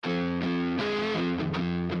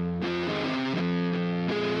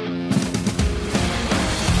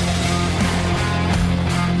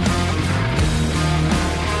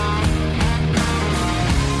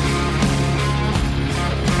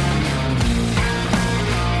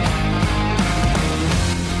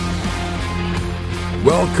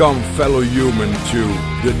Welcome, fellow human, to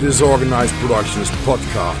the Disorganized Productions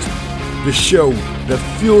podcast, the show that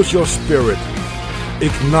fuels your spirit,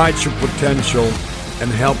 ignites your potential,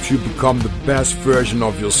 and helps you become the best version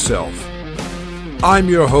of yourself. I'm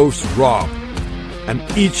your host, Rob, and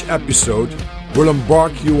each episode will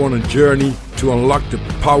embark you on a journey to unlock the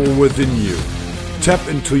power within you, tap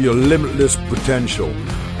into your limitless potential,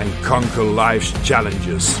 and conquer life's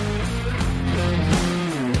challenges.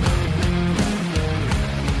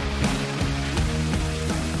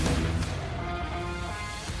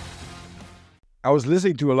 I was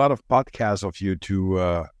listening to a lot of podcasts of you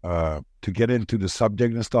to get into the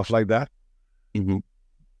subject and stuff like that. Mm-hmm.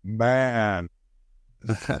 Man,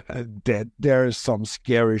 there is some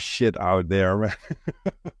scary shit out there, man.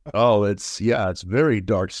 Oh, it's very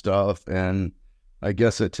dark stuff, and I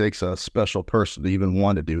guess it takes a special person to even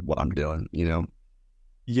want to do what I'm doing, you know?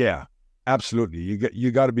 Yeah, absolutely.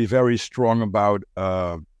 You got to be very strong about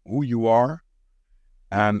who you are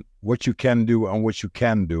and what you can do and what you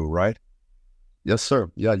can do, right? Yes,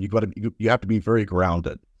 sir. Yeah, you have to be very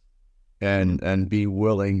grounded and be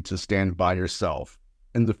willing to stand by yourself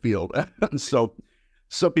in the field. So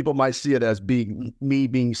some people might see it as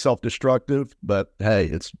being self-destructive, but hey,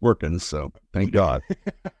 it's working, so thank God.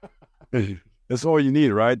 That's all you need,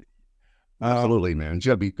 right? Absolutely, man.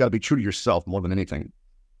 You gotta be true to yourself more than anything.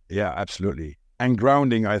 Yeah, absolutely. And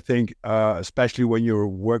grounding, I think, especially when you're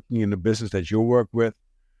working in the business that you work with,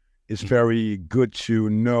 it's very good to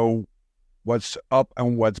know what's up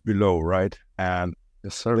and what's below, right? And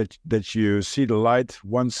yes, sir. That you see the light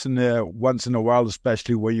once in a while,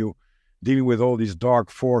 especially when you're dealing with all these dark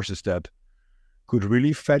forces that could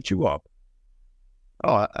really fetch you up.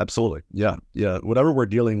 Oh, absolutely. Yeah. Whatever we're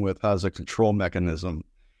dealing with has a control mechanism.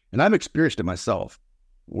 And I've experienced it myself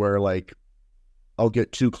where, like, I'll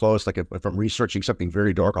get too close. Like if I'm researching something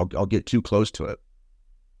very dark, I'll get too close to it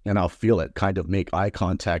and I'll feel it kind of make eye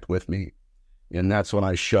contact with me. And that's when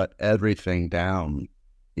I shut everything down.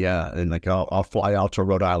 Yeah. And like, I'll fly out to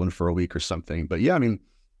Rhode Island for a week or something. But yeah, I mean,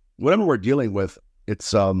 whatever we're dealing with,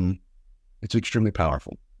 it's extremely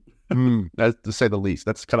powerful, to say the least.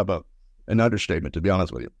 That's kind of an understatement, to be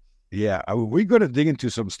honest with you. Yeah. We're going to dig into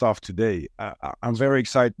some stuff today. I'm very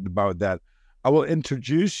excited about that. I will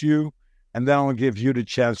introduce you, and then I'll give you the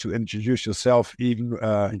chance to introduce yourself, even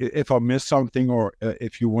if I miss something or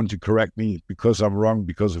if you want to correct me because I'm wrong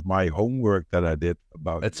because of my homework that I did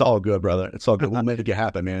about. It's all good, brother. It's all good. We'll make it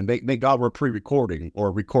happen, man. Thank God we're pre-recording or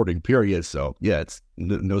recording period. So yeah, it's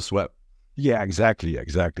no sweat. Yeah,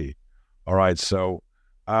 exactly. All right. So,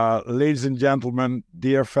 ladies and gentlemen,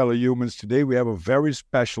 dear fellow humans, today we have a very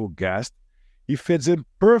special guest. He fits in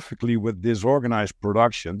perfectly with Disorganized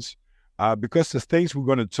Productions. Because the things we're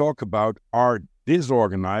going to talk about are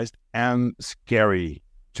disorganized and scary,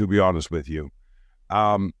 to be honest with you.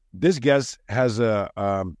 This guest is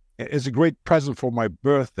a great present for my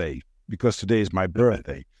birthday, because today is my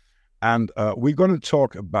birthday. And we're going to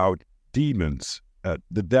talk about demons,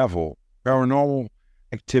 the devil, paranormal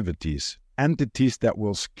activities, entities that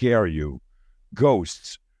will scare you,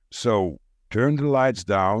 ghosts. So turn the lights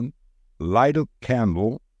down, light a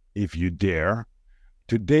candle if you dare.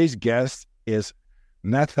 Today's guest is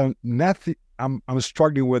I'm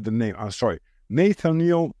struggling with the name. I'm sorry.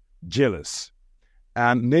 Nathaniel Gillis.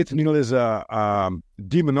 And Nathaniel is a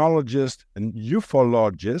demonologist and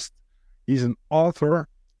ufologist. He's an author.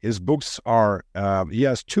 His books are, he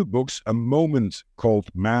has two books, A Moment Called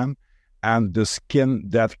Man and The Skin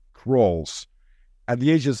That Crawls. At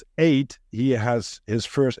the age of 8, he has his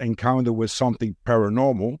first encounter with something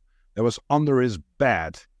paranormal that was under his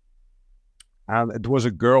bed. And it was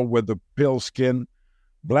a girl with a pale skin,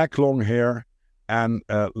 black long hair, and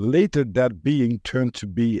later that being turned to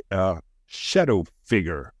be a shadow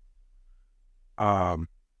figure.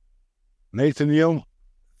 Nathaniel,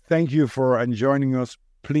 thank you for joining us.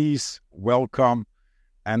 Please welcome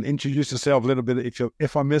and introduce yourself a little bit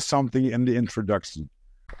if I missed something in the introduction.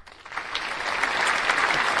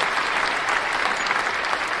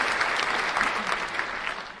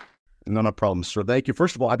 Not a problem, sir. Thank you.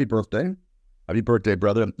 First of all, happy birthday. Happy birthday,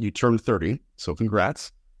 brother. You turned 30, so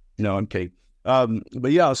congrats. No, I'm kidding.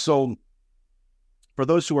 But yeah, so for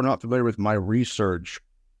those who are not familiar with my research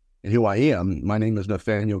and who I am, my name is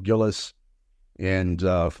Nathaniel Gillis. And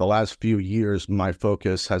for the last few years, my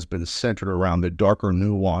focus has been centered around the darker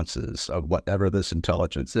nuances of whatever this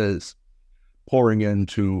intelligence is, pouring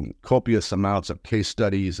into copious amounts of case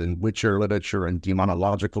studies in Witcher literature and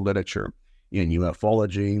demonological literature, in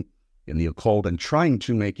ufology, in the occult, and trying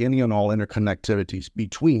to make any and all interconnectivities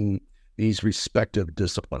between these respective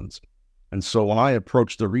disciplines. And so when I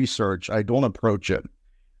approach the research, I don't approach it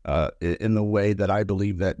in the way that I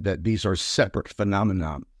believe that these are separate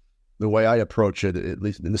phenomena. The way I approach it, at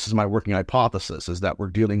least, and this is my working hypothesis, is that we're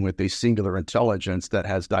dealing with a singular intelligence that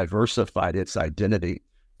has diversified its identity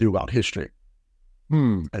throughout history.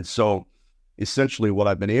 And so essentially what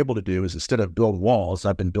I've been able to do is, instead of build walls,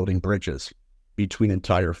 I've been building bridges between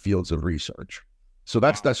entire fields of research. So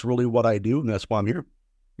that's really what I do, and that's why I'm here.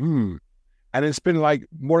 And it's been like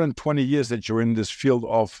more than 20 years that you're in this field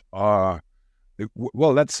of,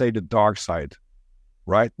 well, let's say the dark side,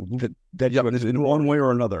 right? That in one way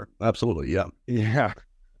or another. Absolutely, yeah. Yeah.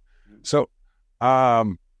 So I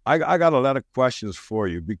got a lot of questions for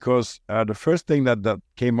you, because the first thing that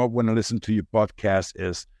came up when I listened to your podcast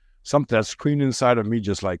is something that screamed inside of me,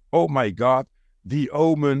 just like, oh my God, The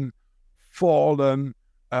Omen, Fallen,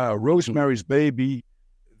 Rosemary's Baby.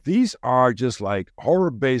 These are just like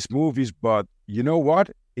horror-based movies, but you know what?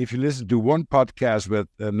 If you listen to one podcast with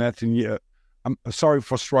Nathaniel, I'm sorry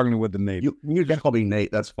for struggling with the name. You can call me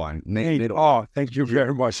Nate. That's fine. Nate. Oh, thank you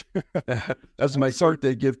very much. That's my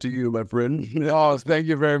birthday gift to you, my friend. Oh, thank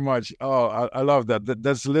you very much. Oh, I love that.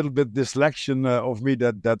 That's a little bit dyslexia of me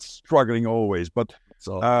that's struggling always. But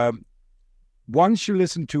once you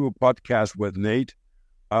listen to a podcast with Nate,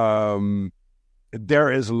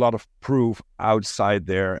 there is a lot of proof outside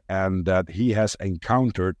there, and that he has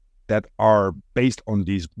encountered that are based on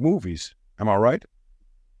these movies. Am I right?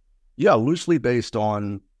 Yeah, loosely based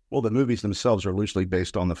on, well, the movies themselves are loosely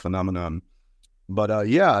based on the phenomenon. But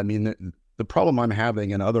yeah, I mean, the problem I'm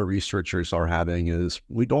having and other researchers are having is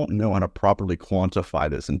we don't know how to properly quantify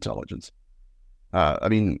this intelligence. I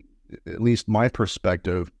mean, at least my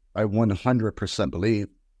perspective, I 100% believe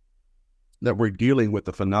that we're dealing with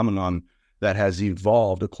the phenomenon that has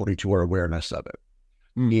evolved according to our awareness of it.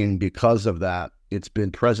 And because of that, it's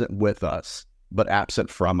been present with us, but absent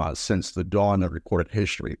from us since the dawn of recorded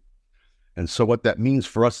history. And so what that means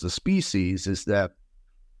for us as a species is that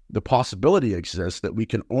the possibility exists that we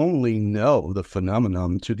can only know the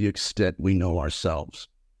phenomenon to the extent we know ourselves,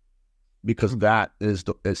 because that is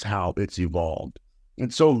how it's evolved.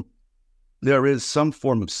 And so there is some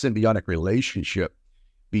form of symbiotic relationship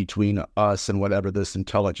between us and whatever this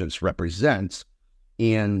intelligence represents.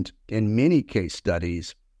 And in many case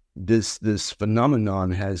studies, this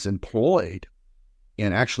phenomenon has employed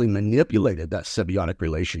and actually manipulated that symbiotic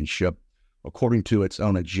relationship according to its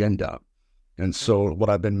own agenda. And so what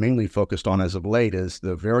I've been mainly focused on as of late is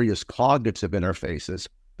the various cognitive interfaces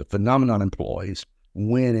the phenomenon employs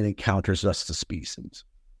when it encounters us as a species.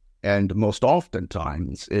 And most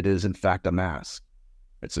oftentimes, it is in fact a mask.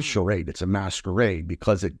 It's a charade. It's a masquerade,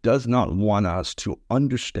 because it does not want us to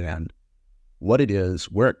understand what it is,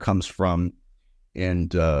 where it comes from,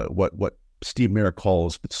 and what Steve Mayer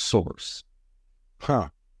calls the source.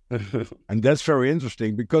 And that's very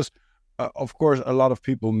interesting, because of course, a lot of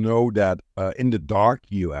people know that in the dark,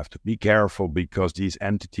 you have to be careful, because these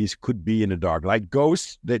entities could be in the dark. Like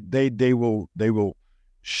ghosts, they will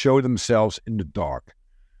show themselves in the dark,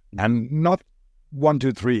 and not 1,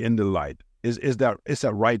 2, 3 in the light. Is that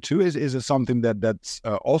right too? Is it something that's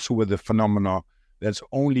also with the phenomena that's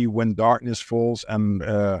only when darkness falls, and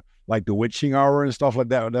like the witching hour and stuff like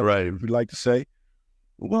that? Right. Would you like to say?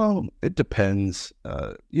 Well, it depends,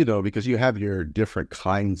 because you have your different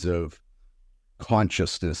kinds of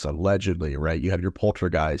consciousness, allegedly, right? You have your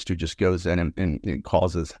poltergeist who just goes in and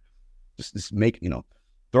causes just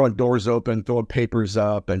throwing doors open, throwing papers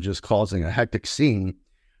up, and just causing a hectic scene.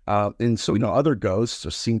 And so, other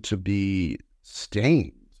ghosts seem to be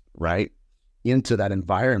stained, right, into that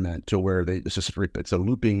environment to where it's a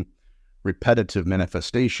looping, repetitive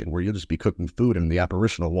manifestation where you'll just be cooking food and the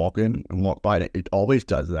apparition will walk in and walk by. It always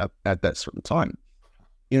does that at that certain time.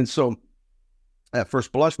 And so at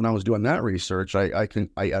first blush, when I was doing that research, I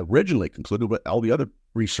originally concluded what all the other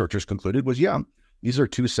researchers concluded was, these are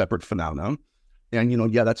two separate phenomena.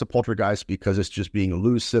 And, that's a poltergeist because it's just being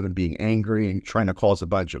elusive and being angry and trying to cause a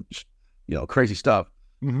bunch of, crazy stuff.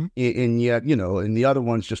 Mm-hmm. And yet, and the other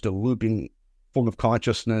one's just a looping form of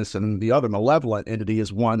consciousness, and the other malevolent entity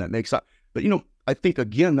is one that makes up. But, I think,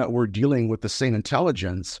 again, that we're dealing with the same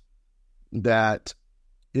intelligence, that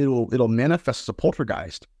it'll manifest as a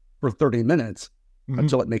poltergeist for 30 minutes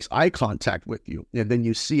until it makes eye contact with you. And then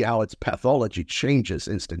you see how its pathology changes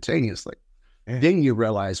instantaneously. Then you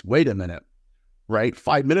realize, wait a minute, right?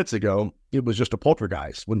 5 minutes ago, it was just a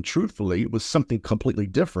poltergeist, when truthfully, it was something completely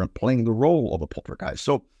different playing the role of a poltergeist.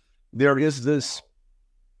 So there is this,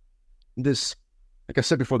 like I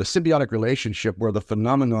said before, the symbiotic relationship where the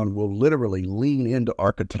phenomenon will literally lean into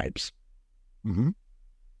archetypes. Mm-hmm.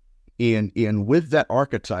 And with that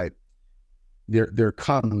archetype, there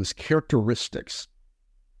comes characteristics,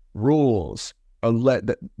 rules,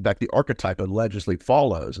 that the archetype allegedly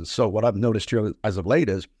follows. And so what I've noticed here as of late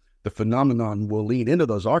is the phenomenon will lean into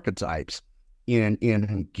those archetypes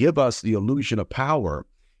and give us the illusion of power,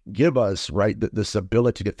 give us, right, this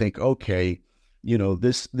ability to think, okay,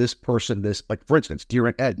 this person, like, for instance, dear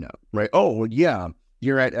Aunt Edna, right? Oh, well, yeah,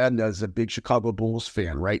 dear Aunt Edna is a big Chicago Bulls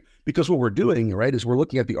fan, right? Because what we're doing, right, is we're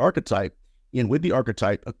looking at the archetype, and with the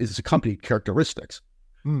archetype is accompanied characteristics.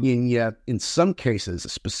 And yet, in some cases,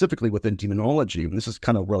 specifically within demonology, and this is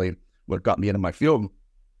kind of really what got me into my field,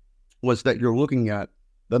 was that you're looking at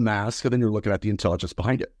the mask and then you're looking at the intelligence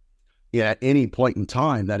behind it. Yeah, at any point in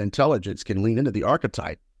time, that intelligence can lean into the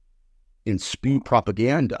archetype and spew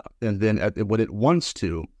propaganda. And then when it wants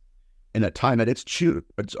to, in a time at its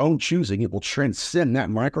own choosing, it will transcend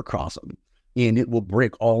that microcosm and it will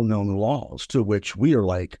break all known laws, to which we are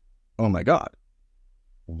like, oh my God.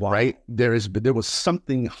 Wow. Right? There was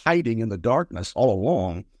something hiding in the darkness all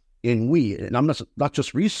along, and I'm not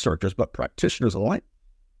just researchers, but practitioners alike,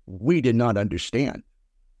 we did not understand,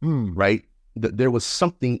 right? That there was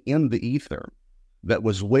something in the ether that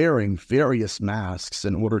was wearing various masks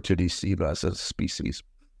in order to deceive us as a species.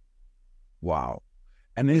 Wow.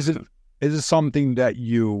 And is it something that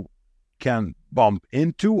you can bump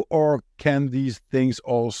into, or can these things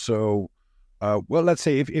also, well, let's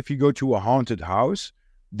say if you go to a haunted house,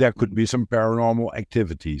 there could be some paranormal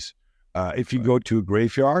activities. If you go to a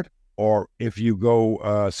graveyard, or if you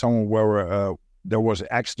go somewhere where there was an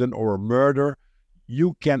accident or a murder,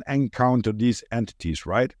 you can encounter these entities,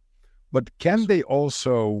 right? But can they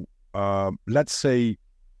also, let's say,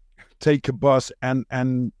 take a bus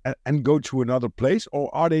and go to another place,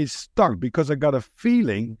 or are they stuck? Because I got a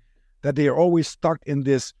feeling that they are always stuck in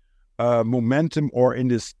this momentum or in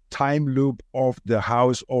this time loop of the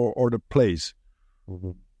house or the place.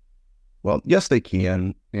 Mm-hmm. Well, yes, they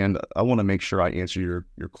can. And I want to make sure I answer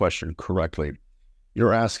your question correctly.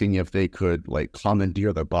 You're asking if they could, like,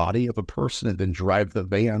 commandeer the body of a person and then drive the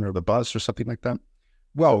van or the bus or something like that?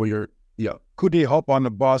 Well, could they hop on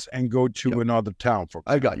a bus and go to another town?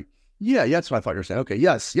 I got you. Yeah, that's what I thought you were saying. Okay,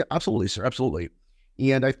 yes, yeah, absolutely, sir, absolutely.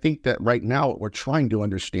 And I think that right now what we're trying to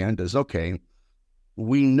understand is, okay,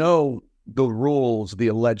 we know the rules the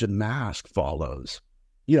alleged mask follows.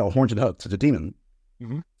 Horns and hooves, it's a demon.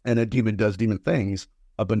 Mm-hmm. And a demon does demon things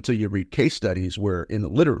up until you read case studies where,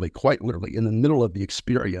 quite literally, in the middle of the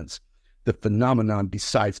experience, the phenomenon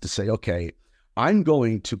decides to say, okay, I'm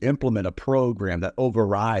going to implement a program that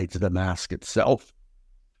overrides the mask itself.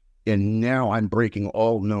 And now I'm breaking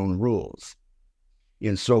all known rules.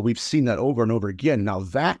 And so we've seen that over and over again. Now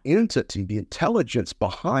that entity, the intelligence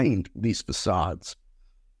behind these facades,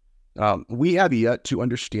 we have yet to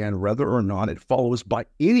understand whether or not it follows by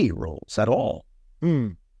any rules at all.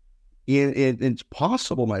 And it's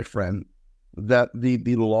possible, my friend, that the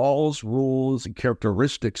laws, rules, and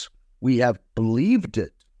characteristics we have believed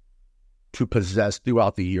it to possess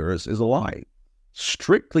throughout the years is a lie,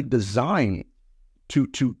 strictly designed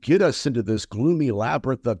to get us into this gloomy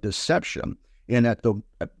labyrinth of deception. And at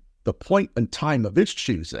the point in time of its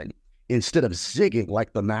choosing, instead of zigging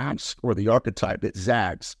like the mask or the archetype, it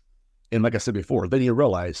zags. And like I said before, then you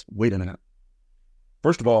realize, wait a minute.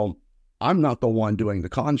 First of all, I'm not the one doing the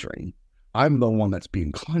conjuring. I'm the one that's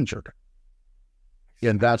being conjured.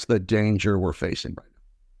 And that's the danger we're facing right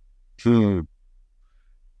now.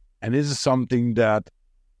 And this is something that,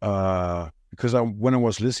 because when I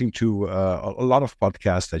was listening to a lot of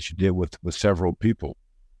podcasts that you did with several people,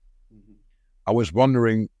 I was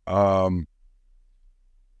wondering, could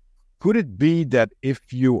it be that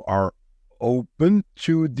if you are open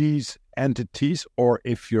to these entities, or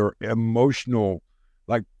if you're emotional,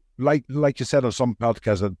 like you said on some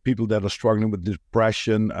podcasts, that people that are struggling with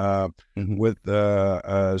depression, with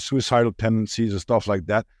suicidal tendencies and stuff like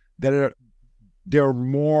that, they're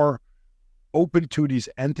more open to these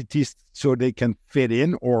entities so they can fit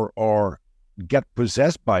in or get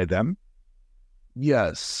possessed by them?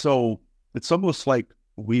 Yes. So it's almost like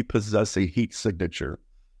we possess a heat signature,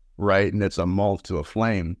 right? And it's a moth to a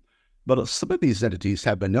flame. But some of these entities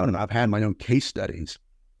have been known, and I've had my own case studies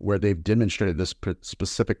where they've demonstrated this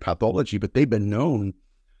specific pathology, but they've been known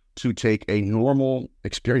to take a normal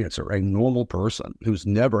experiencer, a normal person who's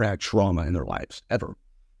never had trauma in their lives, ever,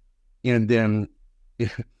 and then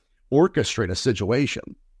orchestrate a situation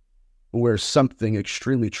where something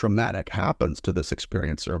extremely traumatic happens to this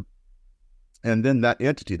experiencer. And then that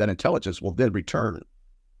entity, that intelligence, will then return.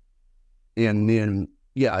 And then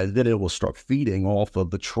it will start feeding off of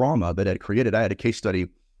the trauma that it created. I had a case study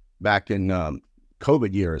back in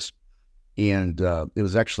COVID years, and it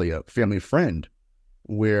was actually a family friend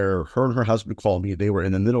where her and her husband called me. They were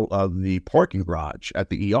in the middle of the parking garage at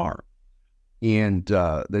the ER, And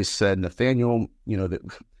they said, Nathaniel, that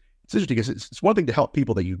it's interesting because it's one thing to help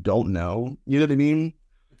people that you don't know. You know what I mean?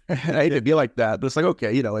 I hate to be like that, but it's like,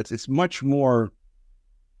 okay, it's much more,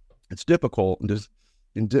 it's difficult. And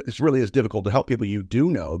it's really as difficult to help people you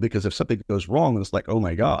do know, because if something goes wrong, it's like, oh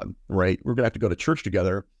my God, right? We're going to have to go to church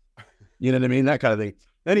together. You know what I mean? That kind of thing.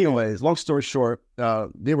 Anyways, long story short,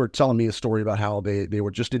 they were telling me a story about how they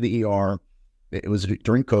were just in the ER. It was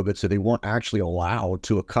during COVID, so they weren't actually allowed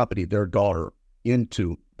to accompany their daughter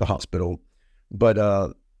into the hospital.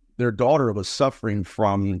 But their daughter was suffering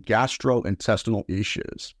from gastrointestinal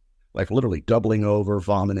issues, like literally doubling over,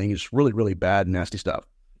 vomiting. It's really, really bad, nasty stuff.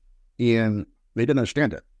 And they didn't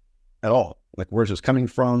understand it at all. Like, where's this coming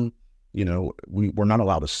from? We're not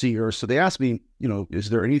allowed to see her. So they asked me, is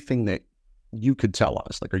there anything that you could tell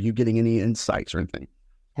us? Like, are you getting any insights or anything?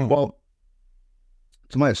 Well,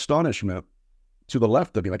 to my astonishment, to the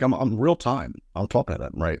left of me, like I'm real time, I'm talking to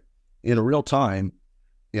them, right? In real time,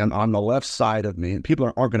 and on the left side of me, and people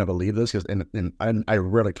aren't going to believe this, because and I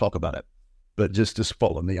rarely talk about it, but just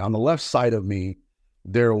follow me. On the left side of me,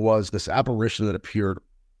 there was this apparition that appeared,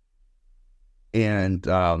 and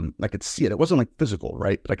I could see it. It wasn't like physical,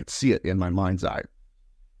 right? But I could see it in my mind's eye.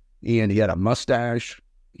 And he had a mustache.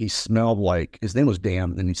 He smelled like, his name was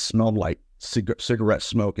Dan, and he smelled like cigarette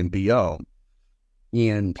smoke and BO.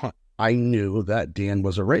 And I knew that Dan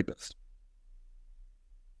was a rapist.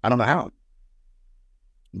 I don't know how.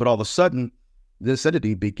 But all of a sudden, this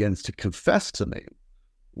entity begins to confess to me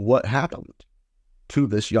what happened to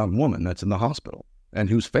this young woman that's in the hospital and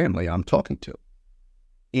whose family I'm talking to.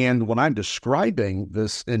 And when I'm describing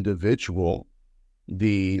this individual,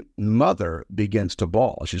 the mother begins to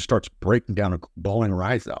bawl. She starts breaking down and bawling her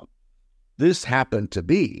eyes out. This happened to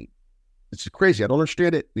be, it's crazy. I don't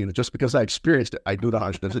understand it. Just because I experienced it, I do not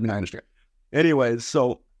understand. Doesn't mean I understand. Anyways,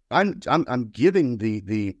 so I'm giving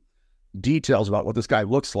the details about what this guy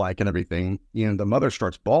looks like and everything. And the mother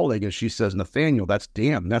starts bawling, and she says, Nathaniel, that's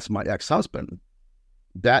my ex-husband.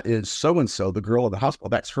 That is so-and-so, the girl in the hospital.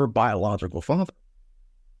 That's her biological father.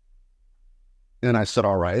 And I said,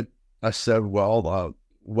 all right. I said, well,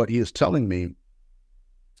 what he is telling me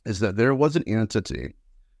is that there was an entity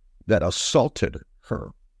that assaulted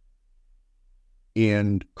her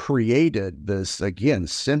and created this, again,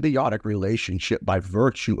 symbiotic relationship by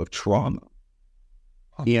virtue of trauma.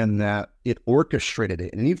 In that it orchestrated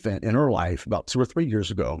an event in her life about 2 or 3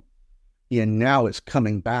 years ago. And now it's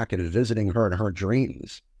coming back and visiting her in her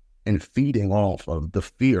dreams and feeding off of the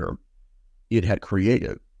fear it had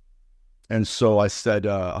created. And so I said,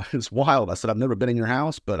 it's wild. I said, I've never been in your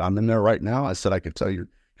house, but I'm in there right now. I said, I could tell you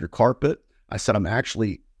your carpet. I said, I'm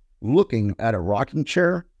actually looking at a rocking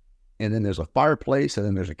chair, and then there's a fireplace, and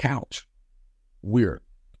then there's a couch. Weird.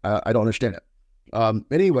 I don't understand it.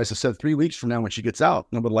 Anyways, I said 3 weeks from now when she gets out,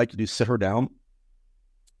 I would like you to sit her down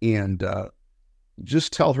and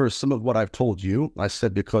just tell her some of what I've told you. I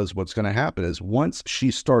said, because what's going to happen is once she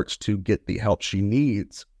starts to get the help she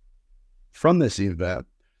needs from this event,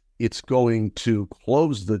 it's going to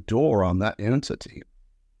close the door on that entity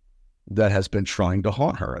that has been trying to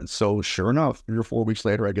haunt her. And so sure enough, 3 or 4 weeks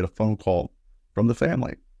later, I get a phone call from the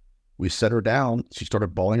family. We set her down. She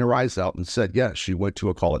started bawling her eyes out and said, yes, she went to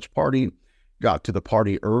a college party, got to the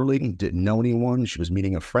party early, didn't know anyone. She was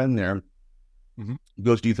meeting a friend there.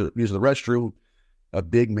 Goes to use the restroom. A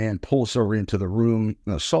big man pulls her into the room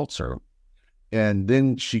and assaults her. And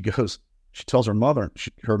then she tells her mother,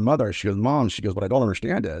 she goes, Mom, what I don't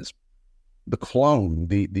understand is the clone,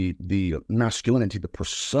 the masculinity, the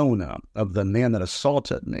persona of the man that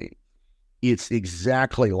assaulted me. It's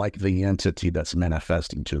exactly like the entity that's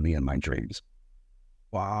manifesting to me in my dreams.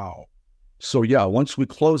 Wow. So yeah, once we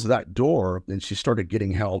closed that door and she started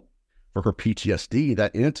getting help for her PTSD,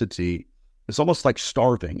 that entity, it's almost like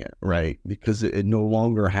starving it, right? Because it no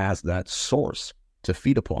longer has that source to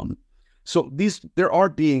feed upon. So there are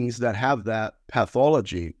beings that have that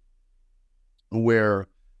pathology where,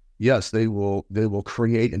 yes, they will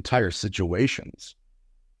create entire situations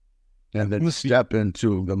and then step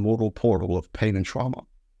into the mortal portal of pain and trauma.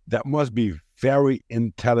 That must be very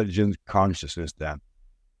intelligent consciousness then.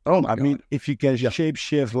 Oh my God. I mean, if you can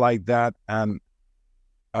shapeshift like that and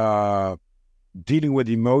dealing with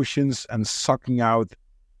emotions and sucking out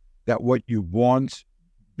that what you want,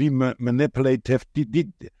 be manipulative,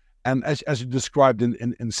 and as you described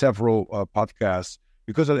in several podcasts,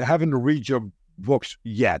 because I haven't read your books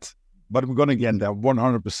yet, but I'm going to get there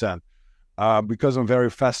 100%, because I'm very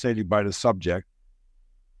fascinated by the subject.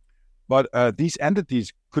 But these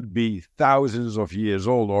entities could be thousands of years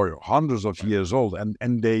old or hundreds of years old,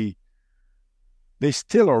 and they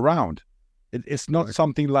still around. It's not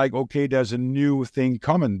something like, okay, there's a new thing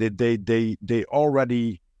coming. They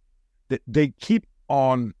already they keep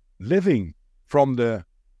on living from the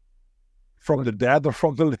dead or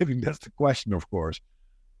from the living. That's the question, of course.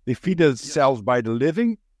 They feed themselves by the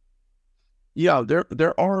living. Yeah,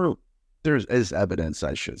 there's evidence,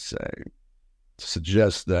 I should say, to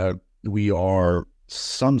suggest that we are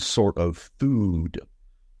some sort of food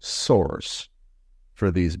source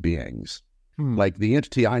for these beings. Like the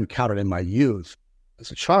entity I encountered in my youth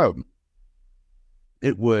as a child,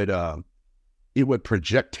 it would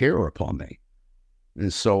project terror upon me.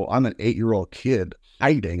 And so I'm an 8-year-old kid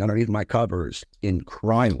hiding underneath my covers and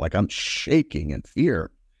crying like I'm shaking in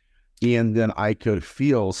fear. And then I could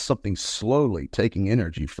feel something slowly taking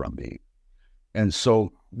energy from me. And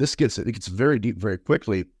so it gets very deep very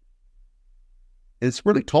quickly. It's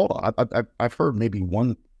really taught. I've heard maybe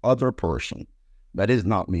one other person, that is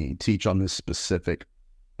not me, teach on this specific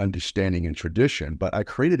understanding and tradition, but I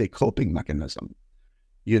created a coping mechanism.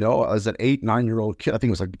 As an 8-9-year-old kid, I think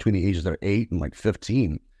it was like between the ages of 8 and like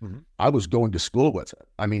 15, I was going to school with it.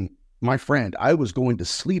 I mean, my friend, I was going to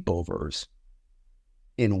sleepovers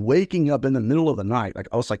and waking up in the middle of the night. Like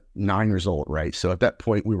I was like 9 years old, right? So at that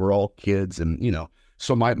point we were all kids, and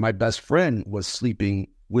so my best friend was sleeping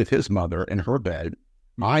with his mother in her bed.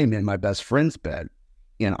 I'm in my best friend's bed.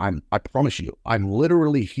 And I promise you, I'm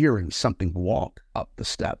literally hearing something walk up the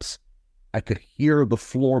steps. I could hear the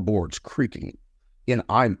floorboards creaking. And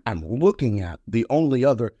I'm looking at the only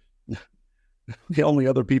other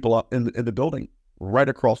people up in the building right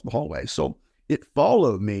across the hallway. So it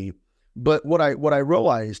followed me. But what I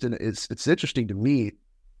realized, and it's interesting to me,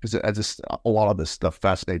 because a lot of this stuff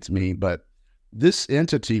fascinates me, but this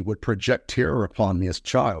entity would project terror upon me as a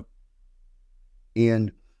child.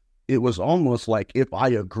 And it was almost like if I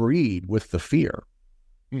agreed with the fear.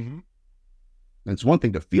 It's one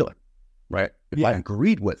thing to feel it, right? If I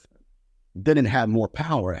agreed with it, then it had more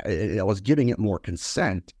power. I was giving it more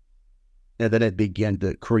consent, and then it began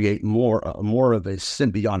to create more of a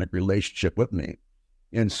symbiotic relationship with me.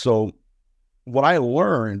 And so what I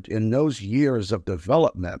learned in those years of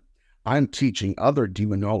development, I'm teaching other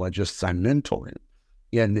demonologists I'm mentoring,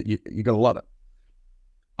 and you're going to love it.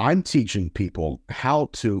 I'm teaching people how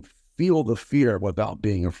to feel the fear without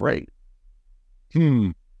being afraid.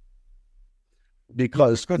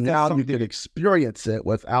 Because now you can experience it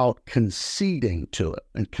without conceding to it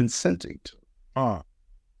and consenting to it.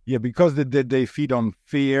 Yeah, because they feed on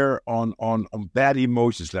fear, on bad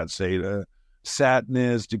emotions, let's say,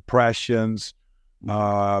 sadness, depressions,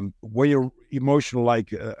 where you're emotional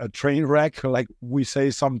like a train wreck, like we say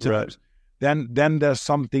sometimes. Right. Then there's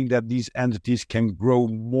something that these entities can grow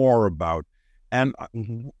more about. And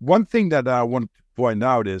one thing that I want to point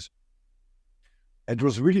out is, it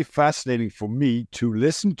was really fascinating for me to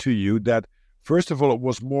listen to you that, first of all, it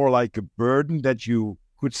was more like a burden that you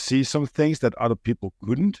could see some things that other people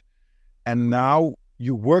couldn't. And now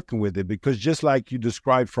you're working with it, because just like you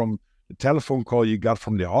described from the telephone call you got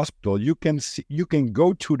from the hospital, you can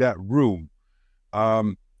go to that room.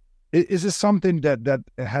 Is it something that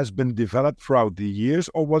has been developed throughout the years,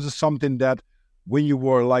 or was it something that when you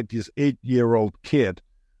were like this 8-year-old kid,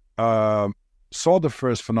 saw the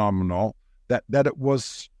first phenomenon, that it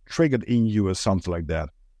was triggered in you or something like that?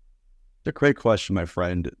 It's a great question, my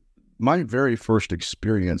friend. My very first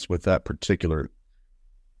experience with that particular,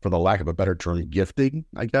 for the lack of a better term, gifting,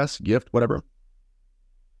 I guess, whatever.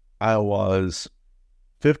 I was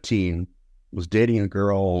 15, was dating a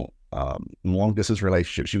girl, long distance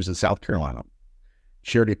relationship. She was in South Carolina.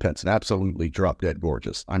 Charity Pinson, absolutely drop dead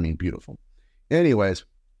gorgeous. I mean, beautiful. Anyways,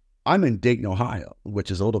 I'm in Dayton, Ohio, which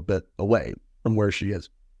is a little bit away from where she is.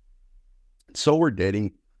 So we're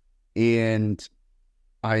dating, and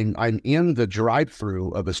I'm in the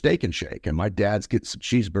drive-through of a Steak and Shake, and my dad's getting some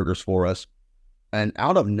cheeseburgers for us. And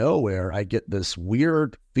out of nowhere, I get this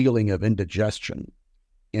weird feeling of indigestion.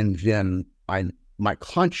 And then my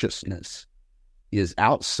consciousness is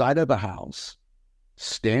outside of a house,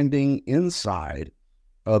 standing inside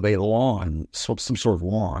of a lawn, some sort of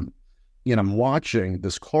lawn. And I'm watching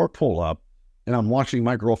this car pull up, and I'm watching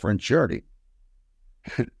my girlfriend, Charity,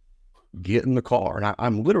 get in the car. And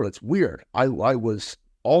I'm literally, it's weird. I was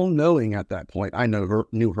all-knowing at that point. I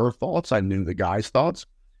knew her thoughts. I knew the guy's thoughts.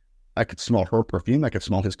 I could smell her perfume. I could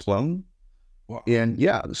smell his cologne. Wow. And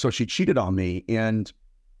yeah, so she cheated on me, and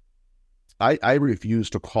I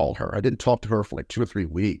refused to call her. I didn't talk to her for like 2 or 3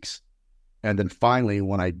 weeks. And then finally,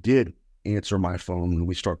 when I did answer my phone and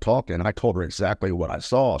we start talking, and I told her exactly what I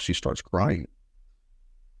saw, she starts crying.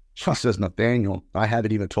 She says, "Nathaniel, I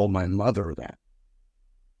haven't even told my mother that."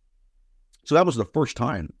 So that was the first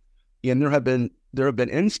time And there have been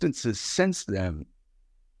instances since then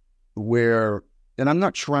where, and I'm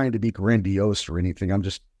not trying to be grandiose or anything. I'm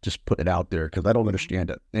just put it out there because I don't understand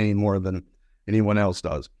it any more than anyone else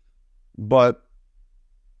does. But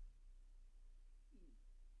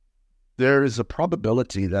there is a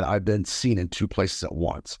probability that I've been seen in two places at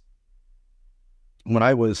once. When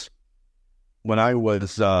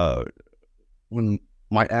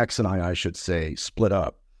my ex and I should say, split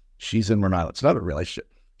up, she's in Rhode Island. It's not a relationship.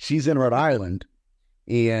 She's in Rhode Island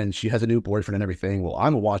and she has a new boyfriend and everything. Well,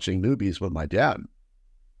 I'm watching movies with my dad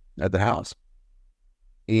at the house.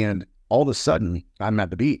 And all of a sudden, I'm at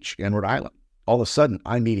the beach in Rhode Island. All of a sudden,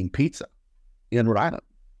 I'm eating pizza in Rhode Island.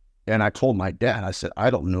 And I told my dad, I said,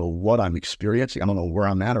 I don't know what I'm experiencing. I don't know where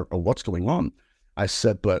I'm at or what's going on. I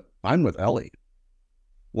said, but I'm with Ellie.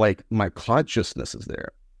 Like, my consciousness is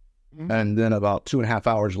there. Mm-hmm. And then about 2.5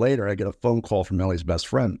 hours later, I get a phone call from Ellie's best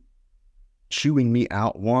friend, chewing me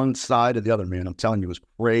out one side or the other, man. I'm telling you, it was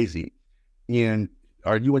crazy. And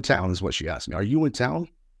are you in town is what she asked me. Are you in town?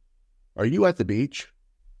 Are you at the beach?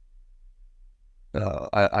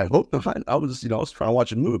 I hope not. I was trying to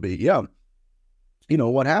watch a movie. Yeah.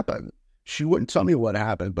 What happened? She wouldn't tell me what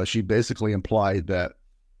happened, but she basically implied that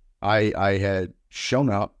I had shown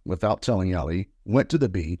up without telling Ellie, went to the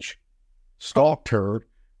beach, stalked her,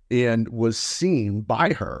 and was seen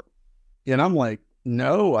by her. And I'm like,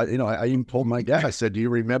 no, I even told my dad, I said, do you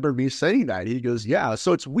remember me saying that? He goes, yeah.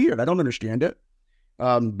 So it's weird. I don't understand it.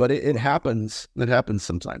 But it happens. It happens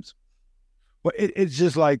sometimes. Well, it's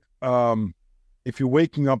just like, if you're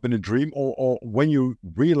waking up in a dream or when you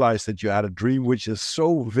realize that you had a dream, which is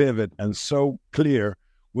so vivid and so clear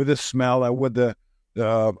with the smell and with the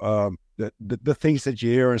things that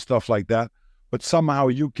you hear and stuff like that, but somehow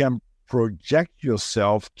you can project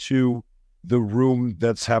yourself to the room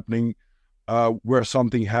that's happening, where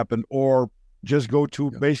something happened, or just go to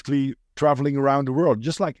basically traveling around the world,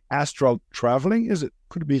 just like astral traveling.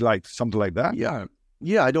 Could it be like something like that? Yeah.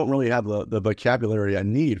 I don't really have the vocabulary I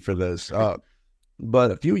need for this.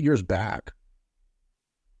 But a few years back,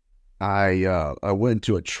 I went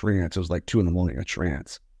into a trance. It was like 2 a.m, a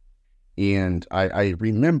trance. And I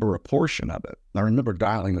remember a portion of it. I remember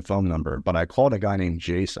dialing the phone number, but I called a guy named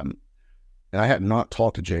Jason. And I had not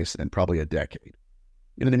talked to Jason in probably a decade.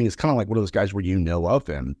 You know what I mean? It's kind of like one of those guys where you know of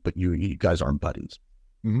him, but you guys aren't buddies.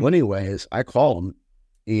 Mm-hmm. Well, anyways, I called him,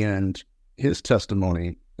 and his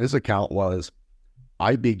testimony, his account was,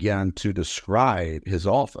 I began to describe his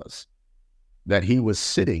office that he was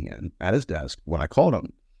sitting in at his desk when I called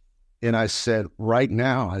him. And I said, right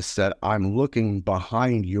now, I'm looking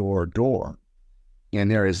behind your door,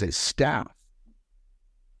 and there is a staff.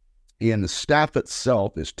 And the staff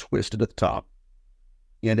itself is twisted at the top,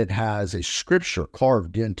 and it has a scripture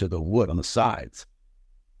carved into the wood on the sides,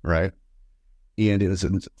 right? And it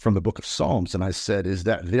was from the book of Psalms. And I said, is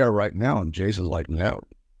that there right now? And Jason's like, no,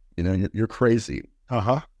 you're crazy.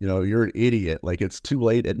 Uh-huh. You're an idiot. Like, it's too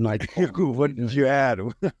late at night. What did you add?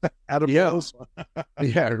 Add pills?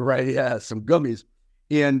 Yeah, right. Yeah, some gummies.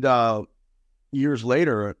 And years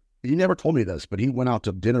later, he never told me this, but he went out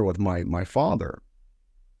to dinner with my father.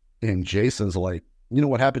 And Jason's like, you know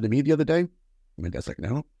what happened to me the other day? My dad's like,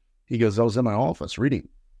 no. He goes, I was in my office reading.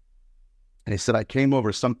 And he said, I came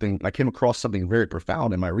across something very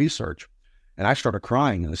profound in my research. And I started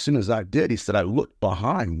crying. And as soon as I did, he said, I looked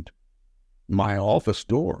behind my office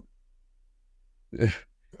door.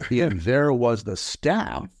 And there was the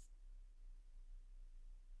staff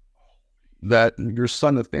that your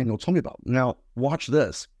son Nathaniel told me about. Now, watch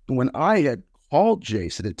this. When I had called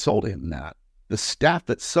Jason and told him that, the staff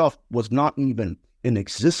itself was not even in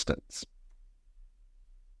existence.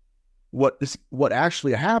 What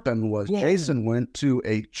actually happened was Jason went to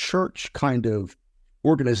a church kind of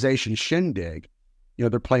organization shindig.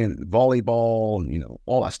 They're playing volleyball and,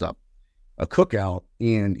 all that stuff. A cookout,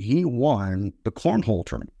 and he won the cornhole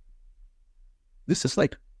tournament. This is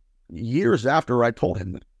like years after I told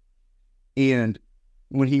him that. And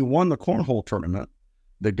when he won the cornhole tournament,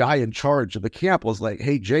 the guy in charge of the camp was like,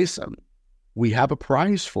 hey, Jason, we have a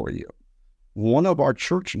prize for you. One of our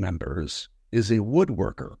church members is a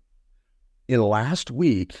woodworker. And last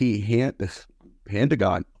week, he hand to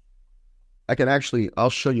God. I'll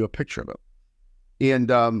show you a picture of it.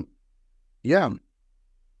 And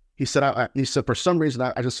he said, for some reason,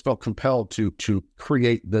 I just felt compelled to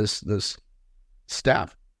create this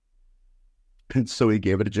staff. And so he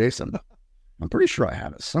gave it to Jason. I'm pretty sure I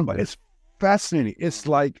have it. Somebody. It's fascinating. It's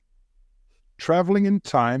like traveling in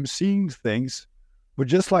time, seeing things, but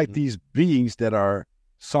just like these beings that are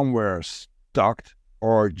somewhere stuck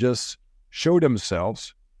or just show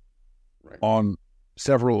themselves on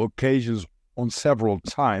several occasions, on several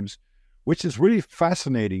times, which is really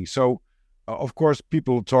fascinating. So, of course,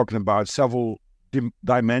 people are talking about several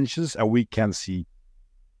dimensions, and we can see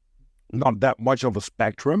not that much of a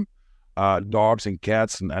spectrum. Dogs and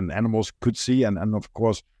cats and animals could see, and of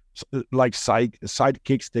course, like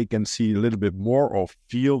sidekicks, they can see a little bit more or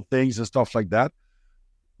feel things and stuff like that.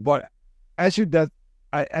 But as you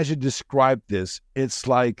describe this, it's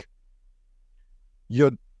like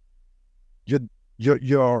you're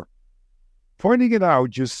pointing it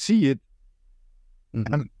out, you see it,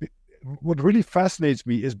 and what really fascinates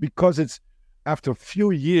me is because it's after a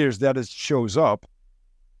few years that it shows up.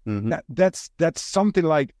 That's something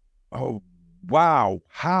like, oh wow,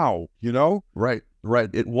 how, Right.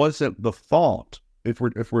 It wasn't the thought. If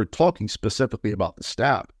we're talking specifically about the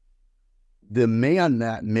stab, the man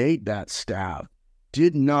that made that stab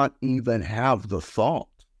did not even have the thought.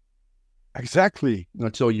 Exactly.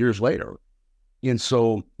 Until years later. And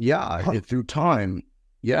so, through time,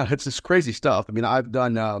 it's this crazy stuff. I mean, I've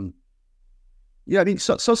done,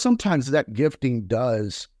 so sometimes that gifting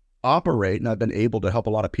does operate, and I've been able to help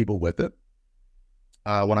a lot of people with it.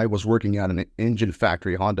 When I was working at an engine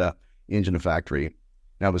factory, Honda engine factory,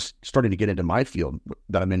 and I was starting to get into my field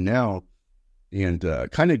that I'm in now, and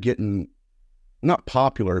kind of getting, not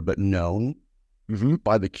popular, but known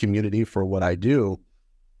by the community for what I do.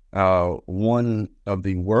 One of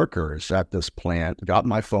the workers at this plant got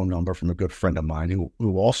my phone number from a good friend of mine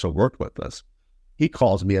who also worked with us. He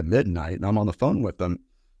calls me at midnight, and I'm on the phone with him,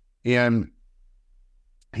 and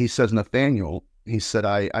he says, Nathaniel, he said,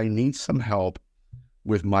 I need some help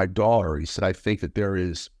with my daughter. He said, I think that there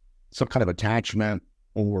is some kind of attachment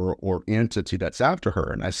or entity that's after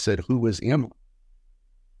her. And I said, who is Emma?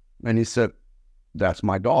 And he said, that's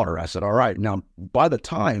my daughter. I said, all right. Now, by the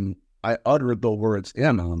time I uttered the words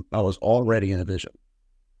Emma, I was already in a vision.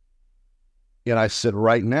 And I said,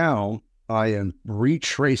 right now, I am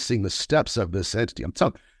retracing the steps of this entity. I'm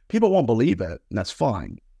telling people won't believe it, and that's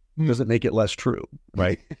fine. Doesn't make it less true,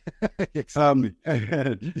 right?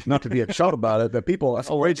 Not to be a shout about it, but people, that's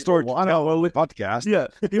a great story. Well, I know, podcast. Yeah,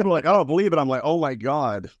 people are like, I don't believe it. I'm like, oh my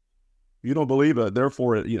God, you don't believe it.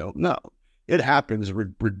 Therefore, no, it happens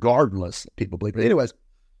regardless. People believe it. Anyways,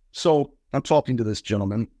 so I'm talking to this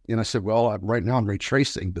gentleman, and I said, well, right now I'm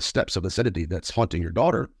retracing the steps of this entity that's haunting your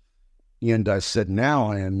daughter. And I said,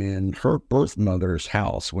 now I am in her birth mother's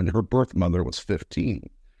house when her birth mother was 15.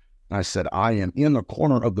 I said, I am in the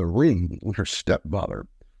corner of the ring when her stepmother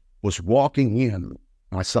was walking in.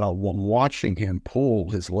 I said, I'm watching him pull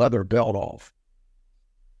his leather belt off.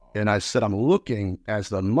 And I said, I'm looking as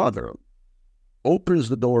the mother opens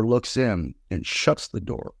the door, looks in, and shuts the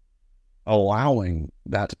door, allowing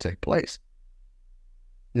that to take place.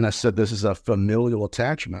 And I said, this is a familial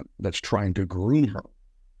attachment that's trying to groom her,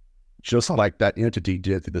 just like that entity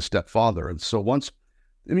did to the stepfather. And so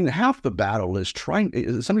half the battle is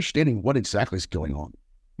understanding what exactly is going on.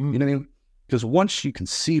 You know what I mean? Because once you can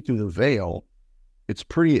see through the veil,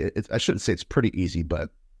 I shouldn't say it's pretty easy, but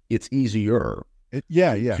it's easier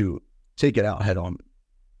to take it out head on.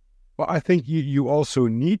 Well, I think you also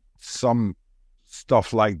need some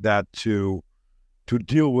stuff like that to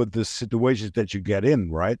deal with the situations that you get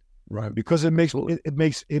in, right? Right. Because it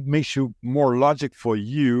makes you more logic for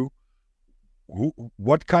you.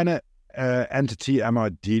 What kind of entity am I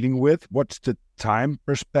dealing with? What's the time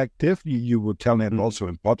perspective? You were telling it also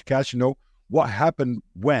in podcast, what happened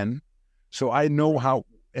when, so I know how,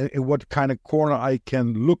 what kind of corner I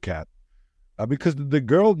can look at. Because the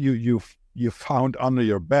girl you found under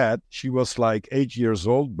your bed, she was like 8 years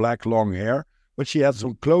old, black long hair, but she had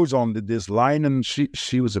some clothes on this line, and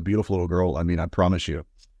she was a beautiful little girl. I mean, I promise you,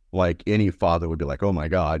 like any father would be like, oh my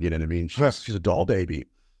God, you know what I mean? She's a doll baby.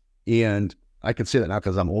 And I can say that now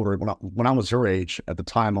because I'm older. When I was her age at the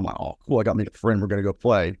time, I'm like, oh, cool, I got me a friend. We're going to go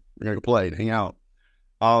play. We're going to go play and hang out.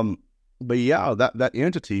 But yeah, that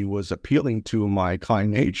entity was appealing to my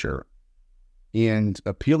kind nature and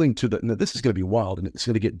appealing to this is going to be wild and it's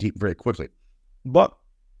going to get deep very quickly. But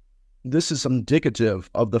this is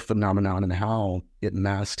indicative of the phenomenon and how it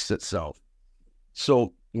masks itself.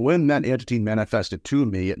 So when that entity manifested to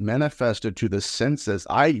me, it manifested to the senses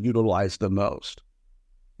I utilize the most.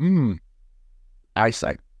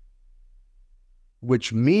 Eyesight.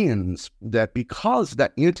 Which means that because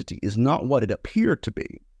that entity is not what it appeared to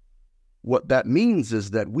be, what that means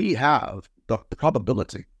is that we have the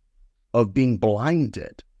probability of being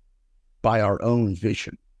blinded by our own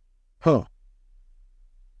vision. And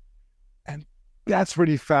that's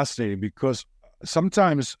really fascinating because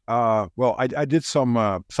sometimes, I did some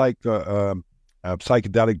psychedelic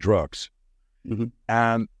drugs,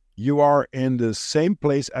 and you are in the same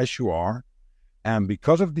place as you are, And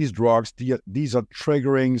because of these drugs, these are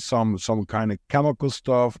triggering some kind of chemical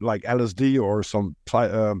stuff like LSD or some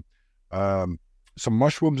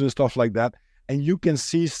mushrooms and stuff like that. And you can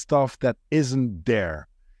see stuff that isn't there.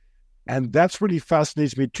 And that's really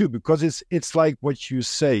fascinates me too, because it's like what you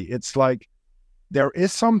say. It's like there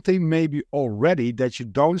is something maybe already that you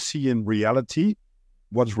don't see in reality.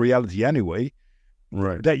 What's reality anyway?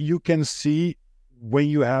 Right. That you can see when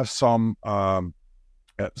you have some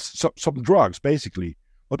drugs, basically.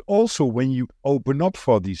 But also when you open up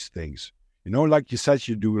for these things, like you said,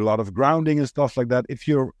 you do a lot of grounding and stuff like that. If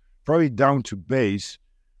you're very down to base,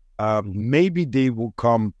 maybe they will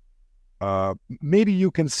come. Maybe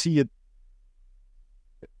you can see it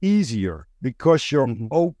easier because you're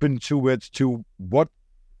open to it. To what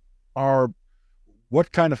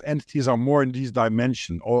kind of entities are more in these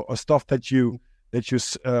dimensions, or stuff that you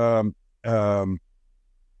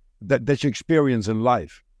experience in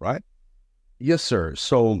life, right? Yes, sir.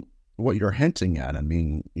 So what you're hinting at, I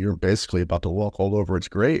mean, you're basically about to walk all over its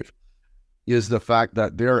grave, is the fact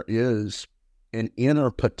that there is an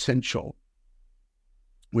inner potential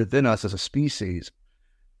within us as a species,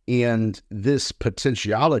 and this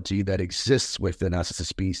potentiality that exists within us as a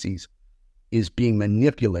species is being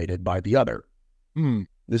manipulated by the other.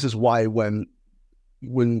 This is why when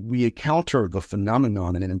we encounter the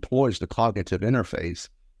phenomenon and it employs the cognitive interface,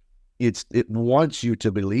 it wants you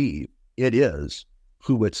to believe it is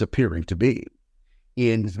who it's appearing to be.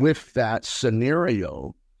 And with that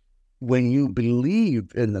scenario, when you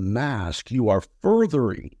believe in the mask, you are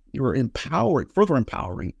further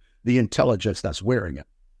empowering the intelligence that's wearing it.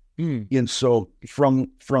 And so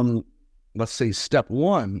from let's say step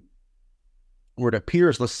one, where it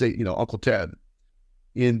appears, let's say, Uncle Ted,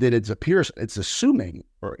 and then it's assuming,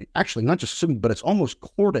 or actually not just assuming, but it's almost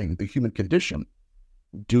courting the human condition.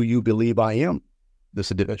 Do you believe I am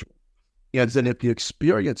this individual? And then if the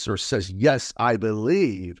experiencer says, yes, I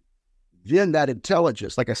believe, then that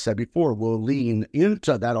intelligence, like I said before, will lean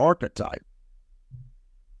into that archetype.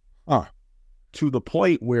 To the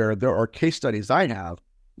point where there are case studies I have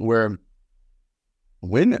where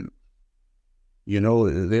women, they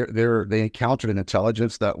encountered an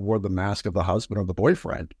intelligence that wore the mask of the husband or the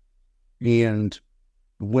boyfriend. And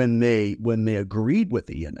when they agreed with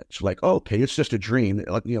the image, like, oh, okay, it's just a dream,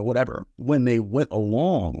 like, whatever. When they went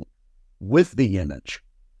along with the image,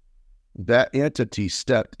 that entity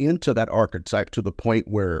stepped into that archetype to the point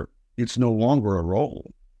where it's no longer a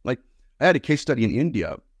role. Like, I had a case study in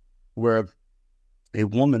India where a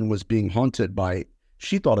woman was being haunted by,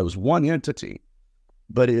 she thought it was one entity,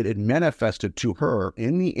 but it had manifested to her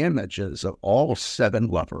in the images of all 7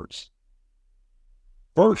 lovers.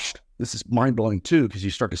 First, this is mind-blowing too, because you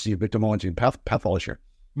start to see victimology and pathology.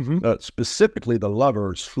 Specifically the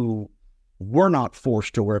lovers who were not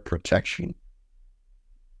forced to wear protection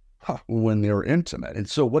when they were intimate. And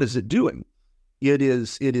so what is it doing? It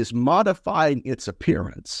is modifying its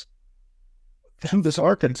appearance to this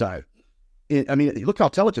archetype. Look how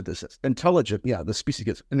intelligent this is. Intelligent, yeah, the species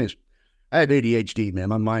gets... I have ADHD, man.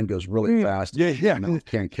 My mind goes really fast. Yeah. I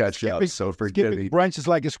can't catch up, so forgive me. Branches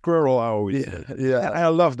like a squirrel, I always. Yeah. I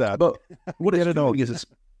love that. But what it's doing is it's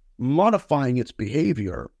modifying its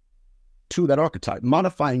behavior to that archetype,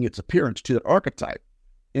 modifying its appearance to that archetype.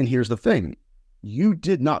 And here's the thing. You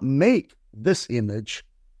did not make this image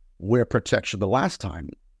wear protection the last time.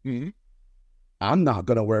 I'm not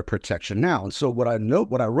going to wear protection now. And so what I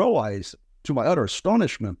realized, to my utter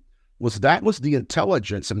astonishment, was the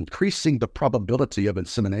intelligence increasing the probability of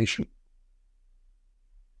insemination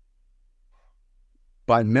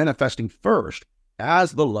by manifesting first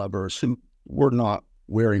as the lovers who were not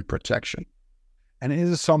wearing protection. And is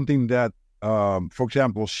it something that, for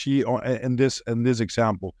example, she, or in this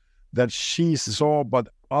example, that she saw but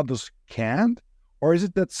others can't? Or is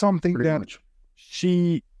it that something Pretty that much.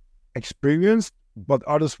 she experienced but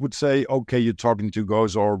others would say, okay, you're talking to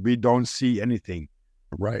ghosts, or we don't see anything?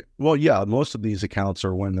 Right. Well, yeah, most of these accounts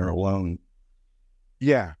are when they're alone.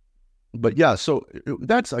 Yeah. But yeah, so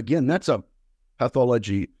that's a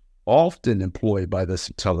pathology often employed by this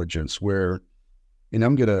intelligence where, and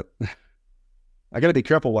I got to be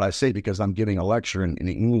careful what I say because I'm giving a lecture in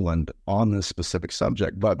England on this specific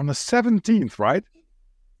subject. But on the 17th, right?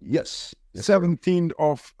 Yes. 17th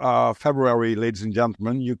of February, ladies and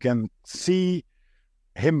gentlemen, you can see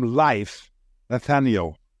him live,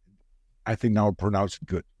 Nathaniel. I think now I pronounced it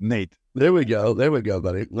good. Nate. There we go,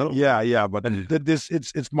 buddy. Yeah, but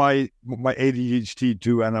it's my ADHD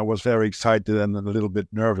too, and I was very excited and a little bit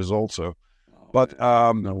nervous also. But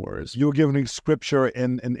no worries. You were giving scripture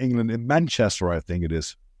in England, in Manchester, I think it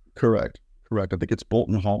is. Correct. I think it's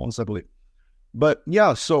Bolton Halls, I believe. But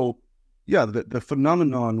yeah, so Yeah, the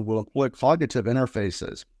phenomenon will employ cognitive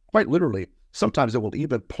interfaces. Quite literally, sometimes it will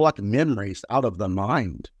even pluck memories out of the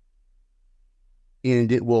mind. And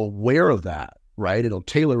it will wear that, right? It'll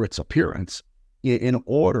tailor its appearance in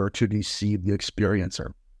order to deceive the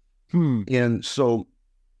experiencer. And so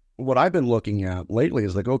what I've been looking at lately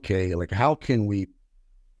is like, okay, like how can we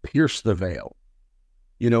pierce the veil?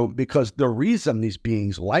 You know, because the reason these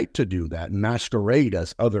beings like to do that, masquerade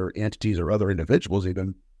as other entities or other individuals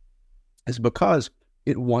even, is because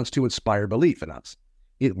it wants to inspire belief in us.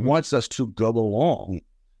 It wants us to go along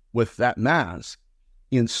with that mask.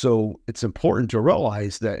 And so it's important to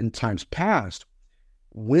realize that in times past,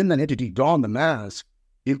 when an entity donned the mask,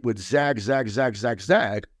 it would zag,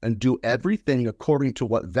 and do everything according to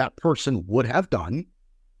what that person would have done,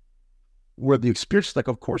 where the experience is like,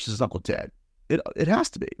 of course, his Uncle Ted. It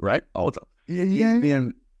has to be, right? Yeah.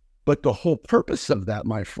 But the whole purpose of that,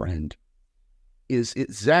 my friend, is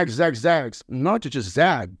it zags, not to just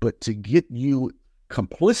zag, but to get you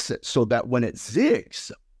complicit so that when it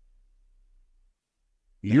zigs,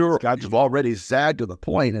 you've already zagged to the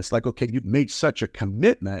point. It's like, okay, you've made such a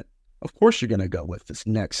commitment. Of course, you're going to go with this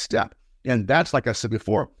next step. And that's, like I said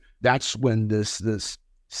before, that's when this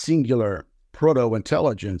singular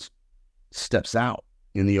proto-intelligence steps out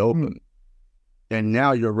in the open. And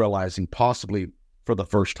now you're realizing, possibly for the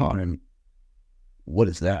first time, what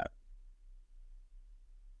is that?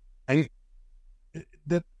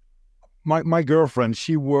 That my girlfriend,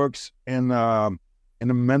 she works in a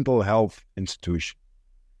mental health institution.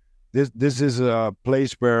 This is a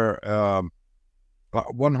place where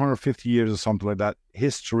 150 years or something like that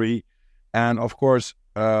history, and of course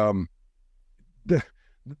the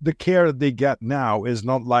care that they get now is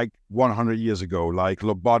not like 100 years ago, like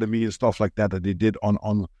lobotomy and stuff like that they did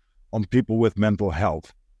on people with mental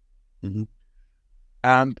health.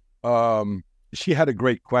 And she had a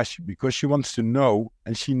great question, because she wants to know,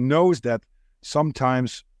 and she knows that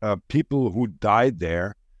sometimes people who died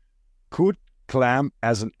there could claim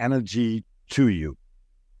as an energy to you.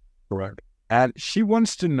 Correct. And she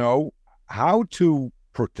wants to know how to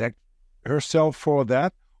protect herself for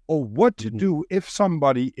that, or what to do if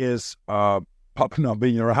somebody is popping up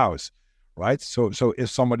in your house, right? So if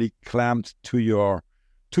somebody claimed to your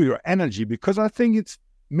energy, because I think it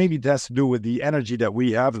has to do with the energy that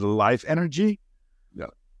we have, the life energy,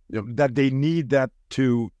 that they need that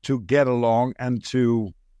to get along and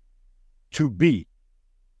to be.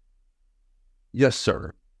 Yes,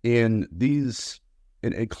 sir. In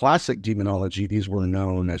classic demonology, these were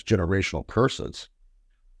known as generational curses,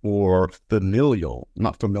 or familial,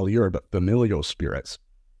 not familiar, but familial spirits.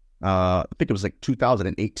 I think it was like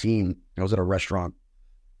 2018. I was at a restaurant,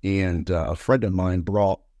 and a friend of mine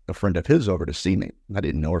brought a friend of his over to see me. I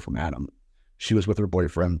didn't know her from Adam. She was with her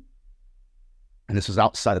boyfriend, and this is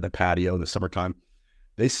outside of the patio in the summertime.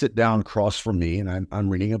 They sit down across from me, and I'm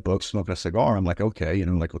reading a book, smoking a cigar. I'm like, okay,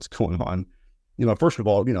 like, what's going on? First of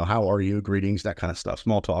all, how are you? Greetings, that kind of stuff,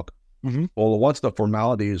 small talk. Well, once the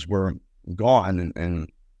formalities were gone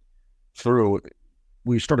and through,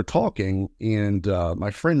 we started talking, and my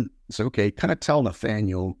friend said, okay, kind of tell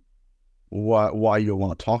Nathaniel why you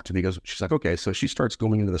want to talk to me. She's like, okay. So she starts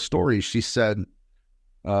going into the story. She said,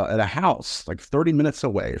 at a house like 30 minutes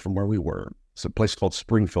away from where we were, it's a place called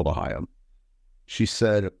Springfield, Ohio. She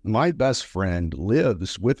said, my best friend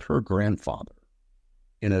lives with her grandfather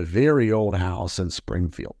in a very old house in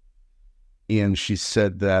Springfield. And she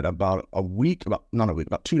said that about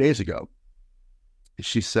 2 days ago,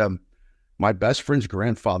 she said, my best friend's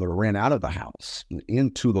grandfather ran out of the house and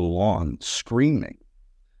into the lawn screaming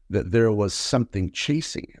that there was something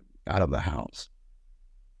chasing him out of the house.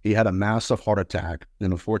 He had a massive heart attack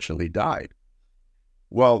and unfortunately died.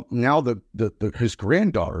 Well, now his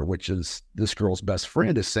granddaughter, which is this girl's best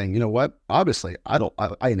friend, is saying, you know what? Obviously, I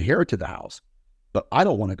inherited the house, but I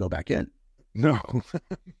don't want to go back in. No.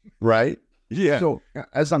 Right? Yeah. So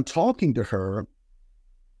as I'm talking to her,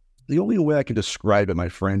 the only way I can describe it, my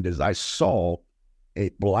friend, is I saw a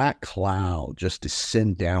black cloud just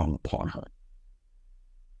descend down upon her.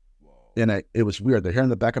 And it was weird. The hair on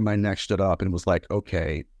the back of my neck stood up and was like,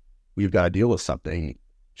 okay, we've got to deal with something.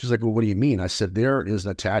 She's like, well, what do you mean? I said, there is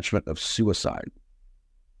an attachment of suicide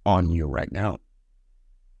on you right now.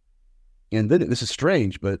 And then, this is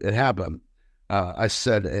strange, but it happened. I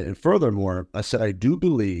said, and furthermore, I said, I do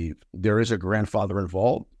believe there is a grandfather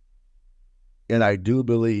involved. And I do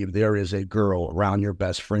believe there is a girl around your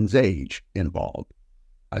best friend's age involved.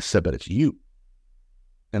 I said, but it's you.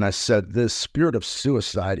 And I said, this spirit of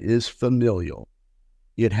suicide is familial.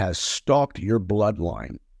 It has stalked your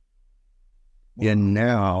bloodline. Wow. And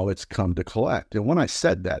now it's come to collect. And when I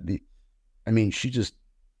said that, she just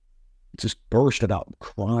just bursted out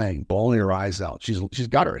crying, bawling her eyes out. She's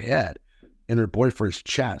got her head in her boyfriend's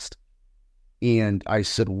chest. And I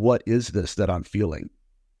said, what is this that I'm feeling?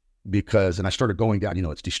 And I started going down,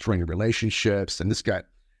 it's destroying relationships. And this guy,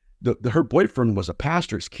 her boyfriend was a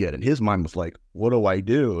pastor's kid, and his mind was like, what do I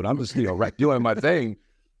do? And I'm just, right, doing my thing.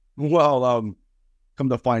 Well, come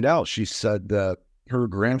to find out, she said that her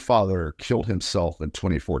grandfather killed himself in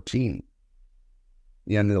 2014.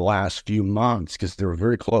 In the last few months, because they were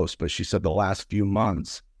very close, but she said the last few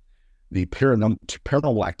months, the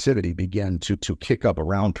paranormal activity began to kick up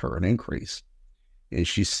around her and increase. And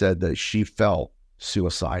she said that she felt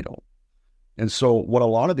suicidal. And so what a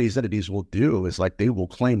lot of these entities will do is like they will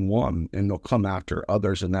claim one and they'll come after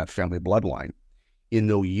others in that family bloodline. And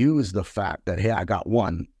they'll use the fact that, hey, I got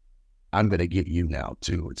one, I'm going to get you now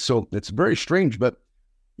too. So it's very strange. But,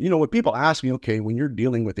 when people ask me, okay, when you're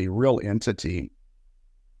dealing with a real entity,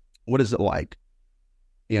 what is it like?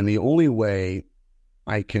 And the only way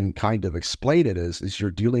I can kind of explain it is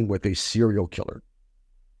you're dealing with a serial killer,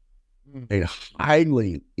 a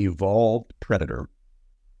highly evolved predator,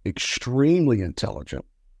 extremely intelligent,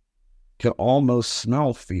 can almost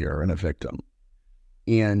smell fear in a victim.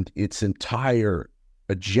 And its entire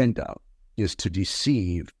agenda is to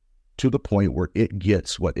deceive to the point where it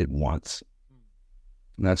gets what it wants.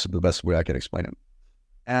 And that's the best way I can explain it.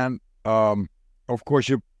 And of course,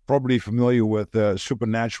 you're probably familiar with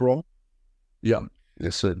Supernatural. Yeah.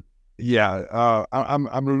 Yes, sir. Yeah.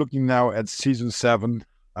 I'm looking now at season 7,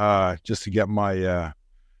 just to get my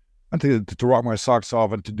to rock my socks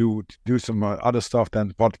off and to do some other stuff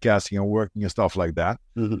than podcasting and working and stuff like that.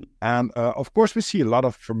 Mm-hmm. And of course, we see a lot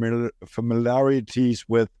of familiarities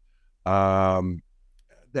with the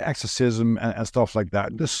exorcism and stuff like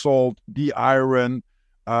that. The salt, the iron.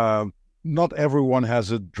 Not everyone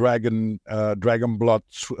has a dragon blood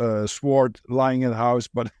sword lying in the house,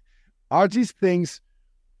 but are these things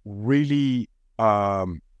really,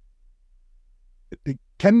 can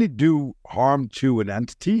they do harm to an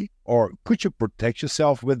entity, or could you protect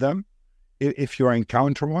yourself with them if you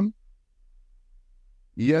encounter one?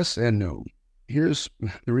 Yes and no. Here's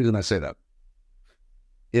the reason I say that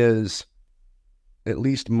is at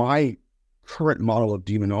least my current model of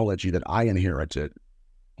demonology that I inherited.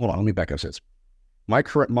 Hold on, let me back up this. My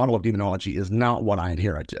current model of demonology is not what I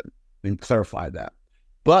inherited. Let me clarify that.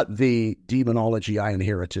 But the demonology I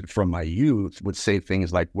inherited from my youth would say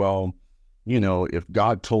things like, well, if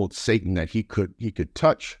God told Satan that he could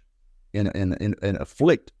touch and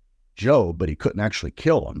afflict Job, but he couldn't actually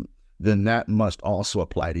kill him, then that must also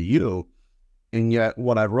apply to you. And yet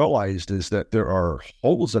what I've realized is that there are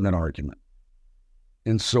holes in that argument.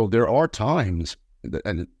 And so there are times,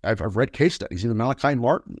 and I've read case studies, even Malachi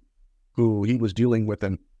Martin, who he was dealing with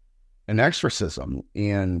an exorcism,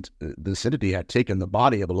 and this entity had taken the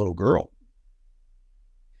body of a little girl.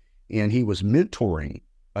 And he was mentoring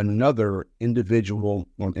another individual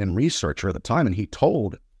and researcher at the time, and he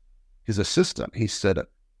told his assistant, he said,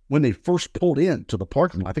 when they first pulled into the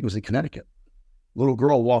parking lot, I think it was in Connecticut, little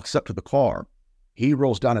girl walks up to the car. He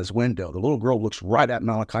rolls down his window. The little girl looks right at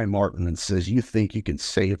Malachi Martin and says, you think you can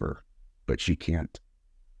save her, but she can't.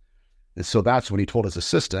 And so that's when he told his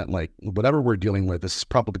assistant, like, whatever we're dealing with, this is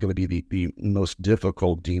probably going to be the most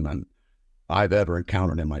difficult demon I've ever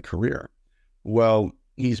encountered in my career. Well,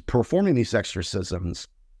 he's performing these exorcisms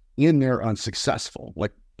in there unsuccessful,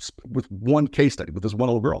 like with one case study, with this one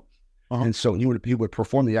little girl. Uh-huh. And so he would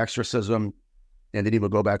perform the exorcism, and then he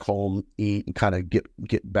would go back home, eat, and kind of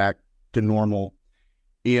get back to normal.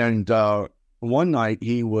 And one night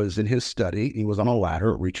he was in his study. He was on a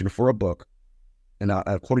ladder reaching for a book. And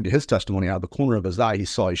according to his testimony, out of the corner of his eye, he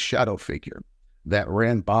saw a shadow figure that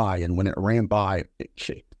ran by. And when it ran by, it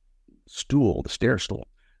kicked the stair stool,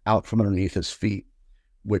 out from underneath his feet,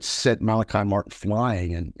 which sent Malachi Martin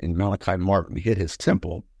flying. And Malachi Martin hit his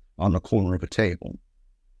temple on the corner of a table.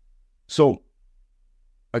 So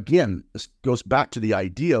again, this goes back to the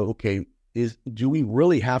idea, okay, do we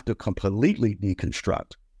really have to completely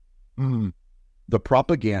deconstruct the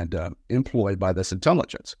propaganda employed by this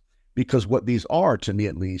intelligence? Because what these are, to me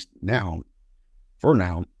at least for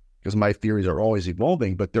now, because my theories are always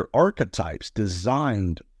evolving, but they're archetypes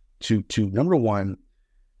designed to number one,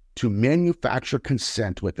 to manufacture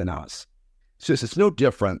consent within us. So it's no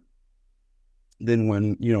different than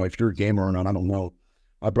when, if you're a gamer or not, I don't know,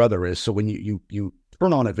 my brother is. So when you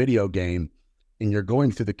turn on a video game and you're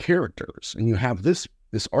going through the characters and you have this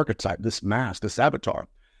archetype, this mask, this avatar,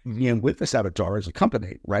 and with this avatar is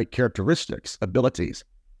accompanied, right? Characteristics, abilities,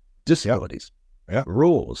 disabilities,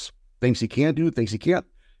 rules, things he can do, things he can't.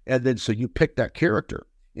 And then so you pick that character.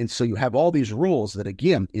 And so you have all these rules that,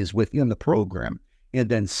 again, is within the program. And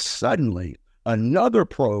then suddenly another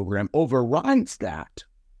program overrides that.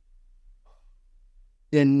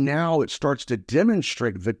 And now it starts to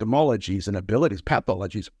demonstrate victimologies and abilities,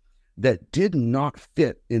 pathologies that did not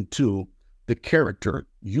fit into the character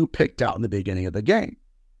you picked out in the beginning of the game.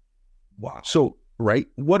 Wow. So, right,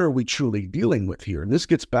 what are we truly dealing with here? And this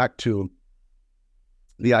gets back to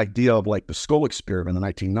the idea of like the skull experiment in the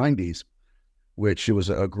 1990s, which it was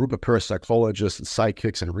a group of parapsychologists and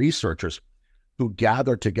psychics and researchers who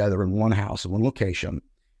gathered together in one house, in one location,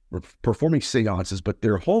 were performing seances, but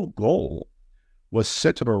their whole goal was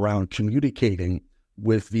centered around communicating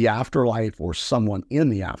with the afterlife or someone in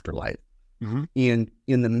the afterlife. Mm-hmm. And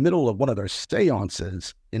in the middle of one of their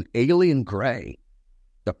seances, an alien gray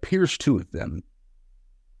appears to them,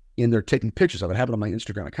 and they're taking pictures of it. I have it on my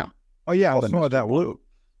Instagram account. Oh, yeah, I saw that one.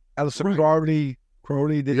 Alistair Crowley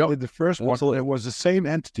did the first one. Absolutely. It was the same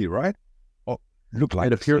entity, right? Oh, look like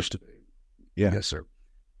it appears to be. Yeah. Yes, sir.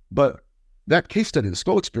 But that case study, the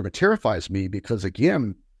skull experiment, terrifies me because,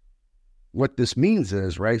 again, what this means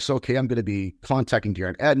is, right, so, okay, I'm going to be contacting Dear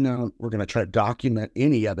and Edna. We're going to try to document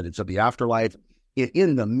any evidence of the afterlife.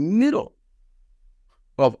 In the middle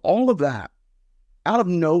of all of that, out of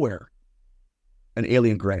nowhere, an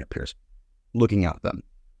alien gray appears, looking at them,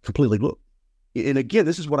 completely blue. And again,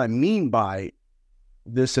 this is what I mean by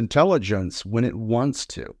this intelligence when it wants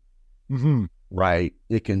to, right?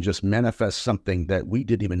 It can just manifest something that we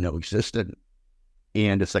didn't even know existed.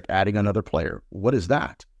 And it's like adding another player. What is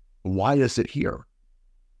that? Why is it here?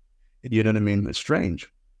 You know what I mean? It's strange.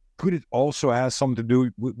 Could it also have something to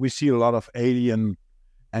do? We see a lot of alien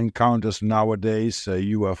encounters nowadays,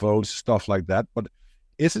 UFOs, stuff like that. But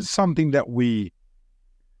is it something that we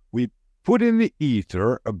put in the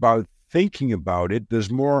ether about thinking about it?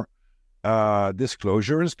 There's more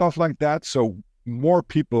disclosure and stuff like that. So more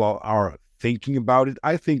people are thinking about it.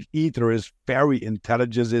 I think ether is very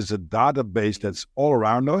intelligent. It's a database that's all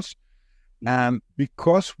around us. And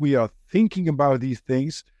because we are thinking about these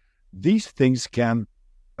things can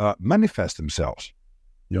manifest themselves.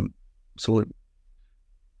 Yep, absolutely.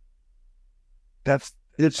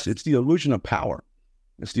 It's the illusion of power.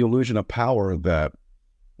 It's the illusion of power that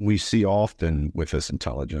we see often with this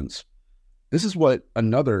intelligence. This is what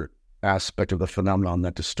another aspect of the phenomenon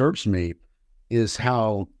that disturbs me is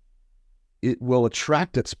how it will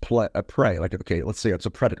attract its prey. Like, okay, let's say it's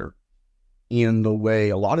a predator. In the way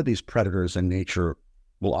a lot of these predators in nature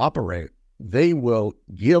will operate, they will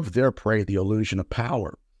give their prey the illusion of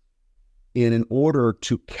power. And in order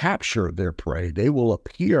to capture their prey, they will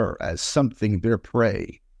appear as something their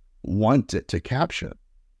prey wanted to capture.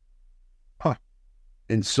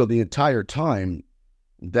 And so the entire time,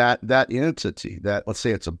 that entity, that, let's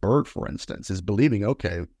say it's a bird, for instance, is believing,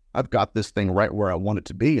 okay, I've got this thing right where I want it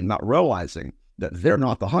to be, and not realizing that they're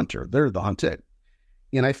not the hunter, they're the hunted.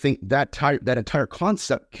 And I think that entire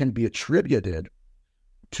concept can be attributed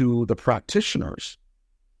to the practitioners,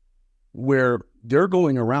 where they're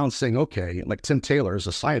going around saying, okay, like Tim Taylor is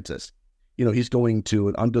a scientist. You know, he's going to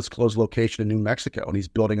an undisclosed location in New Mexico, and he's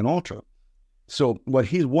building an altar. So what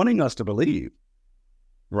he's wanting us to believe,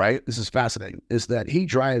 right, this is fascinating, is that he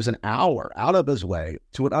drives an hour out of his way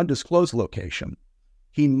to an undisclosed location.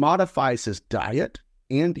 He modifies his diet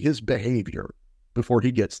and his behavior before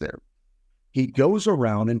he gets there. He goes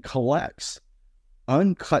around and collects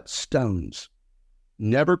uncut stones,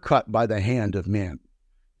 never cut by the hand of man.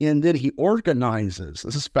 And then he organizes,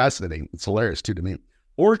 this is fascinating, it's hilarious too to me,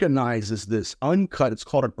 organizes this uncut, it's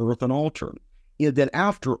called an earthen altar. And then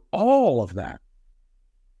after all of that,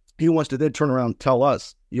 he wants to then turn around and tell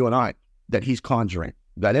us, you and I, that he's conjuring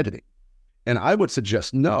that entity. And I would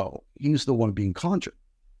suggest, no, he's the one being conjured.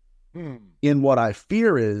 And what I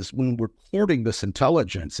fear is when we're courting this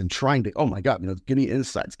intelligence and trying to, oh my God, give me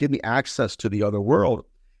insights, give me access to the other world,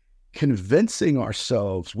 convincing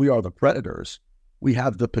ourselves we are the predators, we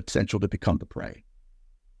have the potential to become the prey.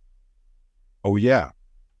 Oh, yeah.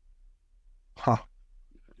 Huh.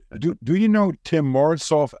 Do you know Tim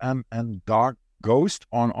Morrisov and Dark Ghost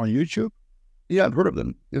on YouTube? Yeah, I've heard of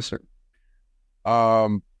them. Yes, sir.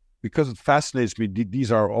 Because it fascinates me.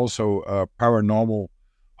 These are also paranormal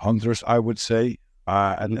hunters, I would say.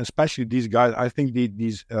 And especially these guys, I think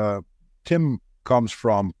Tim comes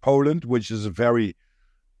from Poland, which is a very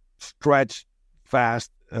stretched,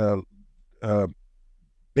 fast,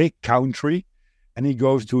 big country. And he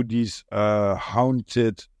goes to these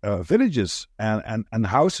haunted villages and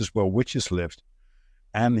houses where witches lived.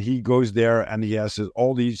 And he goes there and he has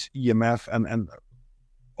all these EMF and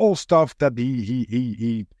all stuff that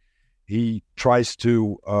he tries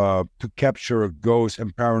to capture ghosts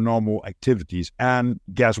and paranormal activities. And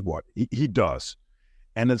guess what? He does.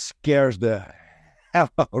 And it scares the hell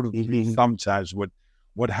out of me sometimes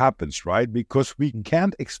what happens, right? Because we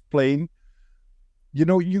can't explain.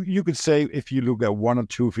 You could say if you look at one or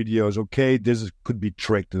two videos, okay, could be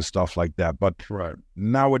tricked and stuff like that. But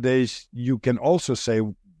nowadays, you can also say,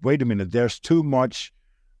 wait a minute, there's too much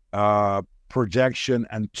projection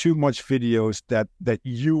and too much videos that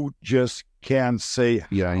you just can't say.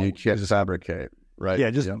 Yeah, you can't fabricate, right?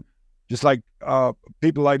 Yeah, just like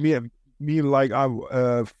people like me like I'm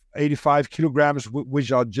 85 kilograms,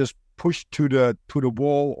 which are just pushed to the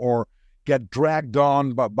wall or get dragged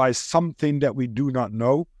on by something that we do not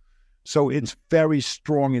know. So it's very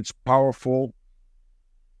strong, it's powerful.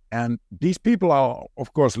 And these people are,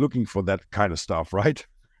 of course, looking for that kind of stuff, right?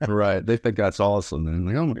 Right. They think that's awesome. And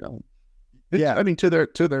like, oh my God. Yeah. I mean, to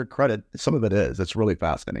their credit, some of it is. It's really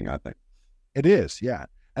fascinating, I think. It is, yeah.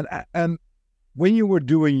 And when you were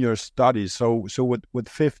doing your studies, so with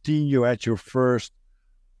 15, you had your first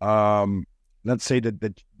let's say that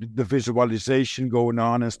the visualization going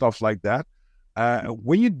on and stuff like that.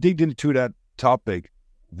 When you dig into that topic,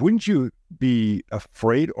 wouldn't you be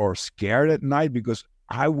afraid or scared at night? Because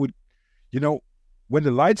I would, when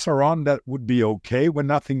the lights are on, that would be okay when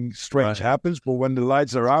nothing strange happens. But when the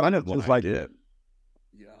lights are out, it's like, yeah,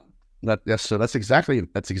 that's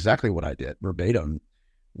exactly what I did verbatim.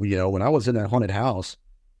 When I was in that haunted house,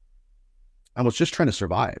 I was just trying to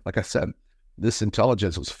survive. Like I said, this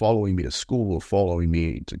intelligence was following me to school, following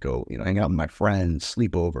me to go, hang out with my friends,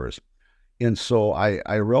 sleepovers. And so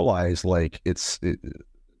I realized like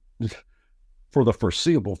for the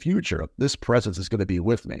foreseeable future, this presence is going to be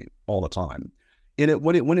with me all the time. And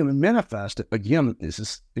when it manifested, again, this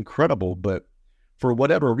is incredible, but for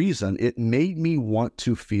whatever reason, it made me want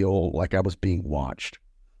to feel like I was being watched.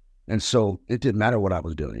 And so it didn't matter what I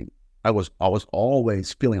was doing. I was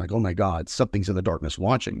always feeling like, oh my God, something's in the darkness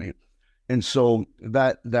watching me. And so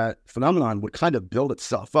that phenomenon would kind of build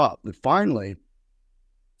itself up. And finally,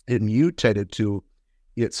 it mutated to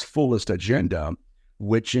its fullest agenda,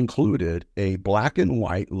 which included a black and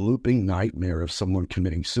white looping nightmare of someone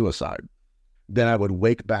committing suicide. Then I would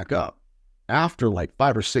wake back up. After like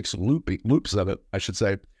 5 or 6 loops of it, I should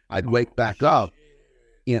say, I'd wake back up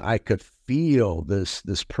and I could feel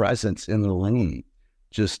this presence in the room.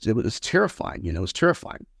 It was terrifying, it was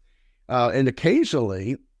terrifying. And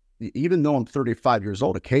occasionally, even though I'm 35 years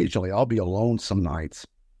old, occasionally I'll be alone some nights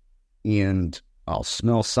and I'll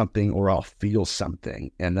smell something or I'll feel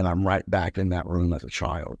something. And then I'm right back in that room as a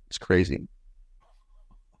child. It's crazy.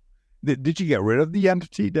 Did you get rid of the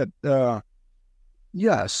entity that...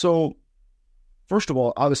 Yeah. So first of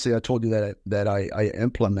all, obviously I told you that I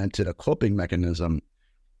implemented a coping mechanism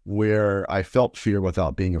where I felt fear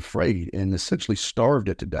without being afraid and essentially starved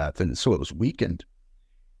it to death. And so it was weakened.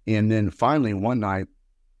 And then finally one night,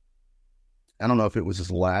 I don't know if it was his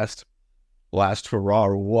last hurrah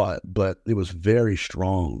or what, but it was very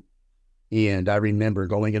strong. And I remember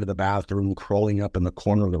going into the bathroom, crawling up in the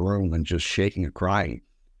corner of the room and just shaking and crying.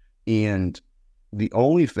 And the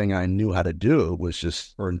only thing I knew how to do was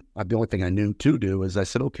the only thing I knew to do is I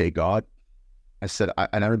said, okay, God, I said,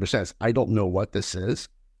 and I remember saying this, I don't know what this is.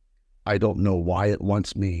 I don't know why it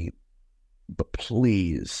wants me, but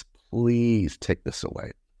please take this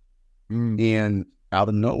away. And out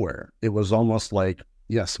of nowhere, it was almost like,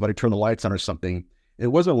 somebody turned the lights on or something. It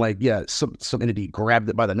wasn't like, some entity grabbed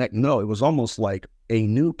it by the neck. No, it was almost like a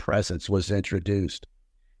new presence was introduced.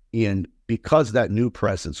 And because that new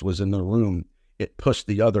presence was in the room, it pushed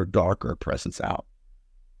the other darker presence out.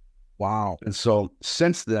 Wow. And so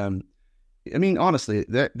since then, I mean, honestly,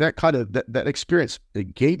 that experience,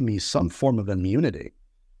 it gave me some form of immunity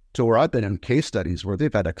to where I've been in case studies where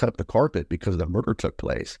they've had to cut up the carpet because the murder took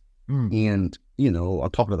place. And, I'm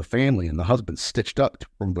talking to the family and the husband stitched up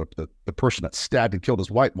from the person that stabbed and killed his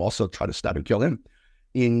wife will also try to stab and kill him.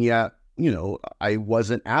 And yet, I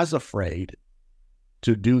wasn't as afraid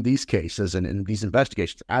to do these cases and in these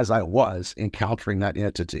investigations as I was encountering that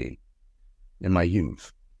entity in my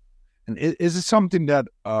youth. And is it something that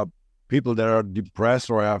people that are depressed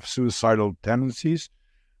or have suicidal tendencies,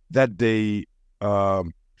 that they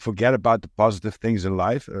forget about the positive things in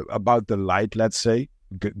life, about the light, let's say,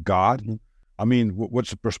 God? Mm-hmm. I mean,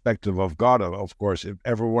 what's the perspective of God? Of course, if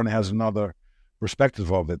everyone has another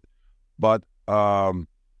perspective of it. But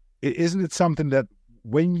isn't it something that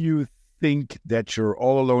when you think that you're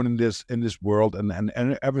all alone in this world and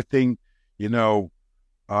everything,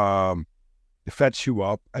 fets you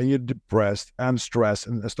up and you're depressed and stressed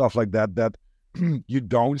and stuff like that, that you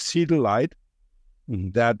don't see the light,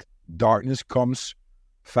 that darkness comes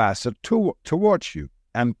faster towards you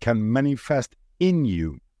and can manifest in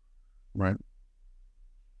you. Right.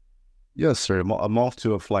 Yes, sir. A moth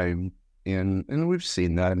to a flame And we've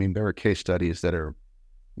seen that. I mean, there are case studies they're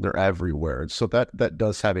everywhere. So that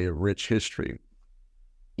does have a rich history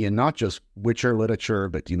in not just Witcher literature,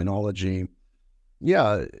 but demonology.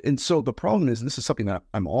 Yeah. And so the problem is, and this is something that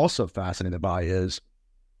I'm also fascinated by, is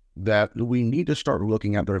that we need to start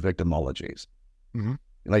looking at their victimologies. Mm-hmm.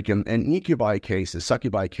 Like in incubi cases,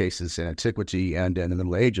 succubi cases in antiquity and in the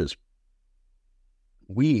Middle Ages,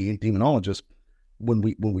 we, demonologists, when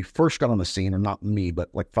we first got on the scene, or not me, but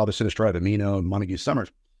like Father Sinistrato Amino and Montague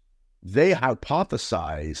Summers, they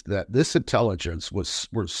hypothesized that this intelligence were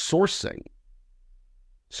sourcing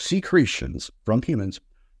secretions from humans,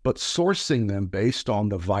 but sourcing them based on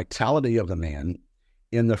the vitality of the man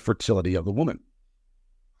and the fertility of the woman.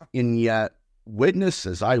 And yet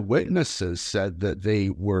eyewitnesses said that they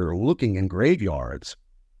were looking in graveyards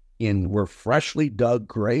and where freshly dug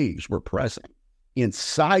graves were present.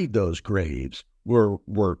 Inside those graves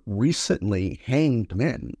were recently hanged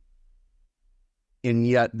men. And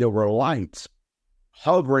yet there were lights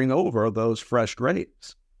hovering over those fresh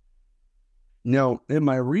graves. Now, in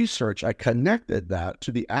my research, I connected that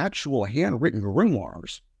to the actual handwritten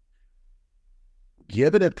grimoires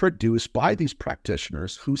given and produced by these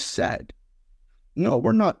practitioners who said, no,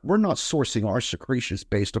 we're not sourcing our secretions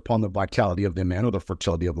based upon the vitality of the man or the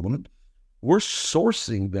fertility of the woman. We're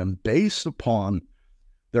sourcing them based upon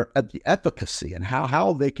the efficacy and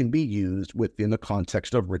how they can be used within the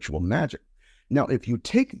context of ritual magic. Now, if you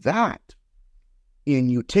take that and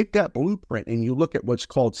you take that blueprint and you look at what's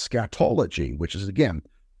called scatology, which is, again,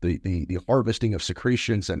 the harvesting of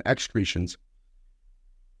secretions and excretions,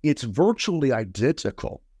 it's virtually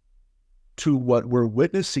identical to what we're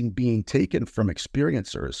witnessing being taken from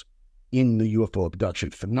experiencers in the UFO abduction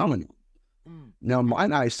phenomenon. Now,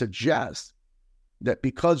 might I suggest that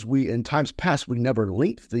because in times past, we never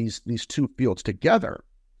linked these two fields together,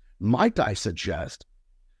 might I suggest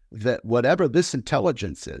that whatever this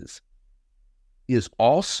intelligence is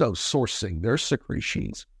also sourcing their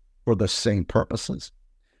secretions for the same purposes,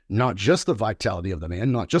 not just the vitality of the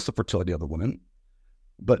man, not just the fertility of the woman,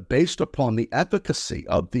 but based upon the efficacy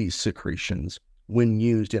of these secretions when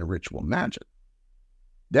used in ritual magic.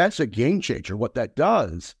 That's a game changer, what that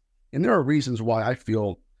does. And there are reasons why I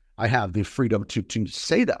feel I have the freedom to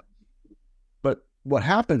say that. But what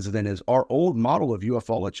happens then is our old model of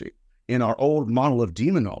ufology and our old model of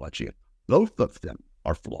demonology, both of them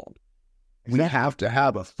are flawed. Exactly. We have to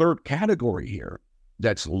have a third category here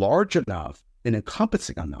that's large enough and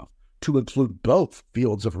encompassing enough to include both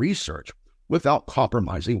fields of research without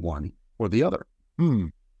compromising one or the other.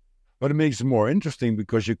 But it makes it more interesting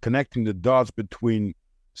because you're connecting the dots between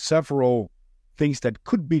several things that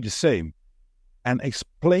could be the same and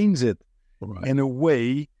explains it in a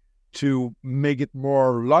way to make it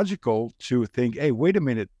more logical to think, hey, wait a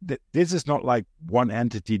minute, this is not like one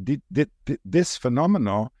entity. This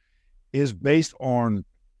phenomenon is based on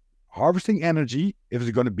harvesting energy, if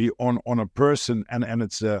it's going to be on a person and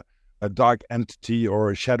it's a dark entity or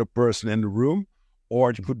a shadow person in the room, or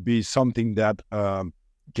it could be something that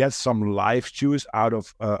gets some life juice out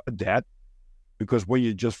of a dead, because when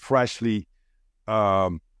you just freshly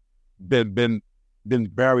been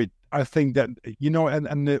buried, I think that,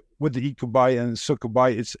 with the incubi and succubi,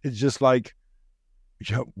 it's just like,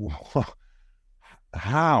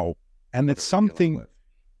 how? And it's something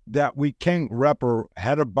that we can't wrap our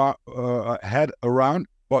head around.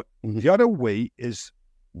 But the other way is,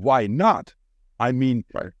 why not? I mean,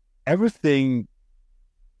 everything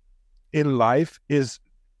in life is,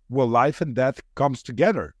 life and death comes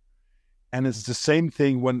together. And it's the same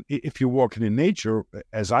thing if you're walking in nature,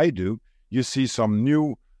 as I do, you see some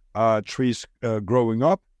new trees growing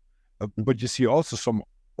up, but you see also some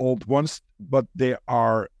old ones, but there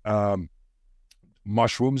are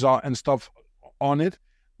mushrooms and stuff on it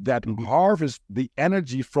that harvest the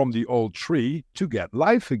energy from the old tree to get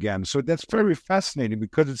life again. So that's very fascinating,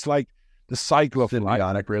 because it's like the cycle of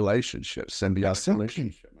symbiotic relationships. Symbiotic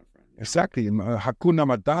relationship, my friend. Exactly. Hakuna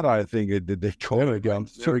Matata, I think they call it.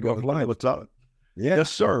 There we go. Life. What's up? Yeah. Yes,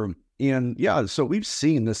 sir. And yeah, so we've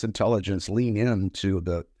seen this intelligence lean into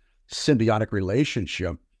the symbiotic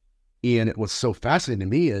relationship. And what's so fascinating to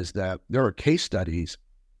me is that there are case studies,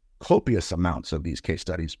 copious amounts of these case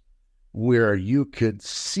studies, where you could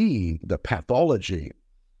see the pathology,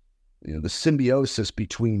 the symbiosis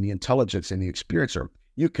between the intelligence and the experiencer.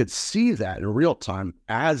 You could see that in real time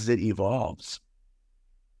as it evolves,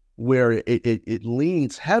 where it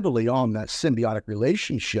leans heavily on that symbiotic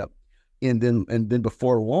relationship. And then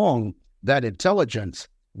before long, that intelligence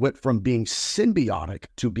went from being symbiotic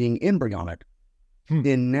to being embryonic.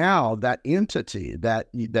 And now that entity that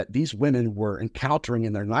these women were encountering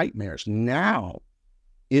in their nightmares now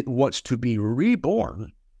It wants to be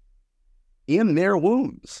reborn in their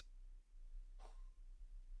wombs.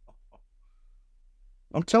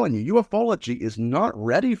 I'm telling you, ufology is not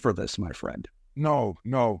ready for this, my friend. No.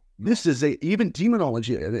 This is even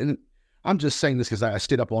demonology, and I'm just saying this because I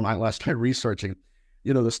stayed up all night last night researching.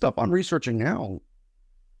 The stuff I'm researching now,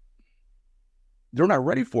 they're not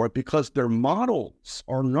ready for it because their models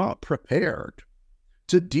are not prepared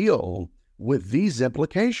to deal with these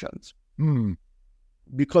implications.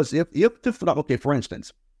 Because for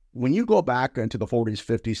instance, when you go back into the 40s,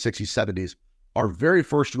 50s, 60s, 70s, our very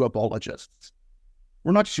first ufologists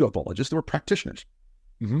were not just ufologists, they were practitioners.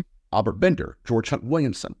 Albert Bender, George Hunt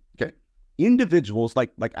Williamson, okay? Individuals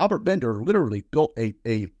like Albert Bender literally built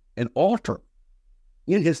an altar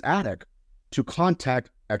in his attic to contact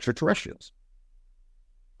extraterrestrials.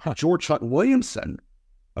 George Hunt Williamson,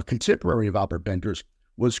 a contemporary of Albert Bender's,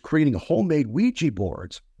 was creating homemade Ouija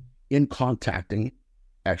boards in contacting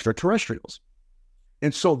extraterrestrials.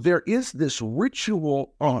 And so there is this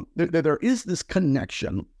ritual, there is this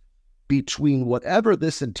connection between whatever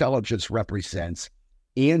this intelligence represents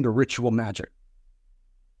and the ritual magic.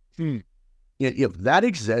 And if that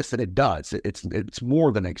exists, and it does, it's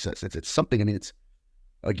more than exists. It's something, it's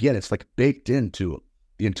like baked into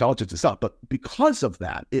the intelligence itself. But because of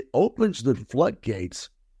that, it opens the floodgates.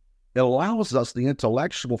 It allows us the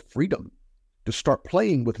intellectual freedom to start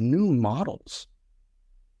playing with new models,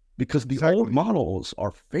 because the old models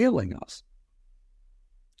are failing us.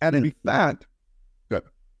 And in fact, good.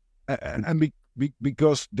 And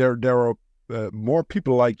because there are more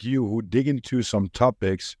people like you who dig into some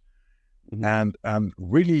topics and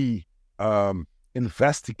really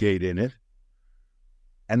investigate in it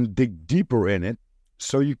and dig deeper in it,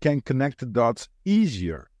 so you can connect the dots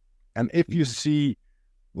easier. And if you see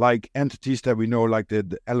like entities that we know, like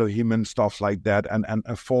the Elohim and stuff like that, and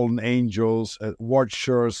fallen angels,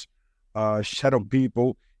 watchers, shadow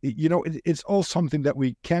people, it's all something that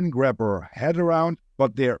we can grab our head around,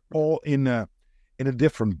 but they're all in a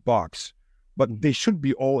different box. But they should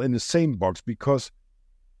be all in the same box, because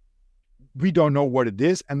we don't know what it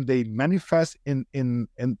is, and they manifest in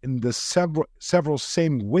the several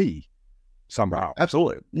same way somehow.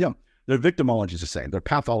 Absolutely. Yeah. Their victimology is the same. Their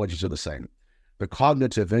pathologies are the same. The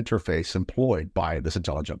cognitive interface employed by this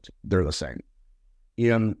intelligence, they're the same.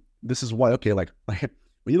 And this is why, like when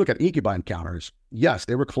you look at incubi encounters, yes,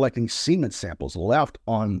 they were collecting semen samples left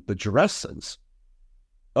on the dresses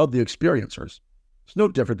of the experiencers. It's no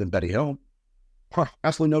different than Betty Hill.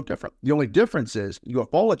 Absolutely no different. The only difference is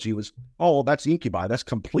ufology was, that's incubi. That's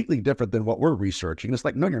completely different than what we're researching. It's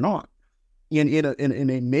like, no, you're not. In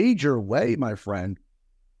a major way, my friend,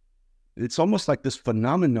 it's almost like this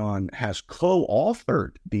phenomenon has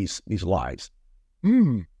co-authored these lies,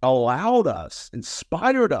 allowed us,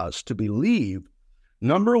 inspired us to believe,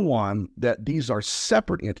 number one, that these are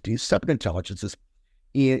separate entities, separate intelligences,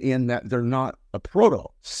 in that they're not a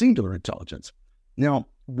singular intelligence. Now,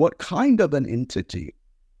 what kind of an entity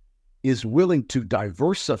is willing to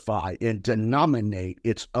diversify and denominate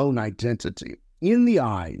its own identity in the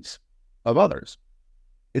eyes of others?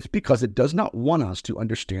 It's because it does not want us to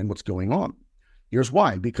understand what's going on. Here's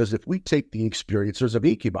why. Because if we take the experiencers of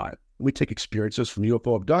incubi, we take experiences from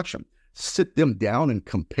UFO abduction, sit them down and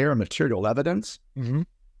compare material evidence,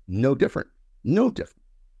 no different. No different.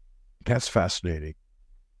 That's fascinating.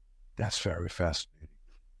 That's very fascinating.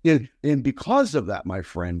 And because of that, my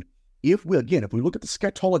friend, if we look at the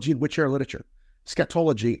scatology and witch era literature,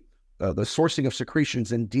 scatology, the sourcing of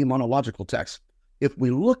secretions in demonological texts, if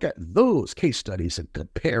we look at those case studies and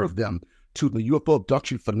compare them to the UFO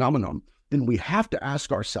abduction phenomenon, then we have to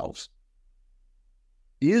ask ourselves,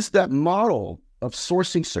 is that model of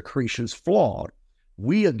sourcing secretions flawed?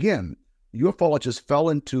 We, again, ufologists fell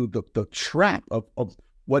into the trap of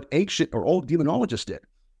what ancient or old demonologists did.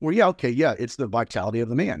 Well, it's the vitality of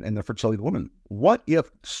the man and the fertility of the woman. What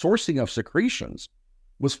if sourcing of secretions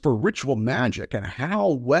was for ritual magic, and how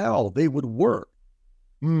well they would work?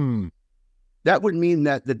 That would mean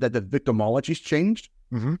that the victimology's changed.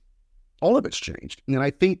 All of it's changed. And I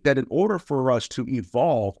think that in order for us to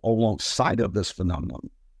evolve alongside of this phenomenon,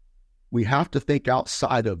 we have to think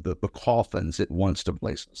outside of the coffins it wants to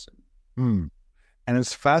place us in. And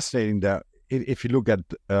it's fascinating that if you look at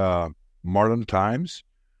modern times,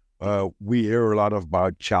 we hear a lot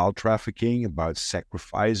about child trafficking, about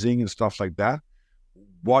sacrificing and stuff like that.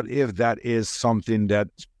 What if that is something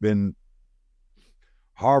that's been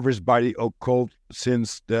harvested by the occult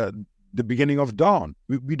since the beginning of dawn?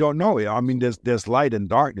 We don't know. I mean, there's light and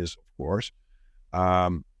darkness, of course.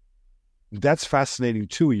 That's fascinating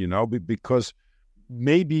too, because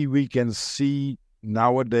maybe we can see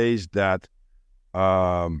nowadays that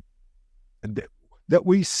um, that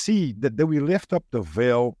we see that we lift up the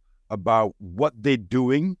veil about what they're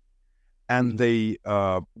doing and they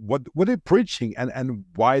what they're preaching and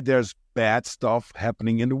why there's bad stuff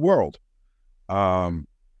happening in the world.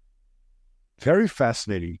 Very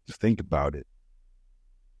fascinating to think about it.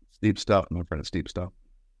 It's deep stuff, my friend. It's deep stuff.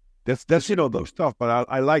 That's deep stuff, but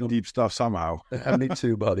I like deep stuff somehow. Me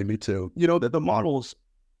too, buddy. Me too. You know that the models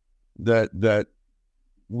that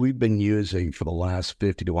we've been using for the last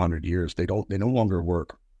 50 to 100 years, they no longer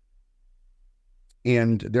work.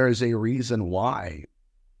 And there is a reason why.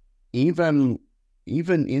 Even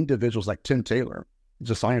individuals like Tim Taylor,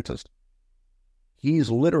 he's a scientist.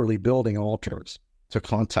 He's literally building altars to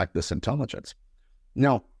contact this intelligence.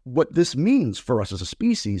 Now, what this means for us as a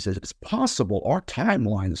species is it's possible our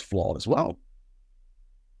timeline is flawed as well.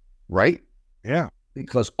 Right? Yeah.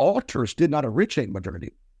 Because altars did not originate in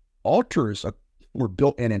modernity. Altars were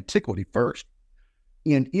built in antiquity first.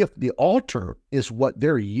 And if the altar is what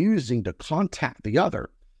they're using to contact the other,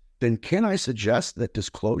 then can I suggest that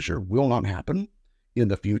disclosure will not happen in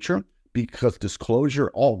the future because disclosure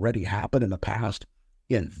already happened in the past,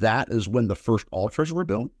 and that is when the first altars were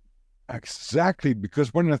built? Exactly,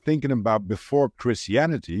 because when you're thinking about before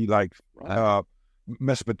Christianity, like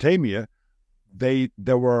Mesopotamia,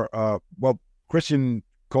 there were Christian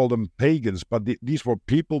called them pagans, but these were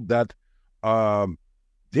people that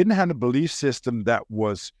didn't have a belief system that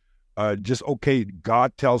was just, okay,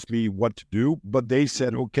 God tells me what to do, but they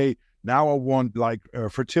said, okay, now I want like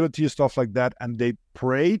fertility and stuff like that, and they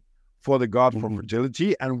prayed for the God for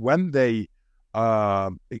fertility, and when they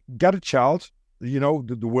got a child,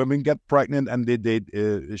 the women get pregnant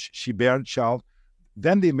and she bear a child,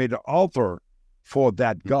 then they made an altar for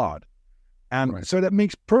that God. And so that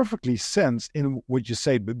makes perfectly sense in what you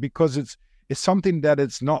say, but because it's something that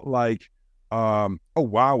it's not like, oh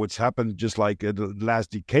wow, it's happened just like the last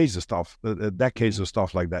decades of stuff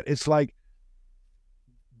like that. It's like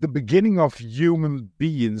the beginning of human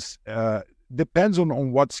beings depends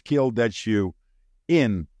on what skill that you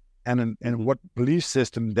in and what belief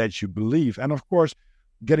system that you believe. And of course,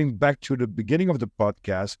 getting back to the beginning of the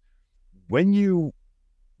podcast, when you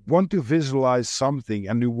want to visualize something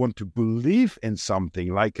and you want to believe in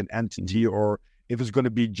something like an entity, or if it's going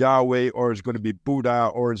to be Yahweh, or it's going to be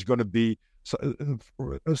Buddha, or it's going to be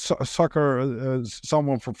a soccer,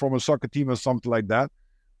 someone from a soccer team or something like that,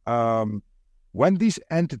 when these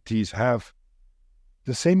entities have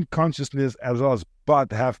the same consciousness as us,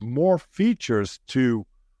 but have more features to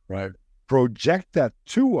project that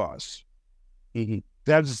to us,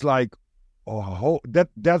 that's like,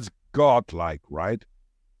 that's godlike, right?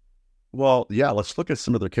 Well, yeah, let's look at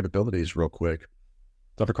some of their capabilities real quick.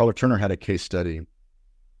 Dr. Carla Turner had a case study,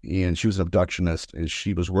 and she was an abductionist, and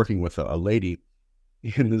she was working with a lady,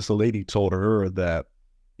 and this lady told her that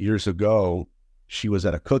years ago, she was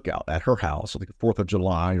at a cookout at her house, like the 4th of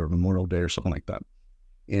July or Memorial Day or something like that.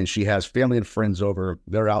 And she has family and friends over.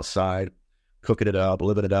 They're outside, cooking it up,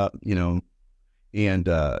 living it up, and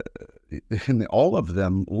all of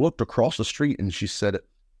them looked across the street, and she said,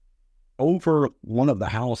 over one of the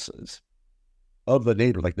houses of the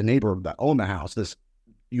neighbor, like the neighbor that owned the house, this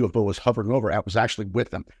UFO was hovering over. It was actually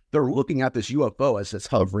with them. They're looking at this UFO as it's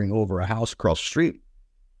hovering over a house across the street.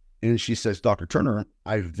 And she says, Dr. Turner,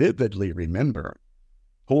 I vividly remember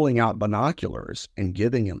pulling out binoculars and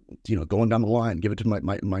giving him, going down the line, give it to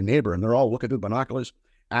my neighbor. And they're all looking through binoculars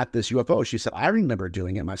at this UFO. She said, I remember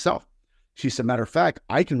doing it myself. She said, matter of fact,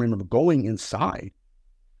 I can remember going inside.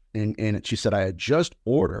 And she said, I had just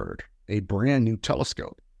ordered a brand new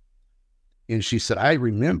telescope. And she said, I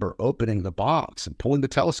remember opening the box and pulling the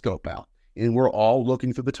telescope out. And we're all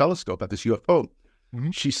looking through the telescope at this UFO.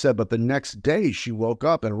 She said, but the next day she woke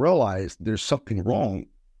up and realized there's something wrong.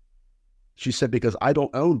 She said, because I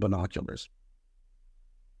don't own binoculars.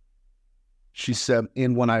 She said,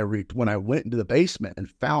 and when I went into the basement and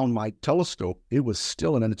found my telescope, it was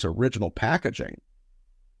still in its original packaging,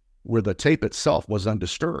 where the tape itself was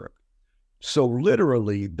undisturbed. So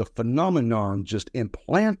literally, the phenomenon just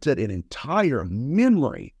implanted an entire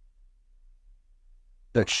memory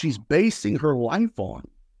that she's basing her life on.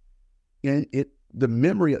 And the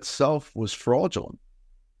memory itself was fraudulent.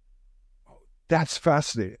 That's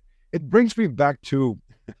fascinating. It brings me back to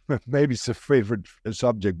maybe it's a favorite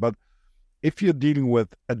subject, but if you're dealing with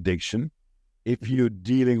addiction, if you're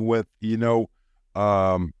dealing with, people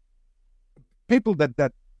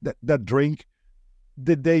that drink,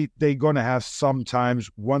 they gonna have sometimes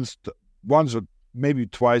once or maybe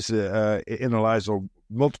twice in their lives, or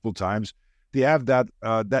multiple times, they have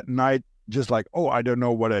that night just like, oh, I don't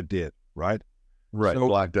know what I did, right? Right, so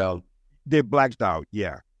blacked out. They blacked out,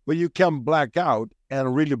 yeah. but you can black out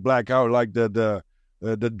and really black out like the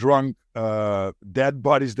drunk dead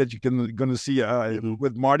bodies that you can gonna see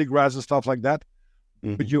with Mardi Gras and stuff like that.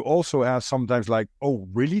 Mm-hmm. But you also have sometimes like, oh,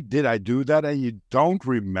 really? Did I do that? And you don't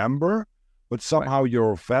remember, but somehow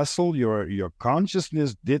your vessel, your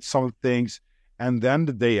consciousness did some things, and then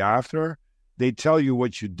the day after, they tell you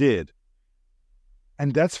what you did.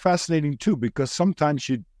 And that's fascinating too, because sometimes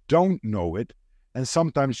you don't know it, and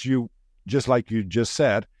sometimes you, just like you just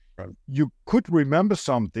said, you could remember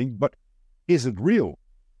something, but is it real?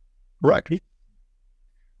 Right.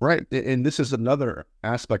 Right. And this is another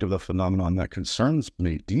aspect of the phenomenon that concerns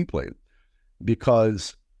me deeply,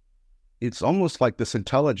 because it's almost like this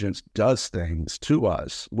intelligence does things to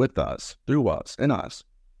us, with us, through us, in us.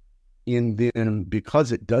 And then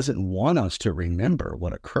because it doesn't want us to remember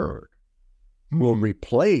what occurred, will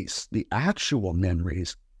replace the actual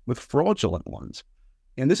memories with fraudulent ones.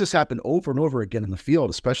 And this has happened over and over again in the field,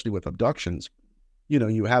 especially with abductions. You know,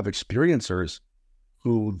 you have experiencers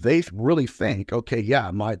who they really think, okay,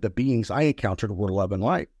 yeah, the beings I encountered were love and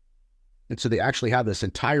light. And so they actually have this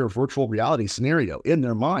entire virtual reality scenario in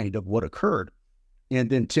their mind of what occurred. And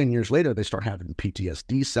then 10 years later, they start having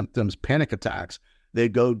PTSD symptoms, panic attacks. They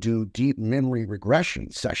go do deep memory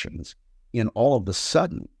regression sessions. And all of a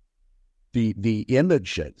sudden, the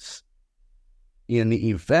images in the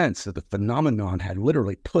events that the phenomenon had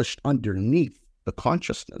literally pushed underneath the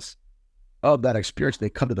consciousness of that experience, they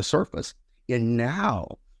come to the surface. And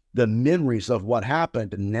now the memories of what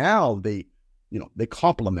happened, now they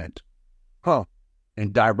complement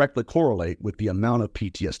and directly correlate with the amount of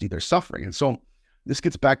PTSD they're suffering. And so this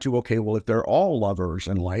gets back to, okay, well, if they're all lovers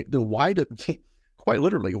and light, then quite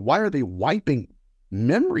literally, why are they wiping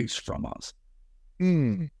memories from us?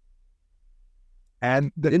 And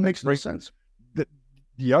it makes no sense.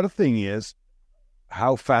 The other thing is,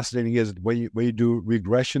 how fascinating is it when you do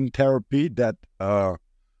regression therapy that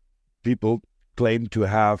people claim to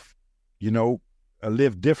have,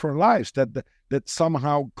 live different lives that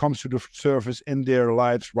somehow comes to the surface in their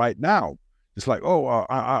lives right now. It's like,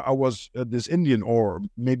 I was this Indian, or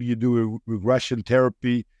maybe you do a regression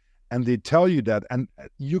therapy and they tell you that, and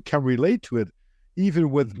you can relate to it,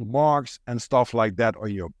 even with marks and stuff like that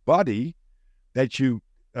on your body, that you,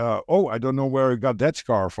 I don't know where I got that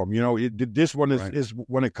scar from. This one is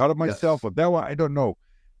when I cut myself, or that one, I don't know.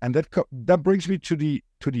 And that brings me to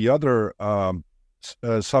the other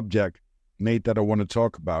subject, Nate, that I want to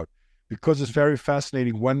talk about, because it's very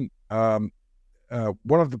fascinating. When one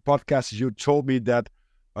of the podcasts, you told me that,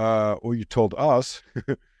 or you told us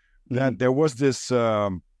that there was this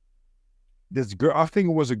this girl. I think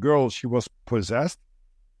it was a girl. She was possessed,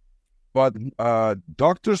 but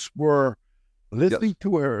doctors were listening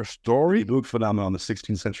to her story. The phenomenon in the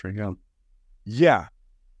 16th century. Yeah,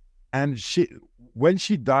 and when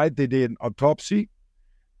she died, they did an autopsy,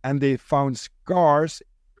 and they found scars.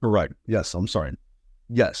 Correct. Yes, I'm sorry.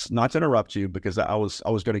 Yes, not to interrupt you, because I was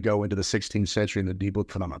going to go into the 16th century and the deep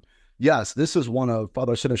book phenomenon. Yes, this is one of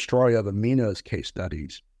Father Sinistroia of Amina's case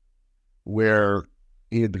studies, where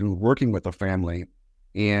he had been working with a family,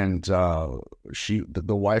 and the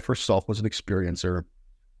wife herself was an experiencer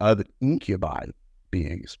of incubi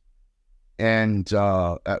beings. And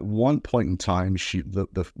at one point in time,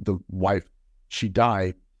 the wife, she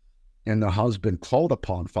died, and the husband called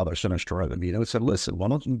upon Father Sinistroia and said, listen, why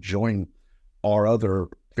don't you join our other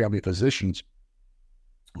family physicians?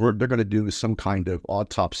 They're going to do some kind of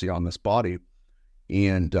autopsy on this body.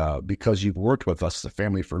 And because you've worked with us as a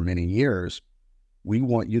family for many years, we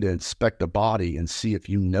want you to inspect the body and see if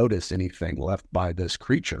you notice anything left by this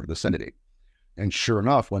creature, this entity. And sure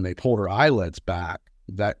enough, when they pulled her eyelids back,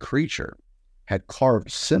 that creature had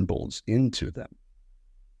carved symbols into them.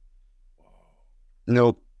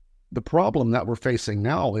 The problem that we're facing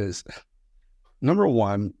now is, number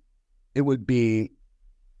one, it would be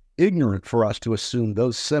ignorant for us to assume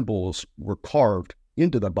those symbols were carved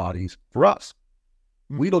into the bodies for us.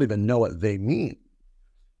 We don't even know what they mean.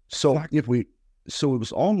 So it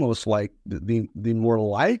was almost like the more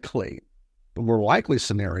likely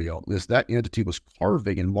scenario is that entity was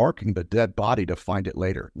carving and marking the dead body to find it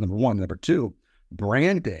later. Number one. Number two,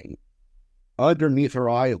 branding underneath her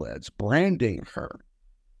eyelids, branding her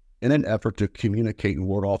in an effort to communicate and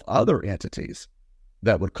ward off other entities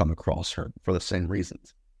that would come across her for the same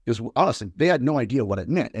reasons. Because honestly, they had no idea what it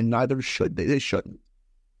meant, and neither should they. They shouldn't.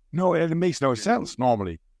 No, and it makes no sense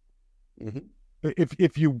normally. Mm-hmm.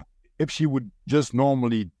 If she would just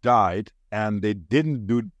normally died and they didn't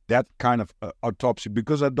do that kind of autopsy,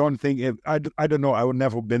 because I don't think I don't know, I would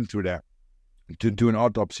never been through that to do an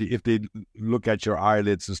autopsy if they look at your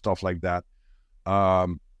eyelids and stuff like that.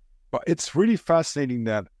 But it's really fascinating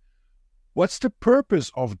that what's the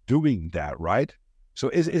purpose of doing that, right? So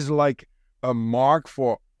is like a mark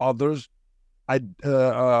for others,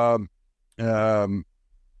 um,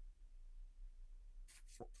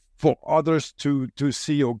 for others to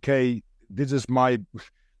see, okay, this is my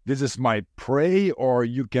prey, or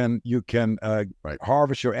you can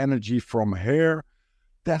harvest your energy from here.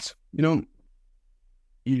 That's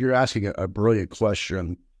you're asking a brilliant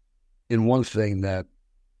question. And one thing that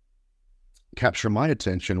captured my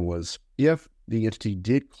attention was if the entity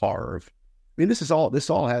did carve. I mean, this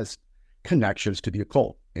all has connections to the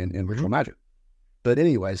occult and ritual magic. But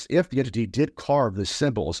anyways, if the entity did carve the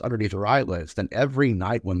symbols underneath her eyelids, then every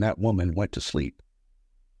night when that woman went to sleep,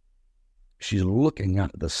 she's looking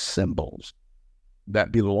at the symbols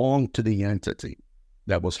that belonged to the entity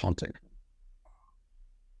that was haunting.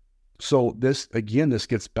 So this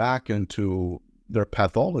gets back into their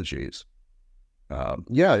pathologies.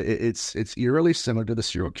 It's eerily similar to the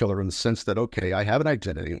serial killer in the sense that, okay, I have an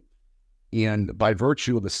identity, and by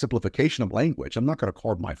virtue of the simplification of language, I'm not going to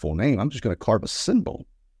carve my full name. I'm just going to carve a symbol,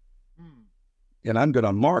 and I'm going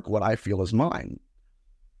to mark what I feel is mine.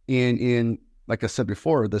 And like I said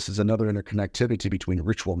before, this is another interconnectivity between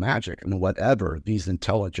ritual magic and whatever these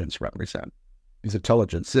intelligences represent.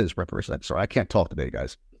 Sorry, I can't talk today,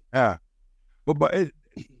 guys. Yeah, but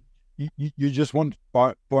you just want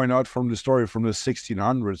to point out from the story from the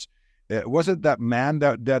 1600s. Was it that man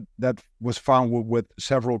that was found with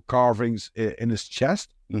several carvings in his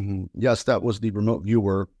chest? Mm-hmm. Yes, that was the remote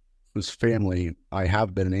viewer whose family I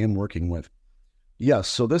have been and am working with. Yes,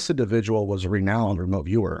 so this individual was a renowned remote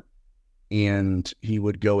viewer, and he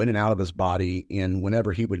would go in and out of his body. And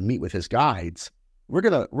whenever he would meet with his guides, we're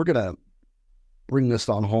gonna bring this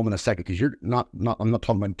on home in a second, because I'm not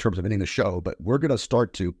talking about in terms of ending the show, but we're gonna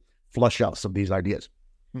start to flush out some of these ideas.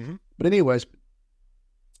 Mm-hmm. But anyways,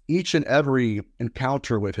 each and every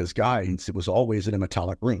encounter with his guides, it was always in a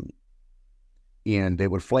metallic room. And they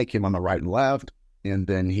would flank him on the right and left, and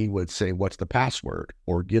then he would say, "What's the password?"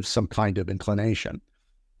 or give some kind of inclination.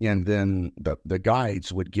 And then the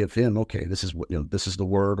guides would give him, okay, this is the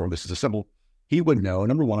word, or this is a symbol. He would know,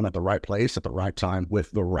 number one, I'm at the right place at the right time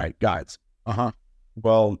with the right guides.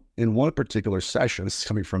 Well, in one particular session, this is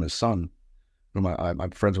coming from his son, whom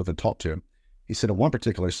I'm friends with and talked to him. He said in one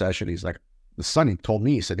particular session, he's like, the son, he told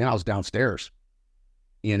me, he said, I was downstairs,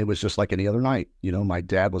 and it was just like any other night. My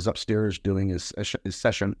dad was upstairs doing his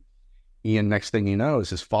session, and next thing you know is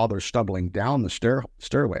his father stumbling down the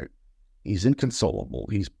stairway. He's inconsolable.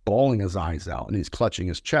 He's bawling his eyes out, and he's clutching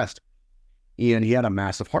his chest, and he had a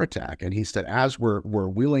massive heart attack. And he said, as we're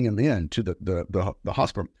wheeling him in to the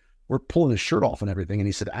hospital, we're pulling his shirt off and everything. And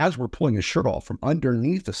he said, as we're pulling his shirt off, from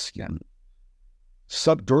underneath the skin,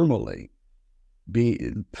 subdermally,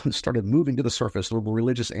 started moving to the surface. There were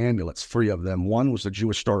religious amulets, 3 of them. One was the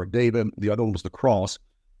Jewish Star of David, the other one was the cross,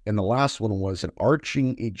 and the last one was an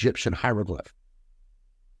arching Egyptian hieroglyph.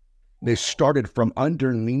 They started from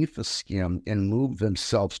underneath the skin and moved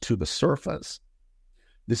themselves to the surface.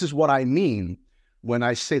 This is what I mean when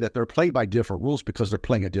I say that they're playing by different rules, because they're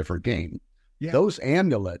playing a different game. Yeah. Those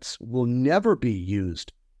amulets will never be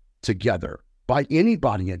used together by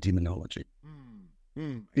anybody in demonology.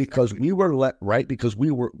 Because we were because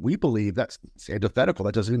we believe that's antithetical.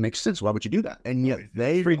 That doesn't even make sense. Why would you do that? And yet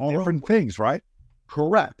they three different things, right?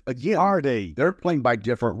 Correct. Again, are they? They're playing by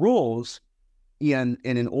different rules, and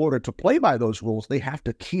in order to play by those rules, they have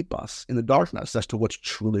to keep us in the darkness as to what's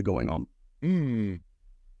truly going on. And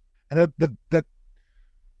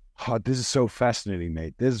this is so fascinating,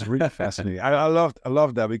 mate. This is really fascinating. I love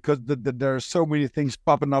that, because there are so many things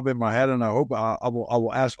popping up in my head, and I hope I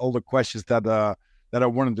will ask all the questions that I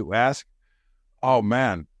wanted to ask. Oh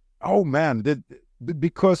man,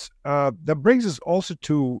 because that brings us also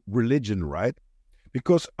to religion, right?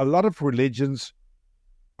 Because a lot of religions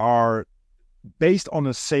are based on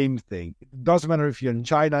the same thing. It doesn't matter if you're in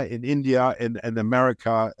China, in India, in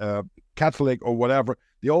America, Catholic or whatever.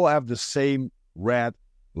 They all have the same red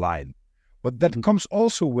line. But that comes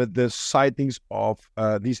also with the sightings of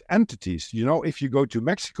these entities. If you go to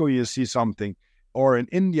Mexico, you see something, or in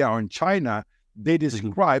India or in China, they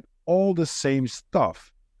describe all the same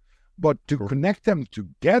stuff. But to connect them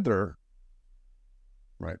together,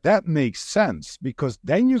 right, that makes sense, because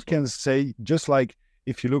then you can say, just like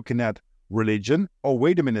if you're looking at religion, oh,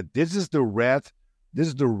 wait a minute, this is the red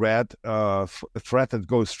thread that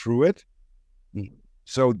goes through it.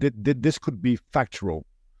 So this could be factual.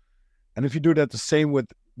 And if you do that the same with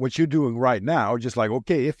what you're doing right now, just like,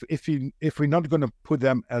 okay, if we're not going to put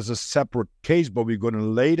them as a separate case, but we're going to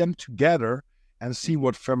lay them together and see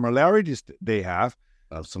what familiarities they have,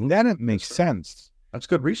 then it makes sense. That's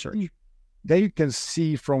good research. then you can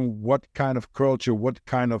see from what kind of culture, what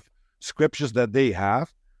kind of scriptures that they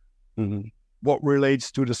have, what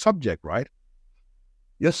relates to the subject, right?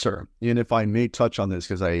 Yes, sir. And if I may touch on this,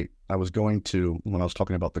 because I was going to, when I was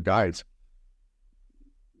talking about the guides,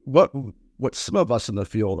 what some of us in the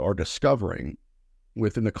field are discovering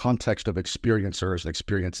within the context of experiencers and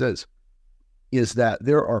experiences is that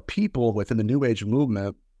there are people within the New Age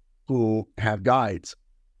movement who have guides.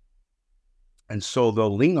 And so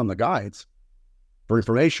they'll lean on the guides for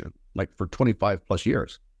information, like for 25 plus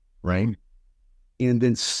years, right? And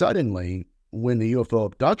then suddenly, when the UFO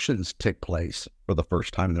abductions take place for the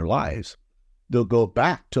first time in their lives, they'll go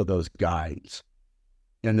back to those guides.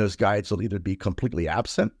 And those guides will either be completely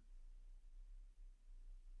absent,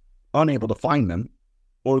 unable to find them,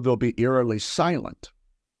 or they'll be eerily silent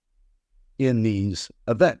in these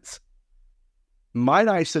events. Might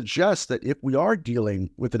I suggest that if we are dealing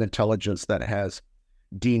with an intelligence that has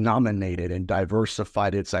denominated and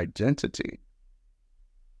diversified its identity,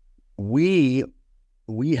 we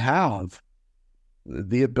have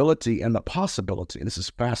the ability and the possibility, and this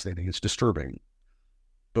is fascinating, it's disturbing,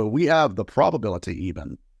 but we have the probability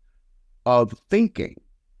even of thinking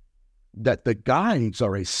that the guides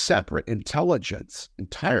are a separate intelligence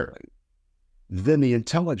entirely than the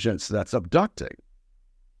intelligence that's abducting.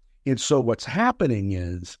 And so what's happening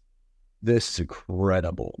is this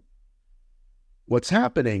incredible. What's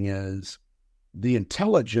happening is the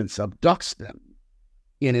intelligence abducts them.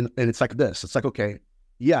 And it's like this. It's like, okay,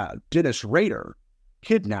 yeah, Dennis Rader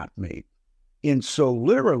kidnapped me. And so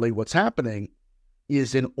literally what's happening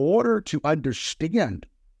is, in order to understand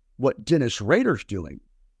what Dennis Rader's doing,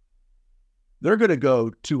 they're going to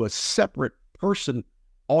go to a separate person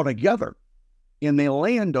altogether. And they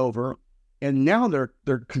land over, and now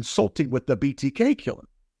they're consulting with the BTK killer.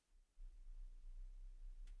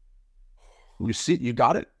 You see, you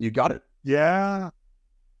got it? You got it? Yeah.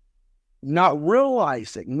 Not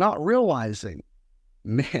realizing,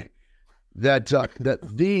 man, that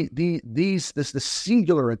this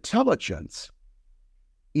singular intelligence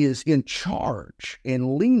is in charge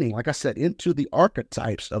and leaning, like I said, into the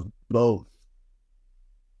archetypes of both.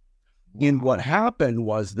 Wow. And what happened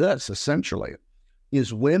was this, essentially,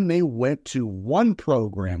 is when they went to one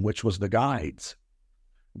program, which was the guides,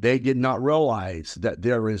 they did not realize that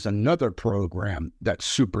there is another program that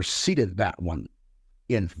superseded that one.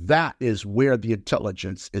 And that is where the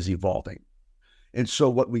intelligence is evolving. And so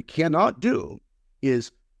what we cannot do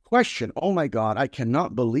is question, oh my God, I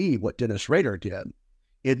cannot believe what Dennis Rader did,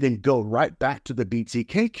 and then go right back to the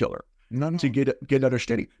BTK killer to get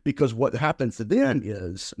understanding. Because what happens then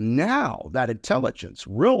is, now that intelligence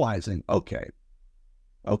realizing, okay,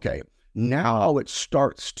 now it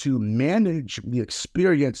starts to manage the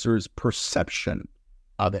experiencer's perception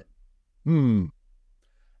of it. And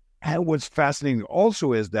what's fascinating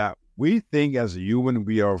also is that we think as a human,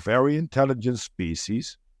 we are a very intelligent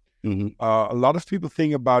species. A lot of people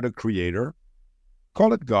think about a creator,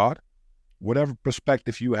 call it God, whatever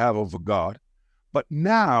perspective you have of a God. But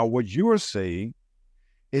now what you are saying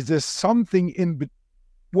is there's something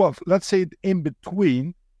let's say in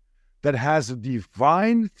between, that has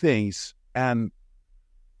divine things and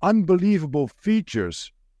unbelievable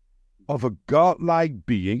features of a godlike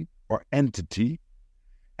being or entity,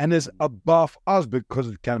 and is above us because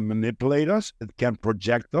it can manipulate us, it can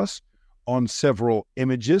project us on several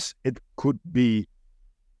images. It could be,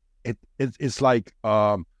 it's like,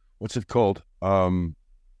 what's it called? Like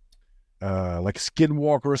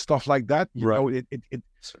Skinwalker or stuff like that. You know,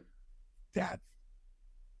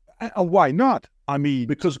 why not? I mean,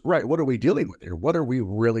 because, right, what are we dealing with here? What are we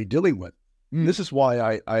really dealing with? This is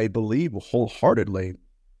why I believe wholeheartedly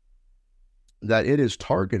that it is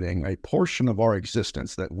targeting a portion of our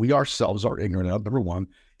existence that we ourselves are ignorant of, number one,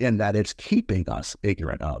 and that it's keeping us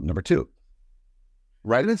ignorant of, number two.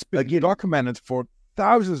 Right? And it's been documented for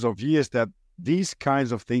thousands of years that these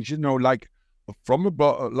kinds of things, you know, like from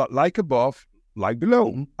above, like above, like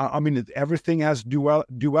below. I mean, everything has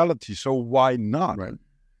duality, so why not?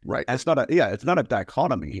 Right. It's not a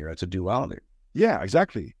dichotomy here. It's a duality. Yeah,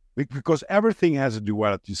 exactly. Because everything has a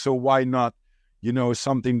duality. So why not, you know,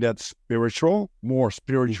 something that's spiritual, more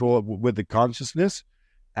spiritual with the consciousness?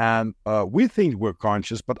 And we think we're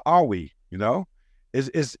conscious, but are we? You know, is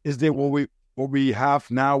there what we have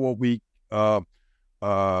now? What we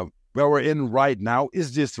where we're in right now?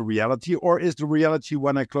 Is this the reality, or is the reality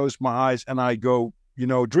when I close my eyes and I go, you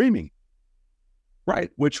know, dreaming? Right.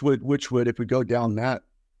 Which would if we go down that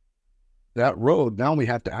road, now we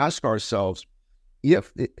have to ask ourselves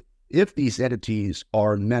if these entities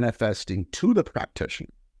are manifesting to the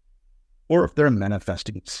practitioner, or if they're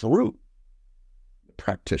manifesting through the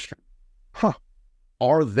practitioner. Huh.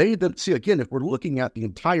 Are they the, see, again, if we're looking at the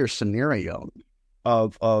entire scenario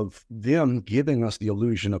of them giving us the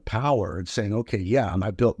illusion of power and saying, okay, yeah, and I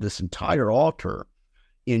built this entire altar,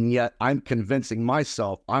 and yet I'm convincing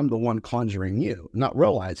myself I'm the one conjuring you, not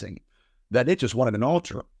realizing that it just wanted an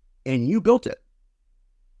altar and you built it.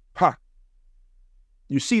 Huh.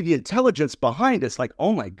 You see the intelligence behind it's like,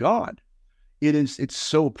 oh my God, it's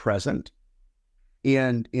so present.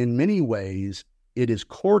 And in many ways, it is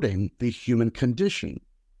courting the human condition.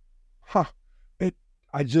 Huh.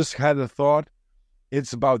 I just had a thought.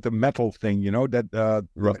 It's about the metal thing, that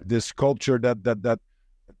Right. this sculpture that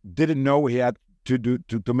didn't know he had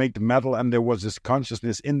to make the metal, and there was this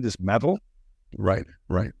consciousness in this metal. Right.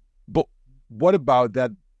 But what about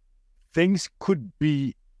that? Things could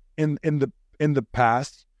be in the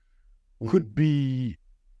past could be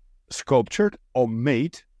sculptured or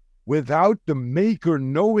made without the maker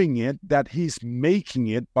knowing it, that he's making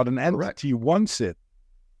it, but an entity wants it.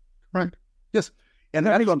 Right. Yes. And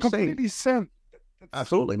That that's makes what I'm completely saying. sense.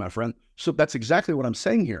 Absolutely, my friend. So that's exactly what I'm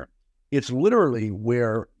saying here. It's literally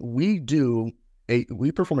where we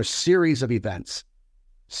perform a series of events,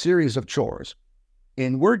 series of chores.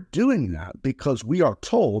 And we're doing that because we are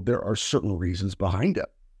told there are certain reasons behind it.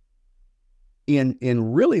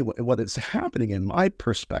 And really what is happening in my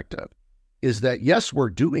perspective is that, yes, we're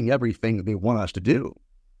doing everything that they want us to do,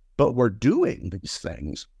 but we're doing these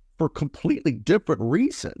things for completely different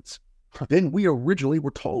reasons than we originally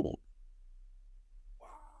were told.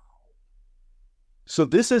 So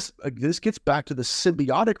this gets back to the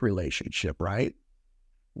symbiotic relationship, right?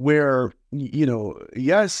 Where,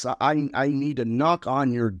 yes, I need to knock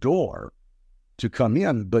on your door to come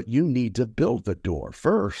in, but you need to build the door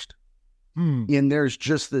first. And there's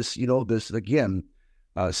just this, this, again,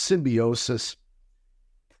 symbiosis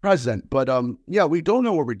present. But we don't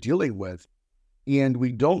know what we're dealing with, and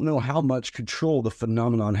we don't know how much control the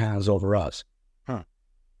phenomenon has over us. Huh.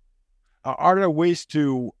 Are there ways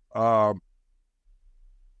to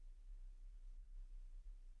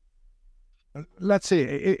let's say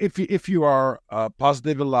if you are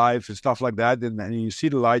positive in life and stuff like that, and you see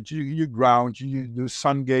the light, you ground, you do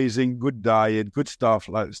sun gazing, good diet, good stuff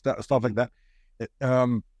like that.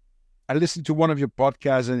 I listened to one of your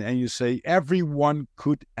podcasts, and you say everyone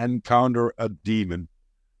could encounter a demon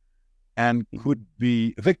and could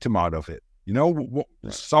be a victim out of it.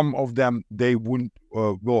 Some of them, they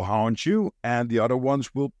will haunt you, and the other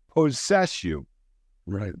ones will possess you.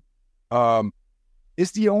 Right.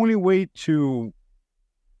 Is the only way to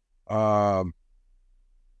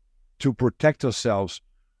protect ourselves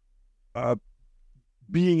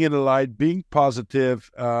being in the light, being positive,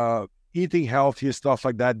 eating healthy, stuff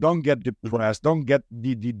like that. Don't get depressed. Don't get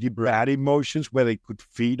the bad emotions where they could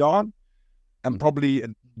feed on, and probably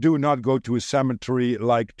do not go to a cemetery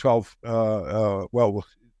like 12. No,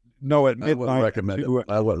 at midnight.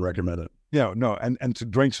 I wouldn't recommend it. Yeah, no, and to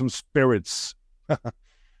drink some spirits.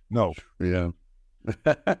 No. Yeah.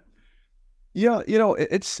 Yeah,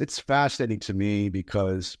 it's fascinating to me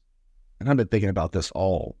because, and I've been thinking about this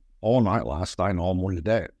all night last night and all morning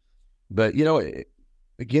today. But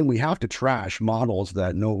again, we have to trash models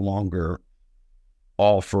that no longer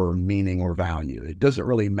offer meaning or value. It doesn't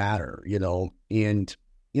really matter, And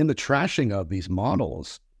in the trashing of these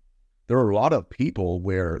models, there are a lot of people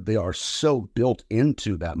where they are so built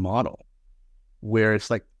into that model, where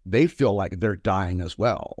it's like they feel like they're dying as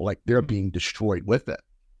well, like they're being destroyed with it.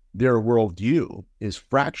 Their worldview is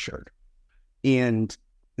fractured. And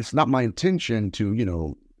it's not my intention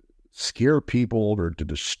to, scare people or to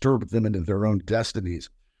disturb them into their own destinies.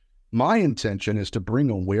 My intention is to bring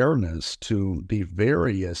awareness to the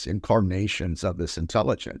various incarnations of this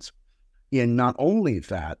intelligence. And not only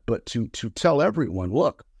that, but to tell everyone,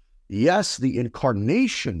 look, yes, the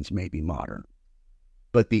incarnations may be modern,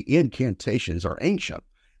 but the incantations are ancient,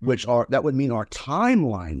 that would mean our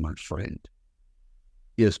timeline, my friend,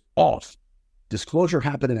 is off. Disclosure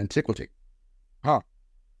happened in antiquity.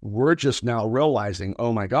 We're just now realizing,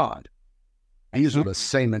 oh my God, these are the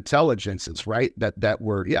same intelligences, right? That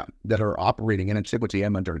are operating in antiquity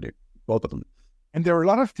and modernity, both of them. And there are a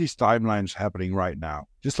lot of these timelines happening right now.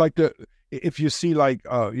 Just like if you see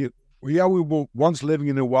we were once living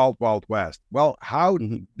in the wild, wild west. Well, how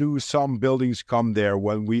do some buildings come there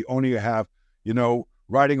when we only have,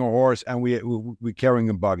 riding a horse and we're carrying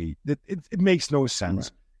a buggy? It makes no sense.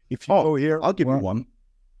 Right. If you go here, I'll give you one.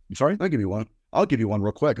 I'm sorry? I'll give you one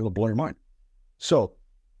real quick. It'll blow your mind. So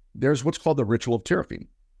there's what's called the ritual of terrafin.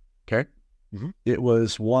 Okay. Mm-hmm. It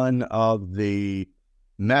was one of the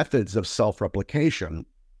methods of self-replication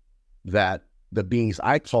that the beings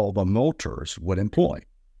I call the molters would employ.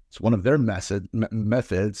 It's one of their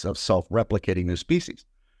methods of self-replicating their species.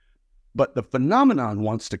 But the phenomenon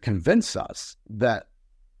wants to convince us that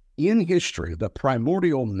in history, the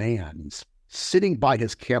primordial man's sitting by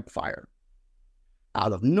his campfire,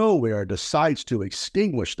 out of nowhere decides to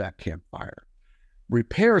extinguish that campfire,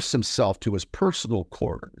 repairs himself to his personal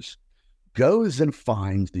quarters, goes and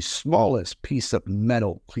finds the smallest piece of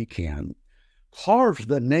metal he can, carves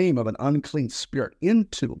the name of an unclean spirit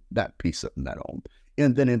into that piece of metal,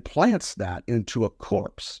 and then implants that into a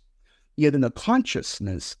corpse. Yet in the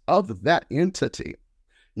consciousness of that entity,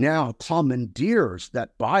 now commandeers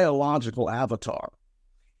that biological avatar.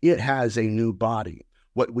 It has a new body.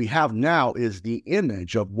 What we have now is the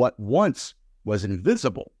image of what once was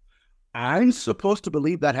invisible. I'm supposed to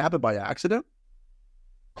believe that happened by accident?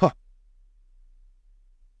 Huh.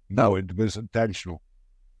 No, it was intentional.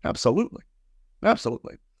 Absolutely.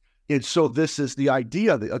 Absolutely. And so this is the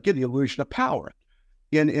idea, again, the illusion of power.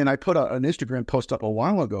 And I put an Instagram post up a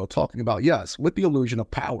while ago talking about, yes, with the illusion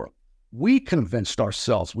of power, we convinced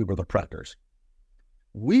ourselves we were the predators.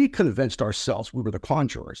 We convinced ourselves we were the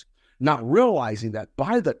conjurers, not realizing that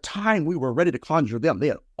by the time we were ready to conjure them, they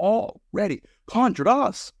had already conjured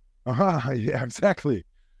us. Yeah, exactly.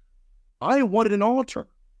 I wanted an altar.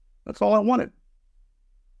 That's all I wanted.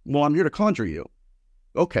 Well, I'm here to conjure you.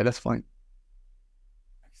 Okay, that's fine.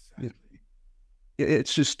 Exactly.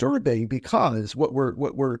 It's disturbing because what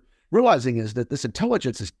we're realizing is that this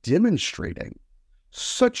intelligence is demonstrating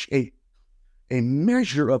such a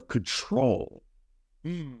measure of control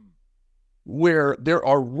where there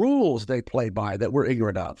are rules they play by that we're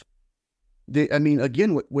ignorant of.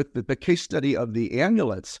 Again, with the case study of the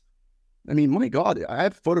amulets, my God, I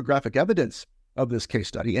have photographic evidence of this case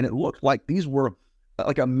study, and it looked like these were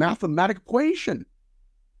like a mathematical equation.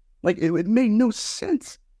 Like it made no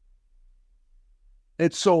sense.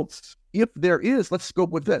 And so if there is, let's go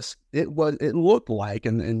with this. It looked like,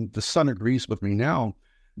 and the son agrees with me now,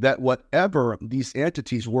 that whatever these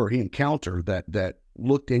entities were he encountered that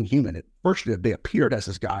looked inhuman, first they appeared as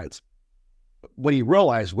his guides. When he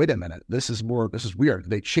realized, wait a minute, this is weird.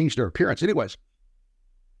 They changed their appearance. Anyways,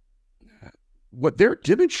 what they're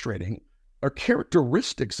demonstrating are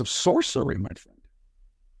characteristics of sorcery, my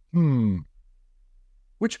friend.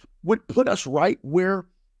 Which would put us right where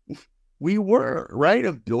we were, right?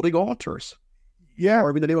 Of building altars. Yeah.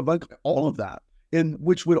 Or in the name of all of that. And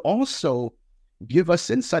which would also give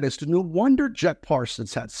us insight as to no wonder Jack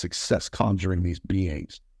Parsons had success conjuring these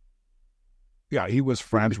beings. Yeah, he was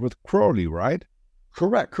friends with Crowley, right?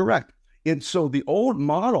 Correct. And so the old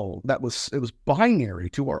model it was binary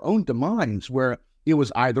to our own demise, where it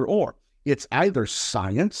was either or. It's either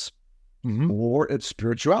science or it's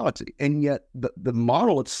spirituality. And yet the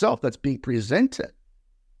model itself that's being presented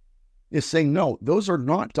is saying, no, those are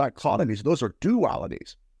not dichotomies. Those are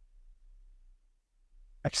dualities.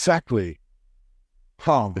 Exactly.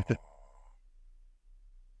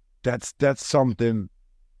 That's something,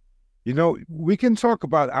 we can talk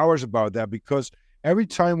about hours about that, because every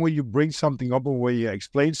time when you bring something up or when you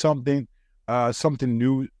explain something, something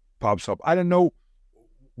new pops up. I don't know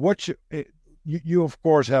what you of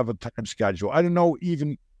course have a time schedule. I don't know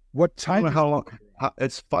even what time. I don't know how long.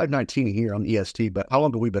 It's 5:19 here on EST, but how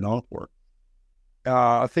long have we been on for?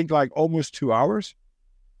 I think like almost 2 hours.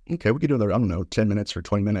 Okay, we could do another, 10 minutes or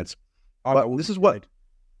 20 minutes. But this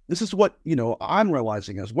is what I'm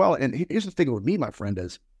realizing as well. And here's the thing with me, my friend,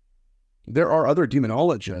 is there are other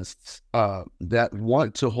demonologists that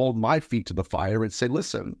want to hold my feet to the fire and say,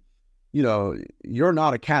 listen, you're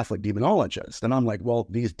not a Catholic demonologist. And I'm like, well,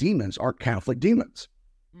 these demons aren't Catholic demons.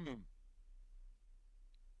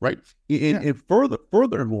 Right? And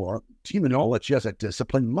furthermore, demonology as a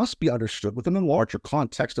discipline must be understood within the larger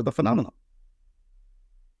context of the phenomenon.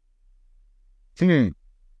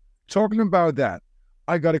 Talking about that,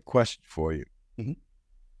 I got a question for you.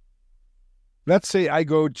 Let's say I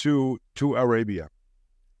go to Arabia,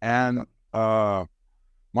 and my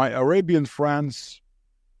Arabian friends,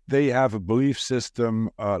 they have a belief system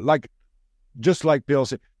just like Bill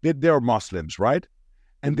said, they're Muslims, right?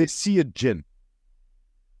 And they see a jinn.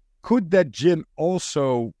 Could that jinn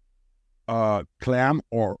also clam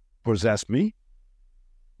or possess me?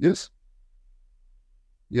 Yes.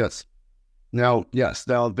 Now,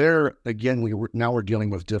 there again, we're dealing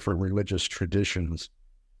with different religious traditions.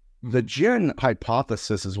 The jinn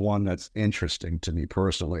hypothesis is one that's interesting to me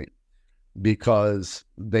personally, because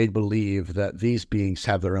they believe that these beings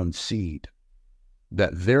have their own seed,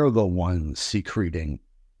 that they're the ones secreting,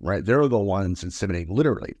 right? They're the ones inseminating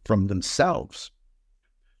literally from themselves.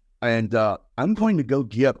 And I'm going to go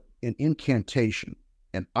give an incantation,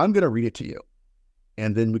 and I'm going to read it to you.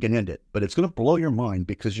 and then we can end it. But it's going to blow your mind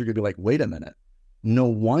because you're going to be like, wait a minute. No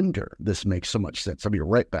wonder this makes so much sense. I'll be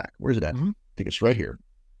right back. Where's it at? I think it's right here.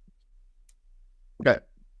 Okay.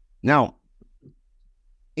 Now,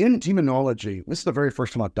 in demonology, this is the very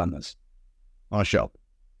first time I've done this on a show.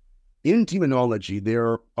 In demonology,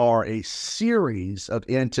 there are a series of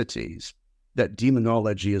entities that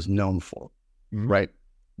demonology is known for, right?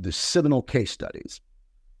 The seminal case studies.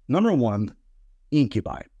 Number one,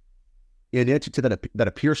 incubi, an entity that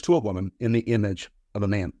appears to a woman in the image of a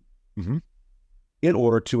man in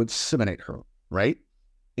order to inseminate her, right?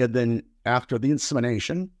 And then after the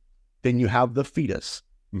insemination, then you have the fetus,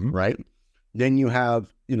 right? Then you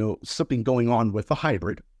have, something going on with the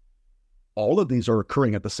hybrid. All of these are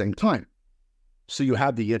occurring at the same time. So you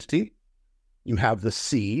have the entity, you have the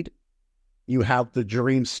seed, you have the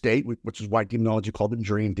dream state, which is why demonology called them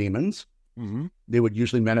dream demons. They would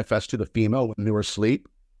usually manifest to the female when they were asleep.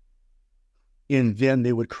 And then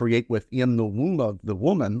they would create within the womb of the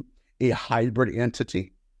woman a hybrid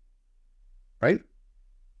entity, right?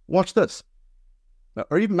 Watch this.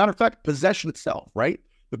 Or even, matter of fact, possession itself, right?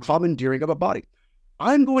 The commandeering of a body.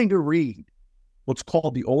 I'm going to read what's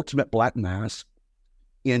called the ultimate black mass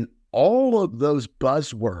in all of those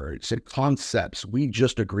buzzwords and concepts we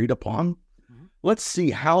just agreed upon. Let's see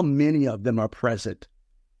how many of them are present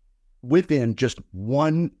within just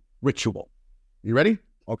one ritual. You ready?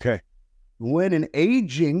 Okay. When an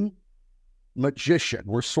aging magician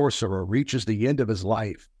or sorcerer reaches the end of his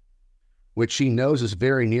life, which he knows is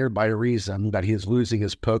very near by reason that he is losing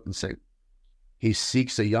his potency, he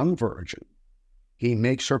seeks a young virgin. He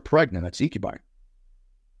makes her pregnant. That's incubi.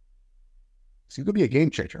 It's going to be a game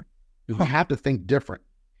changer. You have to think different.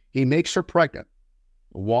 He makes her pregnant.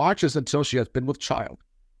 Watches until she has been with child.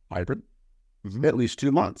 Hybrid. At least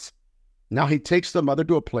 2 months. Now he takes the mother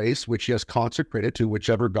to a place which he has consecrated to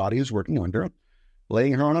whichever god he is working under.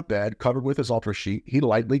 Laying her on a bed covered with his altar sheet, he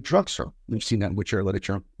lightly drugs her. We've seen that in witch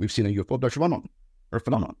literature. We've seen a UFO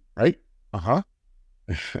phenomenon, right?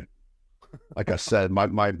 Like I said,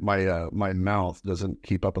 my mouth doesn't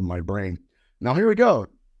keep up in my brain. Now here we go.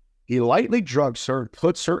 He lightly drugs her,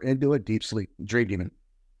 puts her into a deep sleep, dream demon.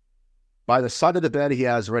 By the side of the bed, he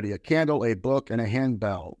has ready a candle, a book, and a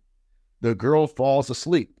handbell. The girl falls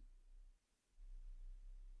asleep.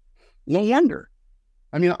 No wonder.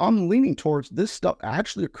 I mean, I'm leaning towards this stuff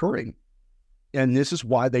actually occurring. And this is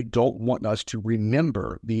why they don't want us to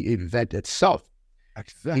remember the event itself.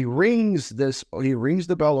 Exactly. He rings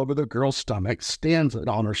the bell over the girl's stomach, stands it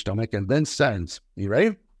on her stomach, and then says, you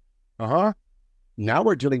ready? Now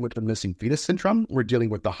we're dealing with the missing fetus syndrome. We're dealing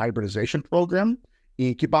with the hybridization program,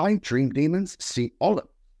 incubi, dream demons, see all of it.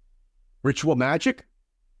 Ritual magic.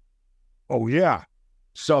 Oh, yeah.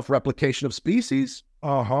 Self-replication of species.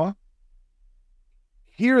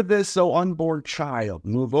 Hear this, O unborn child.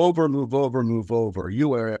 Move over, move over, move over.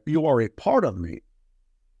 You are a part of me.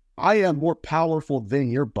 I am more powerful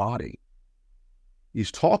than your body.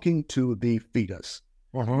 He's talking to the fetus.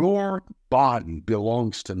 Your body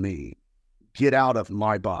belongs to me. Get out of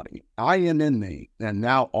my body. I am in thee, and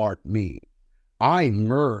thou art me. I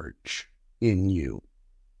merge in you.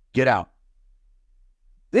 Get out.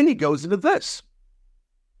 Then he goes into this.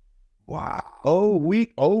 Wow. Oh,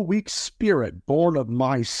 weak spirit, born of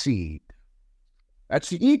my seed. That's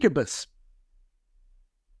the incubus.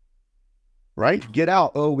 Right? Get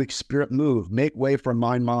out, oh weak spirit, move. Make way for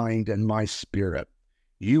my mind and my spirit.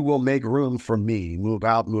 You will make room for me. Move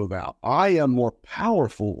out, move out. I am more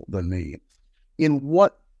powerful than thee. In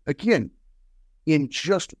what, again, in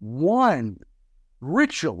just one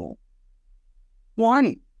ritual,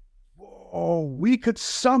 we could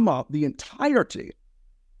sum up the entirety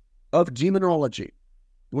of demonology.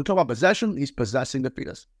 You want to talk about possession? He's possessing the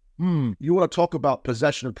fetus. You want to talk about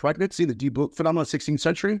possession of pregnancy, the deep phenomenon of the 16th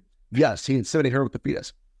century? Yes, he inseminated her with the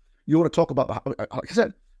fetus. You want to talk about, like I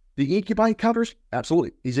said, the incubi encounters?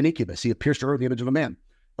 Absolutely. He's an incubus. He appears to her in the image of a man.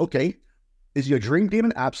 Okay. Is he a dream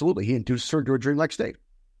demon? Absolutely. He induces her to a dreamlike state.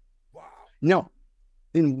 Wow. Now,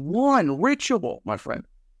 in one ritual, my friend.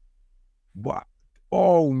 Wow.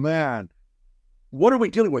 Oh, man. What are we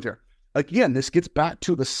dealing with here? Again, this gets back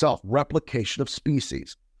to the self-replication of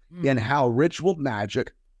species and how ritual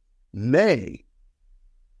magic may,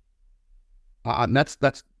 and that's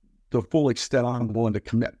the full extent I'm willing to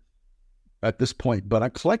commit at this point, but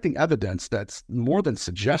I'm collecting evidence that's more than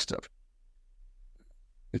suggestive.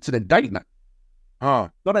 It's an indictment,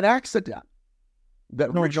 not an accident.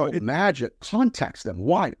 That ritual magic contacts them.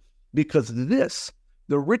 Why? Because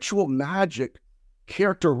the ritual magic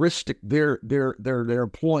characteristic they're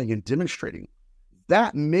employing and demonstrating,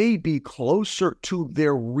 that may be closer to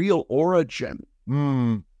their real origin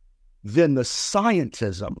than the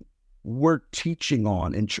scientism we're teaching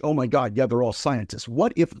on. And oh my God, yeah, they're all scientists.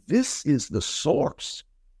 What if this is the source?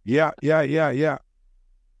 Yeah. And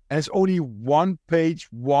it's only one page,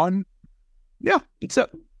 one. Yeah, it's a.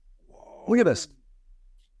 Look at this.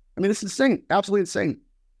 I mean, it's insane. Absolutely insane.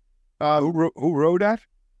 Who wrote that?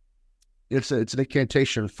 It's an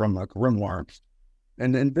incantation from a grimoire,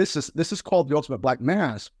 and this is called the Ultimate Black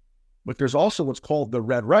Mass. But there's also what's called the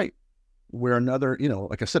Red Rite, where another,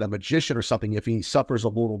 like I said, a magician or something, if he suffers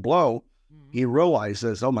a mortal blow, he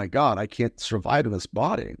realizes, oh my God, I can't survive in this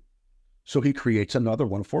body. So he creates another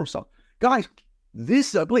one for himself. Guys,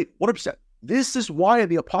 this, I believe, 100%, this is why in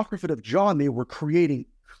the Apocrypha of John, they were creating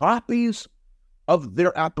copies of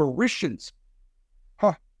their apparitions.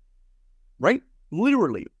 Right?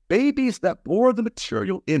 Literally, babies that bore the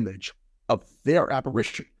material image of their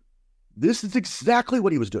apparition. This is exactly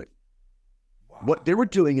what he was doing. What they were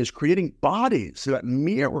doing is creating bodies that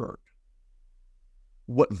mirrored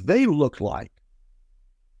what they looked like.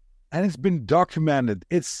 And it's been documented.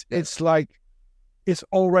 It's like, it's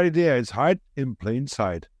already there. It's hide in plain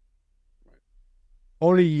sight.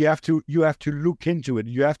 Only you have to look into it.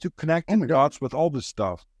 You have to connect the dots with all this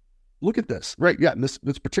stuff. Look at this. Right, yeah, in this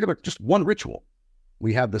particular, just one ritual.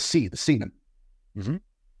 We have the semen. Mm-hmm.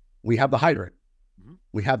 We have the hydrant. Mm-hmm.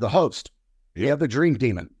 We have the host. We have the dream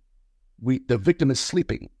demon. The victim is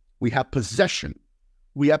sleeping. We have possession.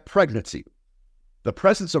 We have pregnancy. The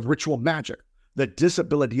presence of ritual magic. The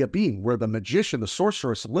disability of being, where the magician, the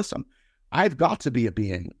sorcerer said, listen, I've got to be a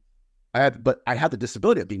being. But I have the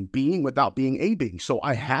disability of being without being a being. So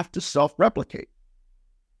I have to self-replicate.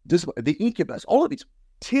 The incubus, all of these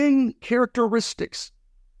 10 characteristics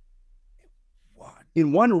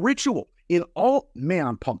in one ritual. Man,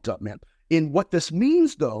 I'm pumped up, man. In what this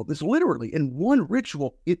means, though, is literally in one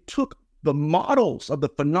ritual, it took the models of the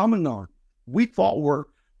phenomenon we thought were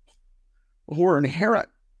inherent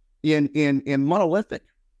in monolithic,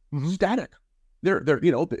 static. They're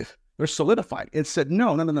solidified. It said,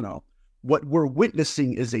 no. What we're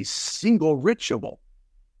witnessing is a single ritual,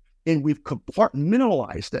 and we've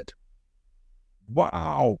compartmentalized it.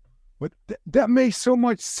 Wow. But that makes so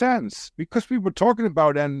much sense, because we were talking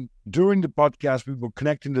about, and during the podcast, we were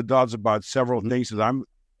connecting the dots about several things that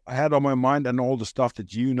I had on my mind, and all the stuff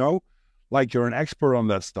that like you're an expert on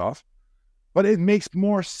that stuff. But it makes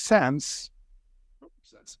more sense.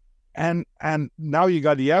 And now you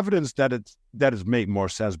got the evidence that it's made more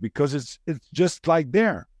sense, because it's just like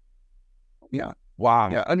there. Yeah. Wow.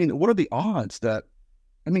 Yeah. I mean, what are the odds that,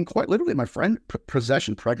 quite literally, my friend,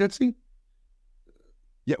 possession, pregnancy.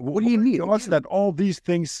 Yeah. What do you mean? The odds that all these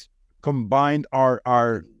things combined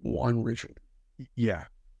are one ritual. Yeah.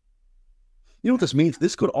 You know what this means?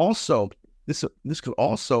 This could also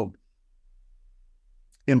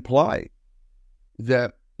imply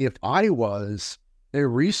that if I was a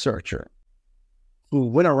researcher who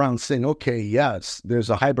went around saying, okay, yes, there's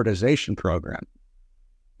a hybridization program,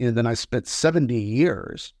 and then I spent 70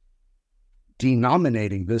 years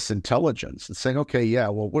denominating this intelligence and saying, okay, yeah,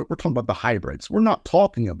 well, we're talking about the hybrids. We're not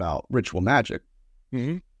talking about ritual magic.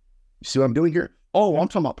 Mm-hmm. You see what I'm doing here? Oh, I'm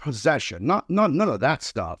talking about possession, not none of that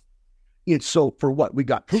stuff. And so for what? We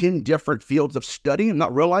got 10 different fields of study and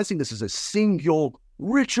not realizing this is a single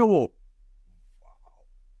ritual.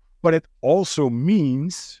 But it also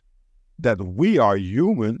means that we are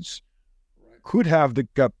humans could have the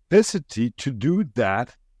capacity to do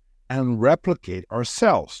that and replicate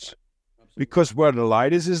ourselves. Because where the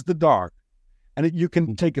light is the dark. And you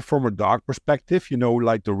can take it from a dark perspective,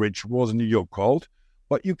 like the rituals in the occult.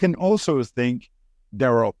 But you can also think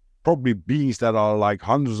there are probably beings that are like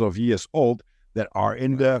hundreds of years old that are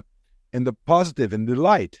in the positive, in the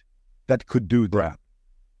light, that could do that.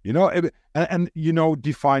 And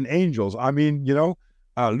define angels.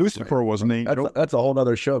 Lucifer was an angel. That's a whole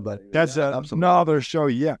other show, buddy. That's another show,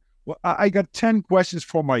 yeah. Well, I got 10 questions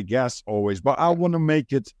for my guests always, but I want to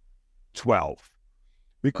make it 12.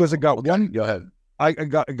 Because I got one. Go ahead. I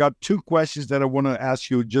got 2 questions that I want to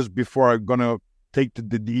ask you just before I'm going to take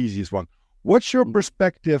the easiest one. What's your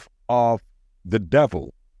perspective of the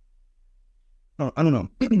devil? I don't know.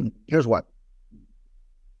 Here's what.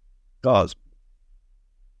 Because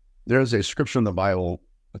there's a scripture in the Bible,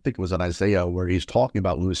 I think it was in Isaiah, where he's talking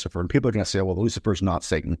about Lucifer, and people are going to say, well, Lucifer's not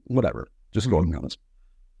Satan. Whatever. Just go and be honest.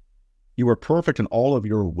 You were perfect in all of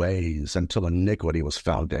your ways until iniquity was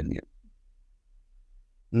found in you.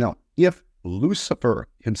 Now, if Lucifer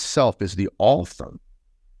himself is the author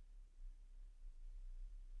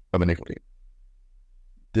of iniquity,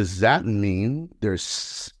 does that mean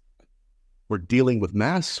we're dealing with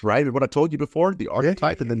mass, right? What I told you before, the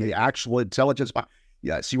archetype and then the actual intelligence.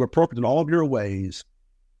 Yes, you were perfect in all of your ways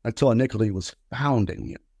until iniquity was found in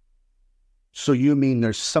you. So you mean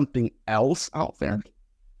there's something else out there?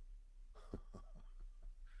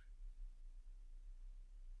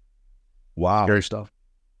 Wow. Scary stuff.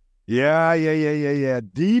 Yeah.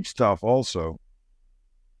 Deep stuff also.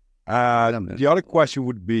 The other question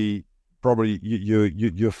would be probably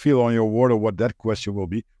you feel on your water what that question will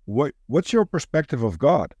be. What's your perspective of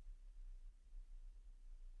God?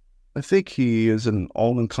 I think he is an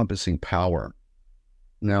all-encompassing power.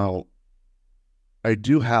 Now, I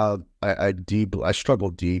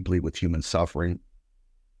struggle deeply with human suffering.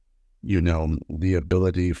 You know, the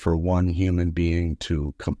ability for one human being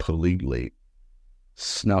to completely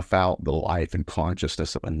snuff out the life and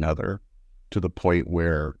consciousness of another to the point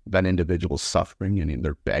where that individual is suffering and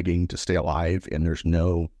they're begging to stay alive, and there's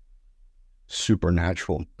no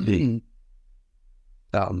supernatural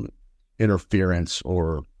interference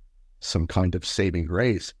or some kind of saving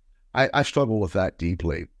grace. I struggle with that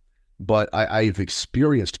deeply, but I've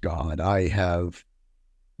experienced God. I have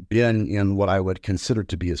been in what I would consider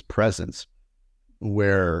to be his presence,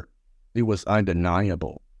 where it was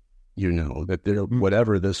undeniable, you know, that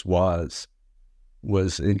whatever this was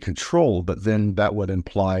in control, but then that would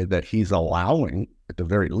imply that he's allowing, at the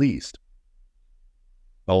very least,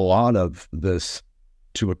 a lot of this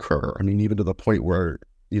to occur. I mean, even to the point where,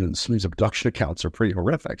 you know, some of these abduction accounts are pretty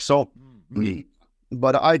horrific. So,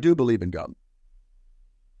 but I do believe in God.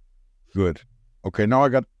 Good. Okay, now I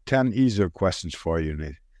got 10 easier questions for you,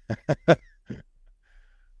 Nate.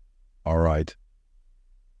 All right.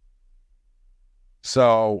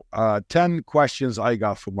 So, 10 questions I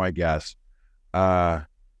got for my guests.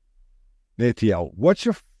 Nathaniel, what's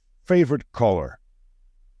your favorite color?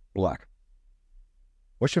 Black.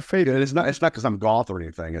 What's your favorite? It's not because I'm goth or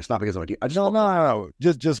anything. It's not because I'm No.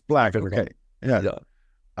 Just black. Okay. Yeah.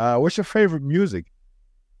 What's your favorite music?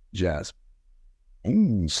 Jazz.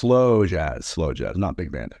 Slow jazz, not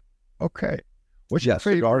big band. Okay. What's your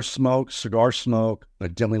favorite? Cigar smoke, a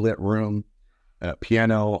dimly lit room,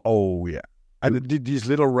 piano. Oh, yeah. And these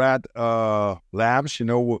little red lamps, you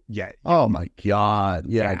know? Yeah. Oh, my God.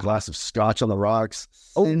 Yeah, a glass of scotch on the rocks.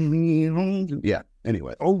 Oh. Yeah,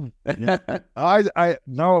 anyway. Oh, yeah. I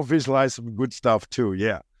now visualize some good stuff, too,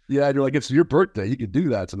 yeah. Yeah, you're like, it's your birthday. You can do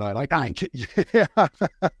that tonight. I can't. Yeah.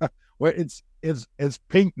 Well, it's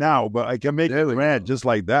pink now, but I can make it red just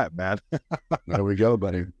like that, man. There we go,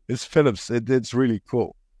 buddy. It's Philips. It's really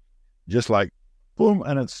cool. Just like, boom,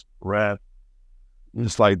 and it's red.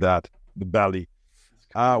 Just like that. The belly.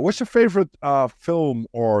 What's your favorite film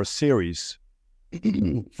or series?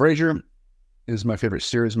 Frasier is my favorite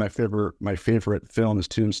series. My favorite film is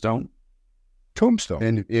Tombstone. Tombstone.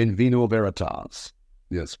 And In Vino Veritas.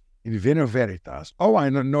 Yes. In Vino Veritas. Oh, I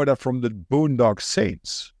know that from the Boondock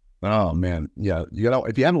Saints. Oh man, yeah. You know,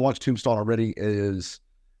 if you haven't watched Tombstone already, it is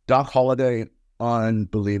Doc Holliday,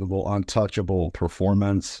 unbelievable, untouchable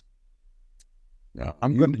performance. Yeah,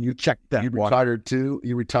 You check that. You retired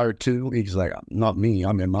too. He's like, not me.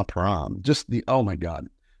 I'm in my prime. Oh my God.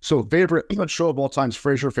 So favorite show of all time is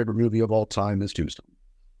Frasier. Favorite movie of all time is Tombstone.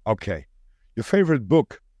 Okay, your favorite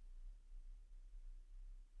book?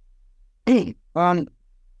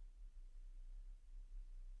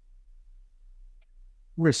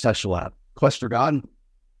 Where's Special at? Quest for God?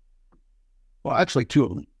 Well, actually, two of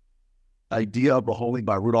them. Idea of the Holy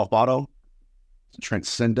by Rudolph Otto.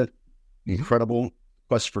 Transcendent, incredible.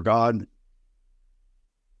 Quest for God.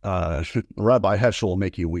 Rabbi Heschel will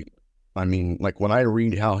make you weep. I mean, like when I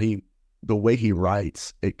read the way he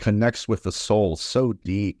writes, it connects with the soul so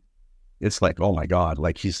deep. It's like, oh my God,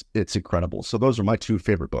 like it's incredible. So those are my two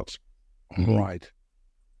favorite books. Right.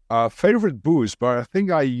 Favorite booze, but I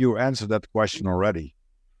think you answered that question already.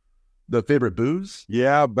 The favorite booze?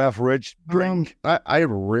 Yeah, beverage, drink. I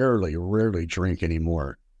rarely drink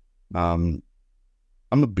anymore. I'm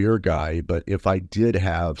a beer guy, but if I did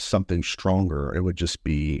have something stronger, it would just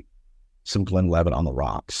be some Glenlivet on the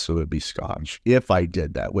rocks. So it would be scotch. If I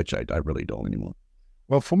did that, which I really don't anymore.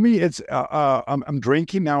 Well, for me, it's I'm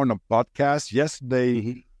drinking now in a podcast.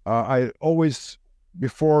 Yesterday, I always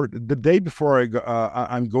the day before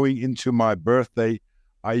I'm going into my birthday,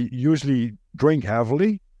 I usually drink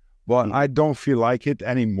heavily, but I don't feel like it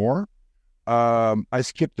anymore. I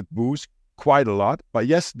skipped the booze quite a lot, but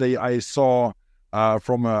yesterday I saw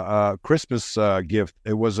from a Christmas gift.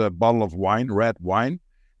 It was a bottle of wine, red wine,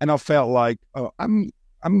 and I felt like I'm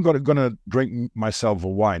gonna drink myself a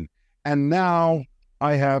wine. And now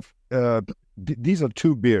I have these are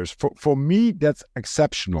two beers. For me, that's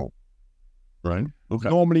exceptional. Right. Okay.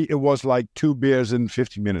 Normally it was like 2 beers in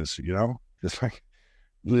 50 minutes, you know, just like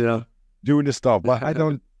doing the stuff. But I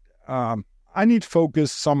don't. I need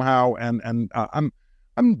focus somehow, and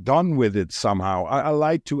I'm done with it somehow. I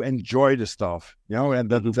like to enjoy the stuff, and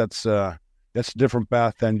that's a different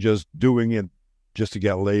path than just doing it just to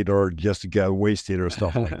get laid or just to get wasted or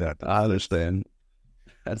stuff like that. I understand.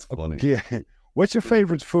 That's funny. Yeah. What's your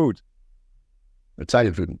favorite food?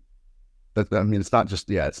 Italian food. It's not just,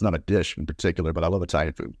 it's not a dish in particular, but I love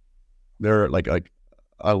Italian food. They're like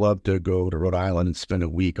I love to go to Rhode Island and spend a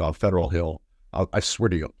week on Federal Hill. I swear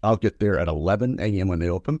to you, I'll get there at 11 a.m. when they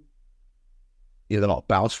open. Then I'll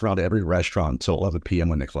bounce around to every restaurant until 11 p.m.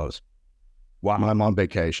 when they close. Wow. I'm on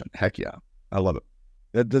vacation. Heck yeah. I love it.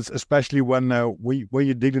 That's especially when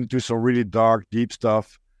you dig into some really dark, deep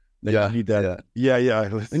stuff. You need that. Yeah.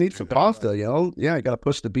 You need some pasta, Yeah, you got to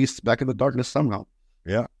push the beasts back in the darkness somehow.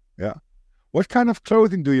 Yeah. What kind of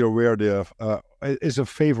clothing do you wear there? Is a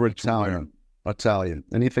favorite Italian.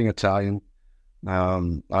 Anything Italian.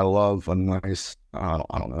 I love a nice, I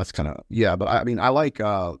don't know, that's kind of, but I like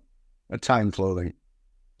Italian clothing.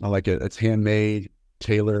 I like it. It's handmade,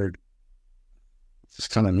 tailored. It's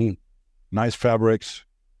just kind of neat. Nice fabrics.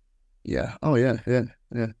 Yeah. Oh, yeah.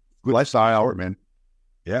 Good lifestyle, man.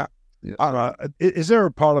 Yeah. Is there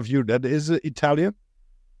a part of you that is Italian?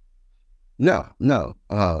 No.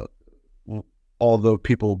 Although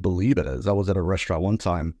people believe it is. I was at a restaurant one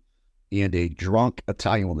time, and a drunk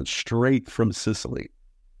Italian woman straight from Sicily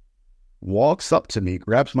walks up to me,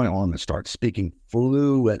 grabs my arm, and starts speaking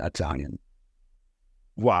fluent Italian.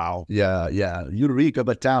 Wow. Yeah. Eureka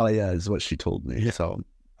Battaglia is what she told me. Yeah. So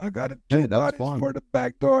I got it. That's fun. For the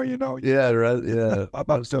back door, Yeah, right. Yeah.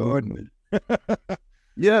 About the hood.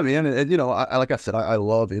 Yeah, man. And like I said, I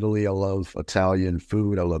love Italy. I love Italian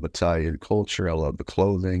food. I love Italian culture. I love the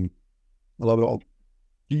clothing. I love it all.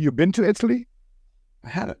 You been to Italy? I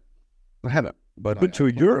haven't. But been to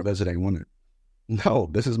Europe visiting one. No,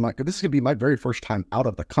 this is gonna be my very first time out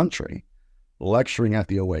of the country lecturing at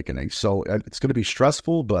the Awakening. So it's gonna be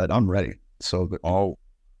stressful, but I'm ready. So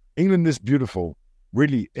England is beautiful.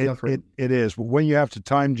 Really, it is. When you have the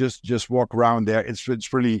time, just walk around there. It's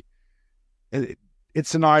really,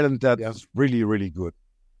 it's an island that's really, really good.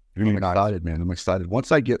 Really I'm excited, man. I'm excited.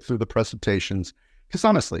 Once I get through the presentations, because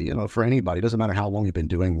honestly, for anybody, it doesn't matter how long you've been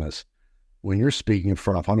doing this. When you're speaking in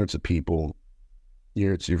front of hundreds of people,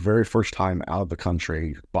 it's your very first time out of the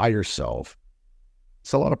country by yourself.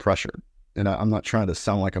 It's a lot of pressure. And I'm not trying to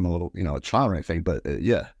sound like I'm a little, a child or anything, but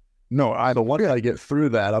yeah. No, once I get through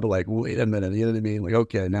that, I'll be like, wait a minute, you know what I mean? Like,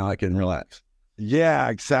 okay, now I can relax. Yeah,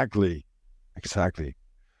 exactly.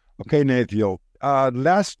 Okay, Nathaniel,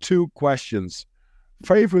 last two questions.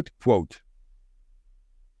 Favorite quote?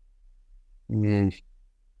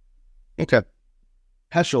 Okay.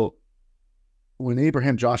 Heschel, when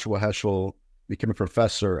Abraham Joshua Heschel became a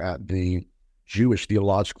professor at the Jewish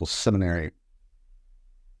Theological Seminary,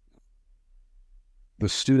 the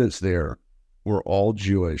students there were all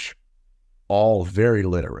Jewish, all very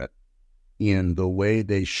literate, and the way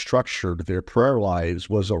they structured their prayer lives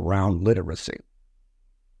was around literacy.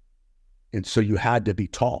 And so you had to be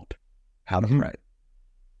taught how to pray.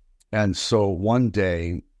 And so one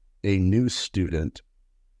day, a new student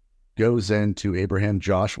goes into Abraham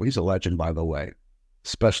Joshua. He's a legend, by the way,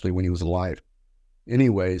 especially when he was alive.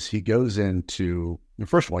 Anyways, he goes into,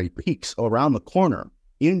 first of all, he peeks around the corner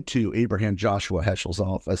into Abraham Joshua Heschel's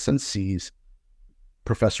office and sees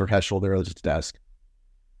Professor Heschel there at his desk.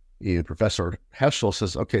 And Professor Heschel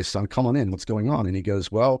says, okay, son, come on in. What's going on? And he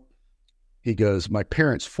goes, my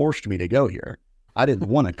parents forced me to go here. I didn't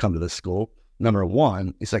want to come to this school. Number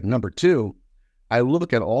one. He's like, number two, I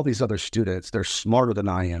look at all these other students. They're smarter than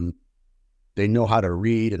I am. They know how to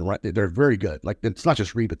read and write. They're very good. Like, it's not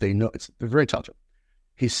just read, but they're very intelligent.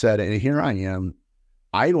 He said, and here I am.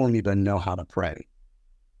 I don't even know how to pray.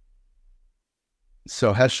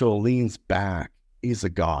 So Heschel leans back. He's a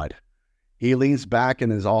god. He leans back in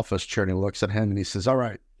his office chair and he looks at him and he says, all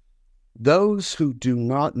right, those who do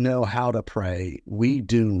not know how to pray, we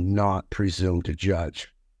do not presume to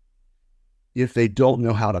judge. If they don't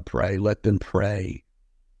know how to pray, let them pray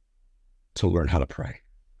to learn how to pray.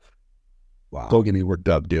 Wow. Don't get me worked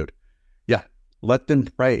up, dude. Yeah. Let them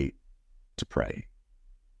pray to pray.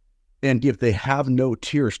 And if they have no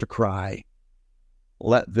tears to cry,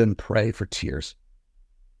 let them pray for tears.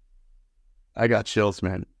 I got chills,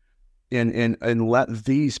 man. And let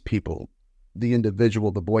these people, the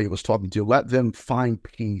individual, the boy he was talking to, let them find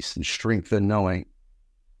peace and strength in knowing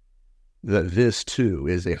that this too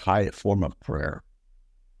is a high form of prayer.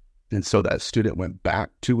 And so that student went back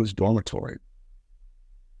to his dormitory,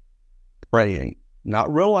 praying,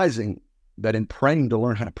 not realizing that in praying to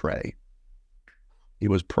learn how to pray, he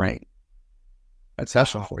was praying. That's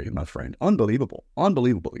Heschel for you, my friend. Unbelievable.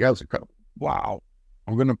 The guy was incredible. Wow.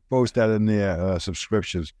 I'm going to post that in the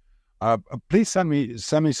subscriptions. Please send me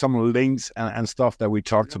some links and stuff that we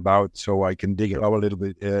talked about so I can dig it out a little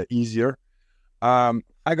bit easier.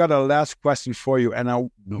 I got a last question for you, and I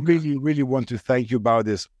really, really want to thank you about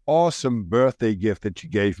this awesome birthday gift that you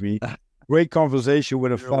gave me. Great conversation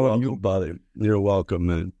with a fellow. You're welcome,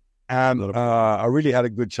 man. And I really had a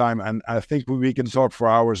good time, and I think we can talk for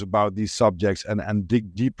hours about these subjects and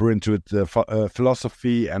dig deeper into it,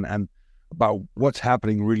 philosophy and about what's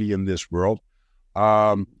happening really in this world.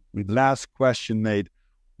 Last question, Nate.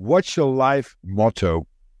 What's your life motto?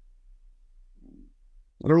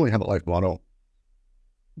 I don't really have a life motto.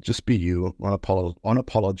 Just be you,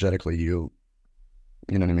 unapologetically you.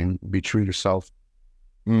 You know what I mean? Be true to yourself.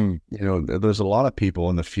 You know, there's a lot of people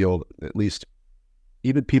in the field, at least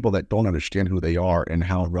even people that don't understand who they are and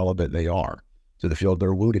how relevant they are to the field.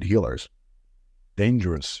 They're wounded healers.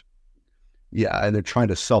 Dangerous. Yeah, and they're trying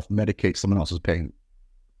to self-medicate someone else's pain.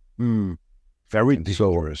 Very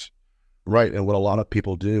dangerous. Right, and what a lot of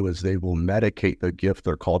people do is they will medicate the gift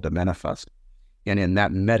they're called to manifest. And in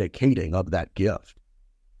that medicating of that gift,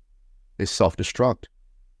 they self-destruct.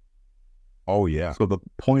 Oh, yeah. So the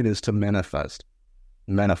point is to manifest.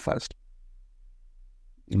 Manifest.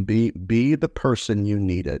 Be the person you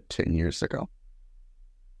needed 10 years ago.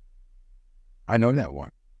 I know that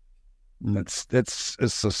one. It's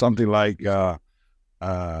something like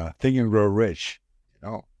Think and Grow Rich. You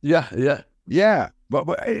know? Yeah.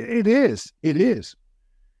 But it is.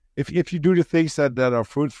 If you do the things that are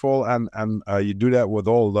fruitful and you do that with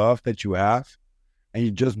all love that you have, and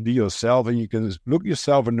you just be yourself, and you can look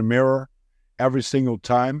yourself in the mirror every single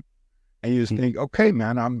time, and you just think, okay,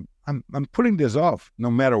 man, I'm putting this off no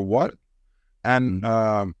matter what. And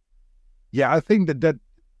I think that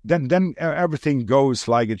then everything goes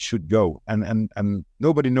like it should go, and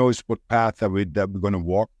nobody knows what path that we're going to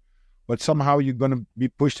walk, but somehow you're going to be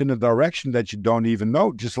pushed in a direction that you don't even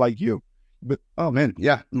know, just like you. But oh man,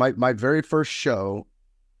 yeah, my very first show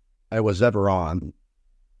I was ever on,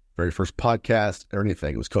 very first podcast or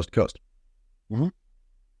anything, it was Coast to Coast.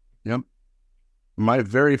 Yep. My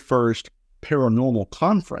very first paranormal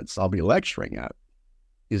conference I'll be lecturing at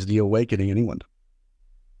is the Awakening in England.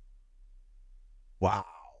 Wow.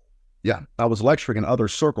 Yeah, I was lecturing in other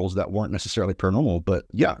circles that weren't necessarily paranormal, but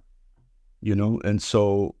yeah, you know, and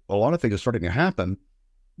so a lot of things are starting to happen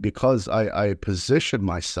because I positioned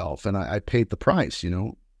myself and I paid the price, you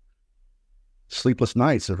know, sleepless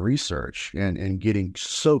nights of research and getting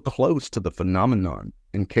so close to the phenomenon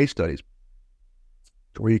in case studies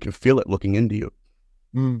where you can feel it looking into you.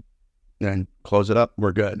 And close it up,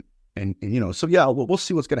 we're good. And you know, so yeah, we'll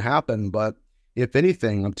see what's going to happen. But if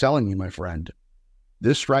anything, I'm telling you, my friend,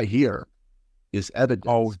 this right here is evidence.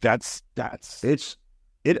 Oh, that's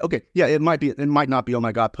okay. Yeah, it might not be, oh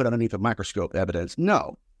my God, put underneath a microscope evidence.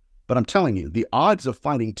 No, but I'm telling you, the odds of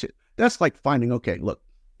finding that's like finding, okay, look,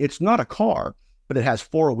 it's not a car, but it has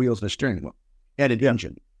 4 wheels and a steering wheel and an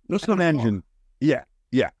engine. No, it's not an engine. Yeah.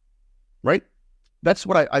 Right? That's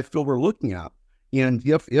what I feel we're looking at. And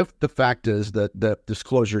if the fact is that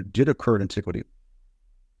disclosure did occur in antiquity,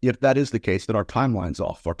 if that is the case, then our timeline's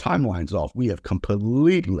off. We have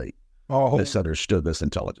completely misunderstood this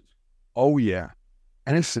intelligence. Oh, yeah.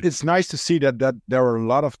 And it's nice to see that there are a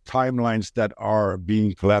lot of timelines that are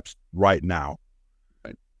being collapsed right now.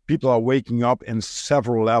 Right. People are waking up in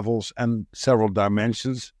several levels and several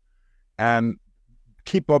dimensions. And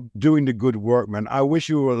keep up doing the good work, man. I wish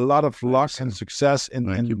you a lot of luck and success in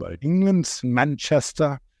England's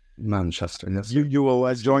Manchester. Yes. You will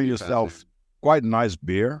enjoy yourself. Quite a nice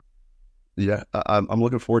beer. Yeah, I'm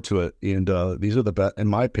looking forward to it. And these are the best, in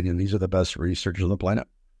my opinion, these are the best researchers on the planet,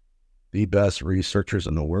 the best researchers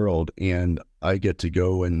in the world. And I get to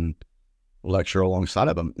go and lecture alongside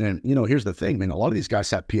of them. And, you know, here's the thing, man, a lot of these guys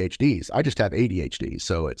have PhDs. I just have ADHD.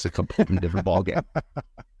 So it's a completely different ballgame.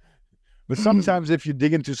 But sometimes if you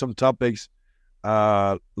dig into some topics,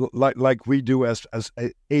 like we do as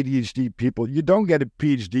ADHD people, you don't get a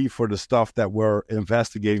PhD for the stuff that we're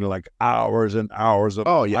investigating, like hours and hours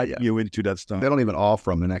of you into that stuff. They don't even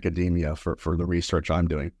offer them in academia for the research I'm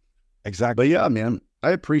doing. Exactly. But yeah, man,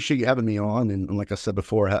 I appreciate you having me on. And like I said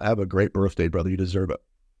before, have a great birthday, brother. You deserve it.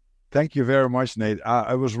 Thank you very much, Nate.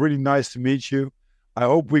 It was really nice to meet you. I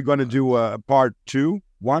hope we're going to do a part 2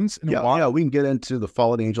 once in a while. Yeah, we can get into the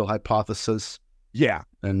fallen angel hypothesis. Yeah.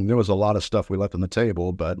 And there was a lot of stuff we left on the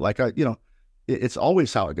table, but it's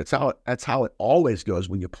always how it gets. That's how it always goes.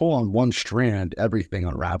 When you pull on one strand, everything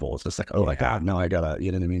unravels. It's like, oh my God, now I gotta,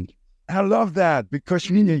 you know what I mean? I love that because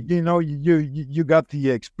you got the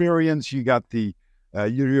experience, you got the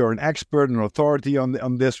you're an expert and authority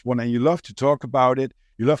on this one, and you love to talk about it.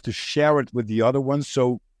 You love to share it with the other ones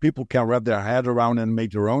so people can wrap their head around and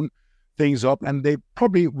make their own things up, and they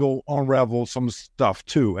probably will unravel some stuff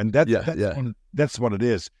too. And that's what it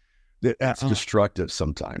is. It's destructive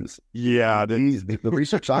sometimes. Yeah. The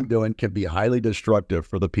research I'm doing can be highly destructive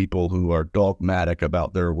for the people who are dogmatic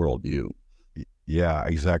about their worldview. Yeah,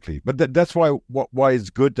 exactly. But that's why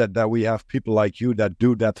it's good that we have people like you that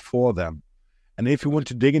do that for them. And if you want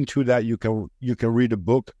to dig into that, you can read a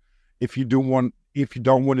book. If you don't want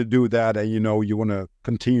to do that, and you want to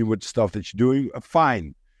continue with stuff that you're doing,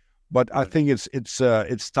 fine. But I think it's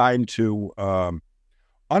time to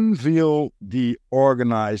unveil the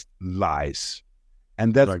organized lies,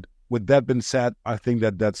 and that. Right. With that being said, I think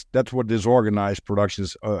that's what this organized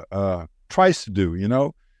productions tries to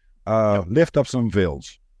do. Lift up some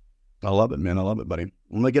veils. I love it, man. I love it, buddy. I'm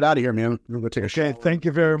gonna get out of here, man. We're gonna take a shower. Okay, thank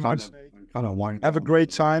you very much. Have a great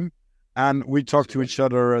time, and we talk to each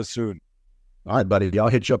other soon. All right, buddy. I'll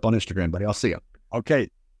hit you up on Instagram, buddy. I'll see you.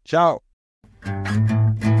 Okay. Ciao.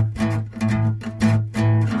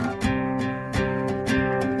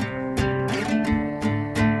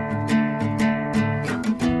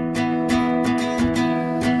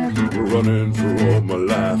 Running for all my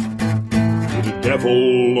life with the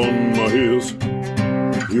devil on my heels.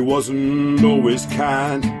 He wasn't always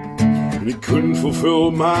kind, and he couldn't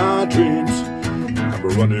fulfill my dreams. I've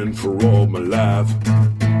been running for all my life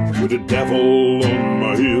with the devil on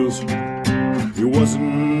my heels. He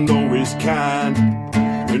wasn't always kind,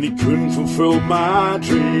 and he couldn't fulfill my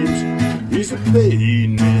dreams. He's a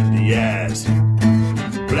pain in the ass,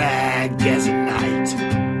 black as a night.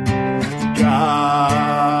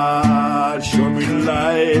 God, show me the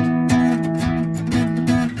light.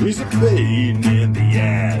 He's a pain in the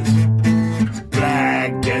ass,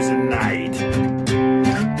 black as a night.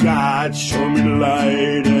 God, show me the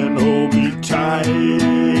light and hold me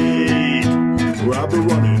tight. I've been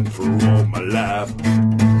running for all my life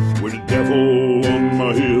with the devil on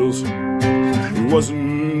my heels. He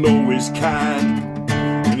wasn't always kind,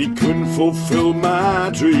 and he couldn't fulfill my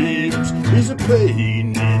dreams. He's a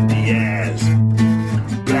pain in the ass,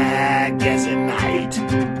 black as a night.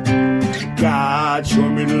 God, show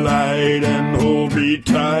me the light and hold me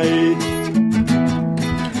tight.